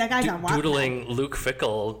guy's that guy's on Wattpad. Doodling Luke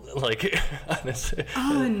Fickell on his,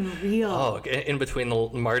 unreal. In between the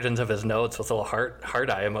margins of his notes with little heart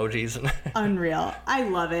eye emojis. Unreal. I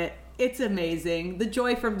love it. It's amazing. The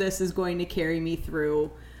joy from this is going to carry me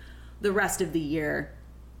through the rest of the year.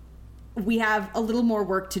 We have a little more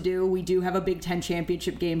work to do. We do have a Big Ten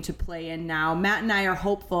championship game to play in now. Matt and I are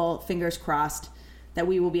hopeful, fingers crossed, that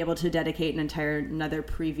we will be able to dedicate another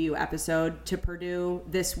preview episode to Purdue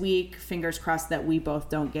this week. Fingers crossed that we both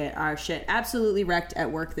don't get our shit absolutely wrecked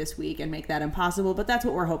at work this week and make that impossible, but that's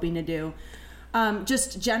what we're hoping to do.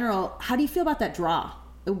 Just general, how do you feel about that draw?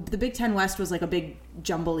 The Big Ten West was like a big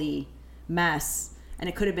jumble-y mess, and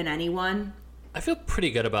it could have been anyone. I feel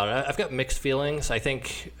pretty good about it. I've got mixed feelings. I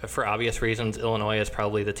think, for obvious reasons, Illinois is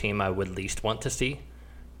probably the team I would least want to see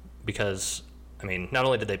because, not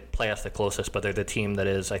only did they play us the closest, but they're the team that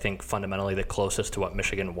is, I think, fundamentally the closest to what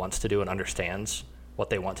Michigan wants to do and understands what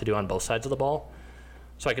they want to do on both sides of the ball.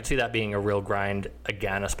 So I could see that being a real grind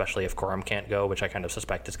again, especially if Corum can't go, which I kind of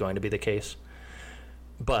suspect is going to be the case.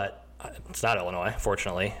 But it's not Illinois,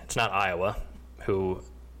 fortunately. It's not Iowa, who...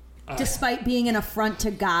 despite being an affront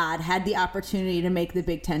to God, had the opportunity to make the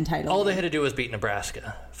Big Ten title. All they had to do was beat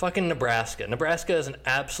Nebraska. Fucking Nebraska. Nebraska is an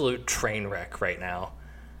absolute train wreck right now.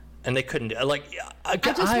 And they couldn't... I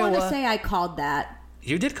just want to say I called that.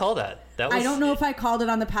 You did call that. I don't know if I called it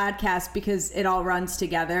on the podcast because it all runs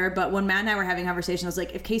together, but when Matt and I were having a conversation, I was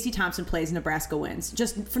like, if Casey Thompson plays, Nebraska wins.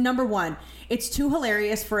 Just for number one, it's too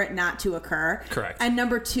hilarious for it not to occur. Correct. And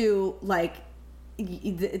number two, they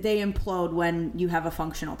implode when you have a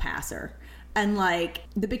functional passer. And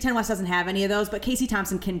the Big Ten West doesn't have any of those, but Casey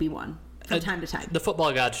Thompson can be one from time to time. The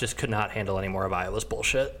football gods just could not handle any more of Iowa's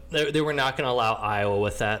bullshit. They were not going to allow Iowa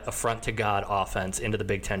with that affront to God offense into the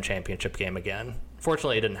Big Ten championship game again.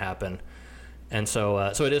 Fortunately, it didn't happen. And so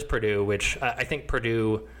it is Purdue, which I think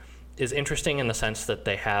Purdue is interesting in the sense that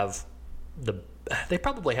they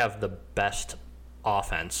probably have the best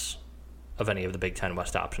offense of any of the Big Ten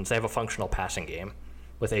West options. They have a functional passing game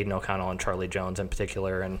with Aiden O'Connell and Charlie Jones in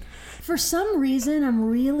particular. And for some reason, I'm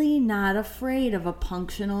really not afraid of a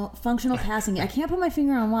functional passing game. I can't put my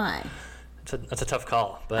finger on why. That's a tough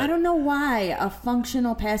call. But I don't know why a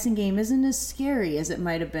functional passing game isn't as scary as it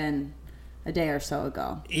might have been a day or so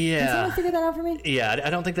ago. Yeah. Can someone figure that out for me? Yeah, I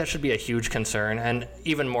don't think that should be a huge concern. And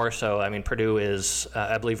even more so, Purdue is,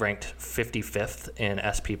 I believe, ranked 55th in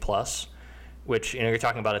SP+, which, you're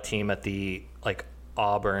talking about a team at the,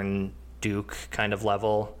 Auburn, Duke kind of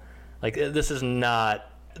level. This is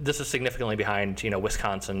significantly behind,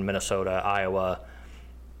 Wisconsin, Minnesota, Iowa.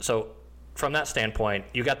 So from that standpoint,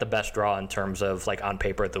 you got the best draw in terms of, on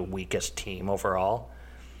paper, the weakest team overall.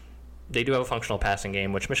 They do have a functional passing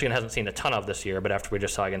game, which Michigan hasn't seen a ton of this year, but after we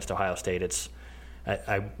just saw against Ohio State,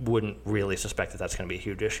 I wouldn't really suspect that that's going to be a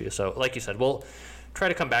huge issue. So, like you said, we'll try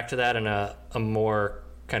to come back to that in a more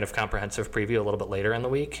kind of comprehensive preview a little bit later in the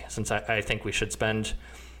week, since I think we should spend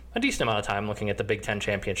a decent amount of time looking at the Big Ten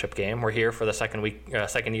championship game. We're here for the second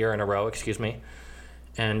year in a row,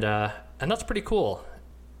 and that's pretty cool.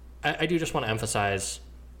 I do just want to emphasize,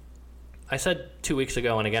 I said 2 weeks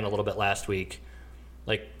ago and again a little bit last week,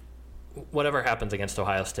 Like, whatever happens against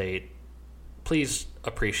Ohio State, please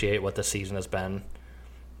appreciate what the season has been.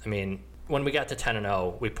 I mean, when we got to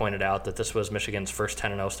 10-0, we pointed out that this was Michigan's first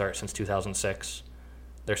 10-0 start since 2006.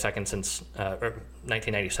 Their second since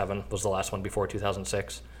 1997 was the last one before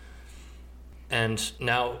 2006. And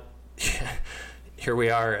now here we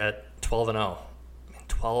are at 12-0. I mean,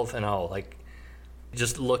 12-0. Like,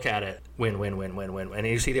 just look at it. Win. And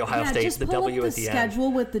you see the Ohio State, the W at the end.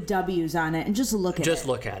 Schedule with the W's on it and just look at it. Just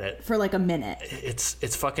look at it. For like a minute.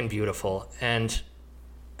 It's fucking beautiful. And,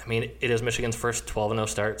 I mean, it is Michigan's first 12-0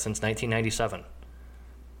 start since 1997.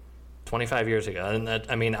 25 years ago. And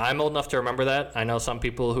that, I mean, I'm old enough to remember that. I know some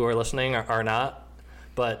people who are listening are not.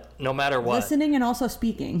 But no matter what. Listening and also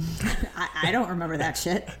speaking. I don't remember that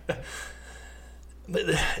shit. But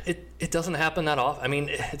it doesn't happen that often. I mean,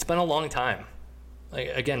 it's been a long time. Like,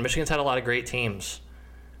 again, Michigan's had a lot of great teams.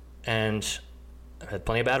 And I've had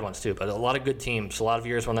plenty of bad ones too. But a lot of good teams. A lot of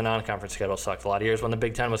years when the non-conference schedule sucked. A lot of years when the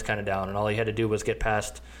Big Ten was kind of down. And all you had to do was get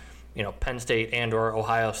past, Penn State and or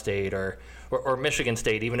Ohio State or Michigan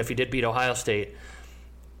State, even if you did beat Ohio State.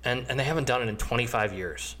 And they haven't done it in 25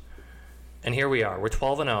 years. And here we are. We're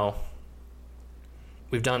 12-0.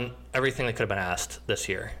 We've done everything that could have been asked this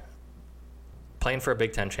year. Playing for a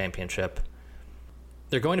Big Ten championship.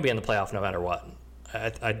 They're going to be in the playoff no matter what.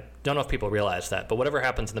 I don't know if people realize that, but whatever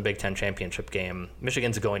happens in the Big Ten championship game,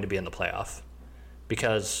 Michigan's going to be in the playoff.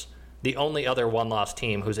 Because the only other one-loss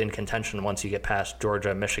team who's in contention once you get past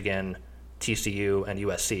Georgia, Michigan, TCU, and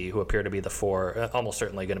USC, who appear to be the four, almost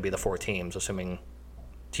certainly going to be the four teams, assuming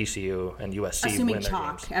TCU and USC assuming win their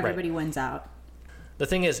chalk, games. everybody Right. wins out. The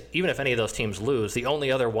thing is, even if any of those teams lose, the only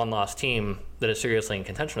other one-loss team that is seriously in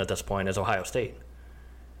contention at this point is Ohio State.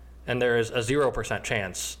 And there is a 0%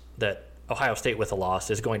 chance that Ohio State with a loss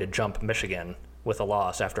is going to jump Michigan with a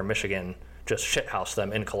loss after Michigan just shithoused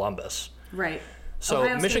them in Columbus. Right. So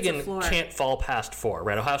Ohio State's Michigan the floor. can't fall past 4,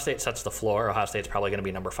 right? Ohio State sets the floor. Ohio State's probably going to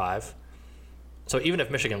be number 5. So even if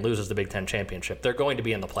Michigan loses the Big Ten championship, they're going to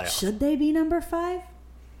be in the playoffs. Should they be number 5?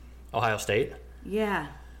 Ohio State? Yeah.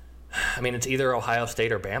 I mean, it's either Ohio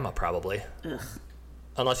State or Bama, probably. Ugh.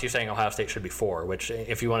 Unless you're saying Ohio State should be 4, which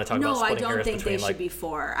if you want to talk about No, I splitting don't hairs think between they should be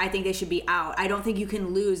 4. I think they should be out. I don't think you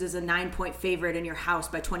can lose as a 9-point favorite in your house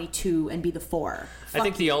by 22 and be the 4. I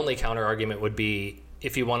think the only counter argument would be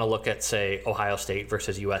if you want to look at, say, Ohio State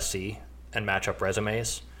versus USC and match up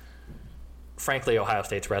resumes. Frankly, Ohio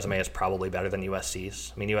State's resume is probably better than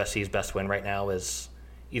USC's. I mean, USC's best win right now is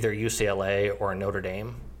either UCLA or Notre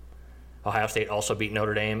Dame. Ohio State also beat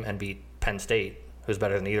Notre Dame and beat Penn State, who's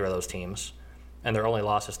better than either of those teams. And their only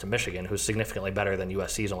loss is to Michigan, who's significantly better than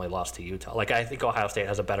USC's only loss to Utah. Like, I think Ohio State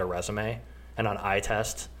has a better resume. And on eye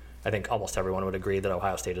test, I think almost everyone would agree that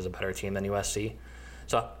Ohio State is a better team than USC.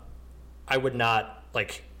 So I would not,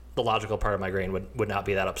 like, the logical part of my brain would not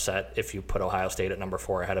be that upset if you put Ohio State at number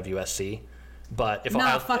 4 ahead of USC. But if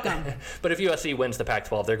fuck 'em. But if USC wins the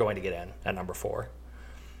Pac-12, they're going to get in at number 4.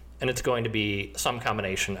 And it's going to be some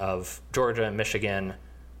combination of Georgia, Michigan,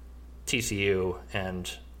 TCU,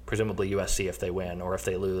 and presumably USC if they win, or if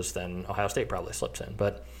they lose, then Ohio State probably slips in.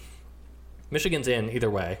 But Michigan's in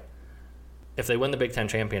either way. If they win the Big Ten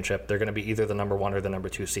championship, they're going to be either the number 1 or the number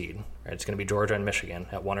 2 seed. Right? It's going to be Georgia and Michigan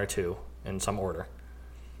at 1 or 2 in some order.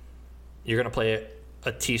 You're going to play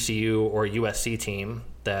a TCU or USC team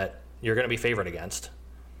that you're going to be favored against.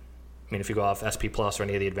 I mean, if you go off SP Plus or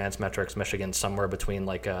any of the advanced metrics, Michigan's somewhere between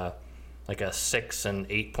like a 6 and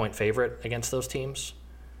 8 point favorite against those teams.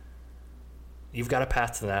 You've got to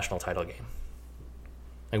pass to the national title game.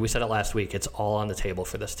 Like we said it last week, it's all on the table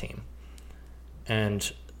for this team.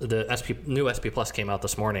 And the new SP Plus came out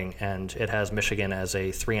this morning, and it has Michigan as a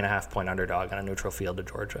 3.5 point underdog on a neutral field to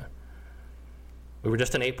Georgia. We were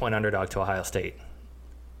just an 8 point underdog to Ohio State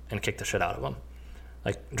and kicked the shit out of them.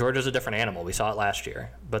 Like, Georgia's a different animal. We saw it last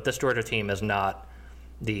year. But this Georgia team is not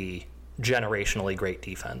the generationally great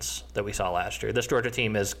defense that we saw last year. This Georgia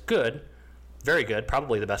team is good, very good,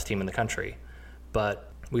 probably the best team in the country.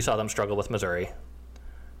 But we saw them struggle with Missouri.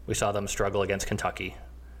 We saw them struggle against Kentucky.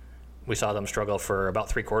 We saw them struggle for about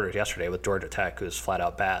 3 quarters yesterday with Georgia Tech, who's flat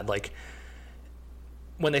out bad. Like,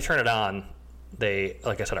 when they turn it on, they,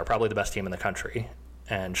 like I said, are probably the best team in the country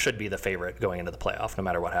and should be the favorite going into the playoff no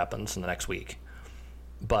matter what happens in the next week.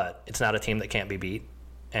 But it's not a team that can't be beat.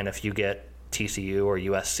 And if you get TCU or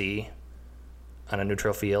USC on a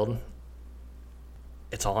neutral field,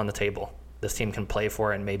 it's all on the table. This team can play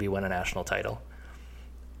for and maybe win a national title.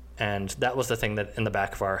 And that was the thing that in the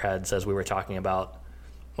back of our heads as we were talking about,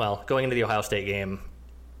 well, going into the Ohio State game,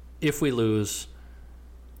 if we lose,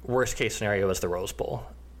 worst case scenario is the Rose Bowl.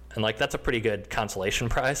 And, like, that's a pretty good consolation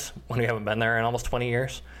prize when we haven't been there in almost 20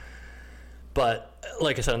 years. But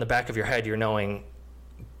like I said, in the back of your head, you're knowing,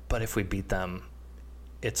 but if we beat them,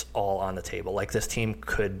 it's all on the table. Like, this team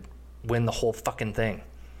could win the whole fucking thing.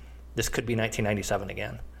 This could be 1997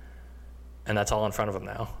 again. And that's all in front of them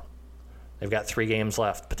now. They've got 3 games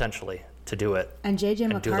left, potentially, to do it. And J.J.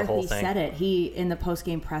 McCarthy said it. He, in the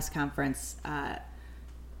post-game press conference,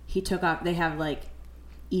 he took off, they have, like,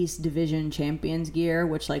 East Division champions gear,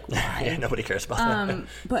 which, like, why? Yeah, nobody cares about that.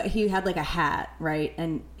 But he had, like, a hat, right?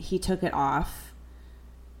 And he took it off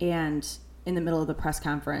and in the middle of the press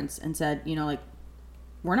conference and said, you know, like,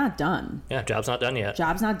 we're not done. Yeah, job's not done yet.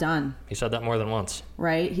 Job's not done. He said that more than once.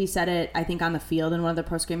 Right? He said it, I think, on the field in one of the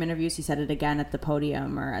post-game interviews. He said it again at the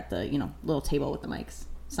podium or at the, you know, little table with the mics.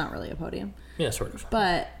 It's not really a podium. Yeah, sort of.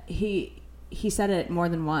 But he said it more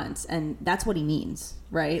than once, and that's what he means,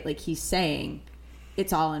 right? Like, he's saying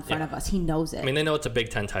it's all in front of us. He knows it. I mean, they know it's a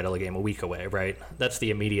Big Ten title game a week away, right? That's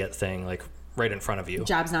the immediate thing, like, right in front of you.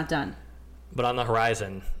 Job's not done. But on the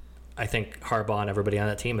horizon, I think Harbaugh and everybody on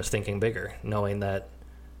that team is thinking bigger, knowing that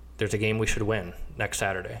there's a game we should win next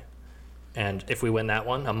Saturday. And if we win that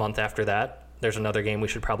one, a month after that, there's another game we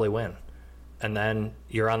should probably win. And then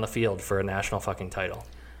you're on the field for a national fucking title.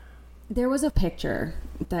 There was a picture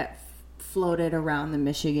that floated around the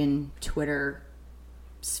Michigan Twitter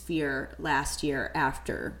sphere last year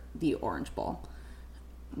after the Orange Bowl.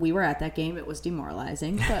 We were at that game. It was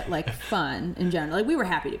demoralizing, but like fun in general. Like, we were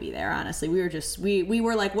happy to be there, honestly. We were just, we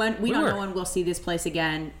were like, when we don't know when we'll see this place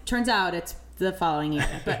again. Turns out it's the following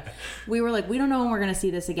year. But we were like, we don't know when we're going to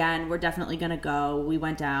see this again. We're definitely going to go. We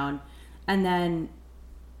went down. And then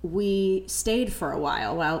we stayed for a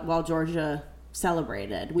while Georgia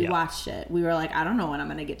celebrated. We watched it. We were like, I don't know when I'm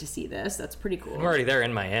going to get to see this. That's pretty cool. We're already there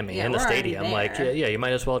in Miami, in the stadium. Like, yeah, you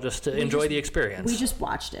might as well just enjoy the experience. We just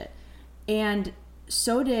watched it. And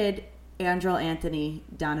so did Andrell Anthony,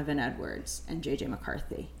 Donovan Edwards, and J.J.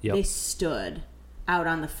 McCarthy. Yep. They stood out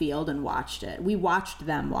on the field and watched it. We watched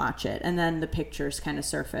them watch it. And then the pictures kind of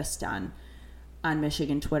surfaced on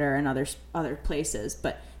Michigan Twitter and other places.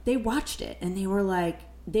 But they watched it, and they were like,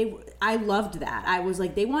 I loved that. I was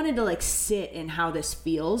like, they wanted to like sit in how this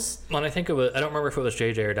feels. Well, and I think I don't remember if it was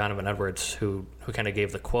JJ or Donovan Edwards who kind of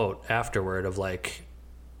gave the quote afterward of like,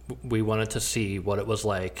 we wanted to see what it was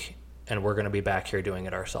like, and we're going to be back here doing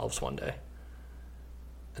it ourselves one day.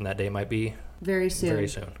 And that day might be very soon. Very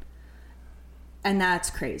soon. And that's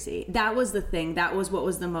crazy. That was the thing. That was what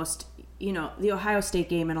was the most, you know, the Ohio State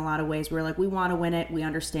game in a lot of ways. We're like, we want to win it. We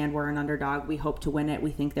understand we're an underdog. We hope to win it.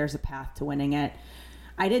 We think there's a path to winning it.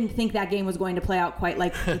 I didn't think that game was going to play out quite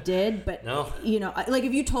like it did, but no. You know, like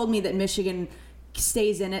if you told me that Michigan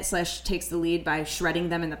stays in it / takes the lead by shredding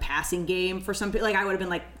them in the passing game for some, like I would have been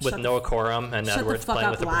like, with Noah Corum and Edwards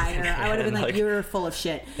playing with the liar. I would have been like, you're full of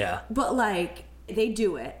shit. Yeah. But like they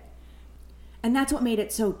do it, and that's what made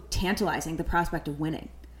it so tantalizing, the prospect of winning,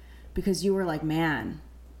 because you were like, man,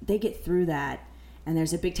 they get through that. And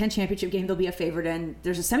there's a Big Ten championship game they'll be a favorite in.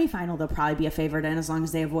 There's a semifinal they'll probably be a favorite in as long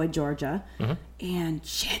as they avoid Georgia. Mm-hmm. And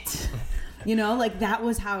shit. You know, like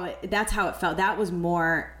that's how it felt. That was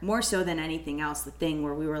more so than anything else, the thing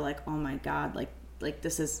where we were like, oh my God, like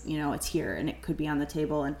this is, you know, it's here and it could be on the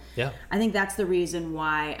table. And yeah. I think that's the reason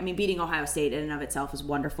why, I mean, beating Ohio State in and of itself is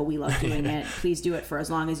wonderful. We love doing it. Please do it for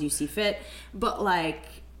as long as you see fit. But like,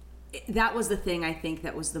 that was the thing I think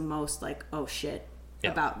that was the most like, oh shit.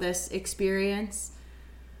 Yeah. About this experience.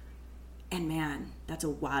 And man, that's a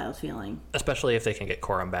wild feeling. Especially if they can get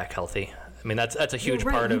Corum back healthy. I mean, that's a huge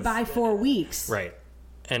part of... by 4 weeks. Right.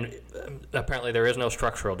 And apparently there is no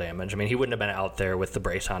structural damage. I mean, he wouldn't have been out there with the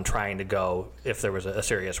brace on trying to go if there was a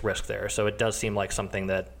serious risk there. So it does seem like something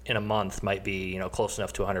that in a month might be, you know, close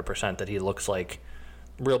enough to 100% that he looks like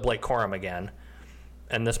real Blake Corum again.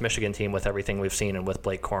 And this Michigan team, with everything we've seen and with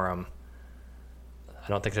Blake Corum, I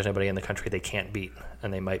don't think there's anybody in the country they can't beat,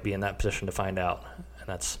 and they might be in that position to find out. And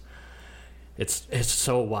that's it's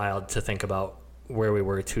so wild to think about where we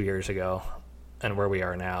were 2 years ago and where we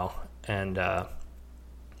are now. And I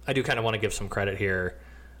do kind of want to give some credit here.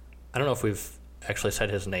 I don't know if we've actually said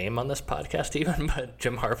his name on this podcast even, but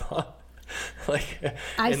Jim Harbaugh.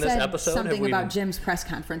 I said this episode, something about Jim's press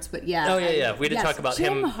conference, but yeah. Oh yeah. We did talk about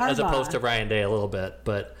Jim him Harbaugh. As opposed to Ryan Day a little bit,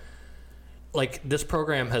 but like this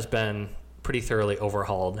program has been pretty thoroughly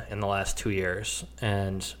overhauled in the last 2 years.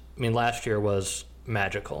 And I mean, last year was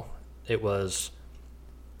magical. It was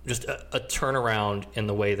just a turnaround in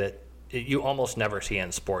the way that you almost never see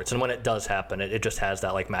in sports. And when it does happen, it just has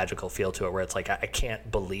that like magical feel to it where it's like, I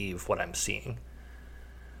can't believe what I'm seeing.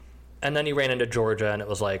 And then he ran into Georgia and it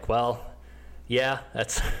was like, well, yeah,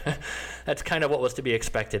 that's kind of what was to be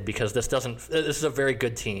expected, because this is a very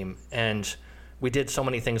good team. And we did so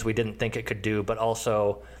many things we didn't think it could do, but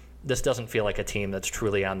also this doesn't feel like a team that's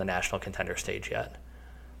truly on the national contender stage yet.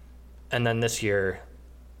 And then this year,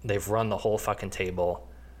 they've run the whole fucking table.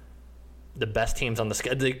 The best teams on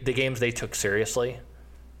the games they took seriously,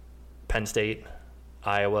 Penn State,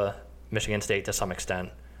 Iowa, Michigan State to some extent,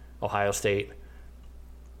 Ohio State,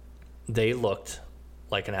 they looked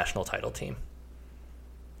like a national title team.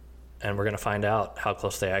 And we're going to find out how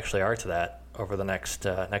close they actually are to that over the next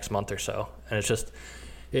month or so. And it's just,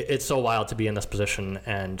 it's so wild to be in this position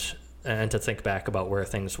and to think back about where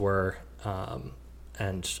things were,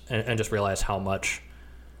 and just realize how much,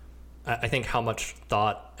 I think how much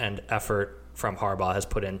thought and effort from Harbaugh has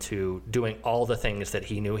put into doing all the things that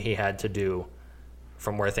he knew he had to do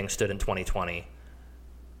from where things stood in 2020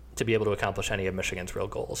 to be able to accomplish any of Michigan's real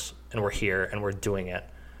goals. And we're here and we're doing it.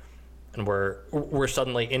 And we're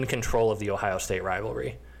suddenly in control of the Ohio State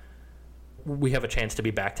rivalry. We have a chance to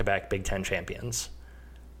be back-to-back Big Ten champions.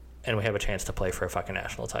 And we have a chance to play for a fucking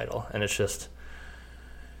national title. And it's just,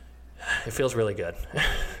 it feels really good.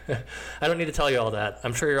 I don't need to tell you all that.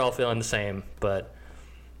 I'm sure you're all feeling the same, but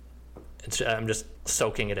I'm just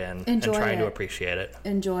soaking it in and trying to appreciate it.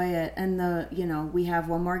 Enjoy it. And we have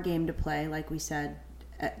one more game to play, like we said,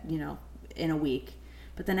 in a week.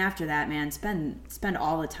 But then after that, man, spend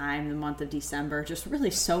all the time the month of December just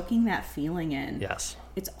really soaking that feeling in. Yes.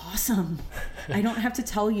 It's awesome. I don't have to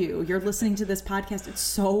tell you. You're listening to this podcast. It's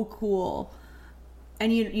so cool.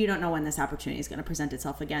 And you don't know when this opportunity is going to present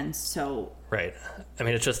itself again. So right. I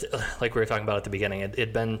mean, it's just like we were talking about at the beginning.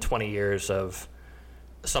 It'd been 20 years of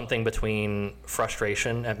something between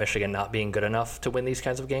frustration at Michigan not being good enough to win these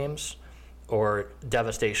kinds of games, or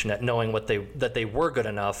devastation at knowing that they were good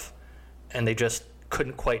enough and they just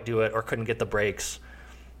couldn't quite do it or couldn't get the breaks.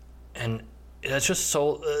 And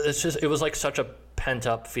it was like such a pent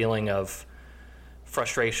up feeling of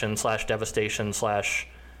frustration / devastation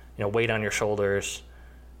 / weight on your shoulders.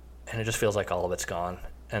 And it just feels like all of it's gone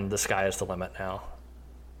and the sky is the limit now.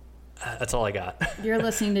 That's all I got. You're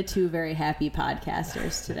listening to two very happy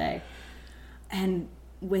podcasters today. And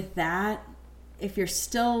with that, if you're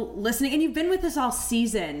still listening, and you've been with us all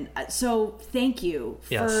season, so thank you.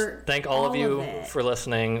 Thank all of you for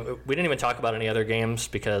listening. We didn't even talk about any other games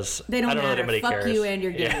because I don't know that anybody cares. Fuck you and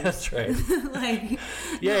your games. Yeah, that's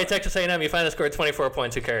right. Texas A&M, you finally scored 24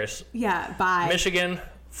 points. Who cares? Yeah, bye. Michigan,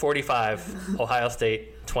 45. Ohio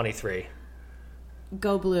State, 23.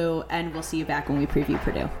 Go Blue, and we'll see you back when we preview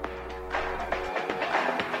Purdue.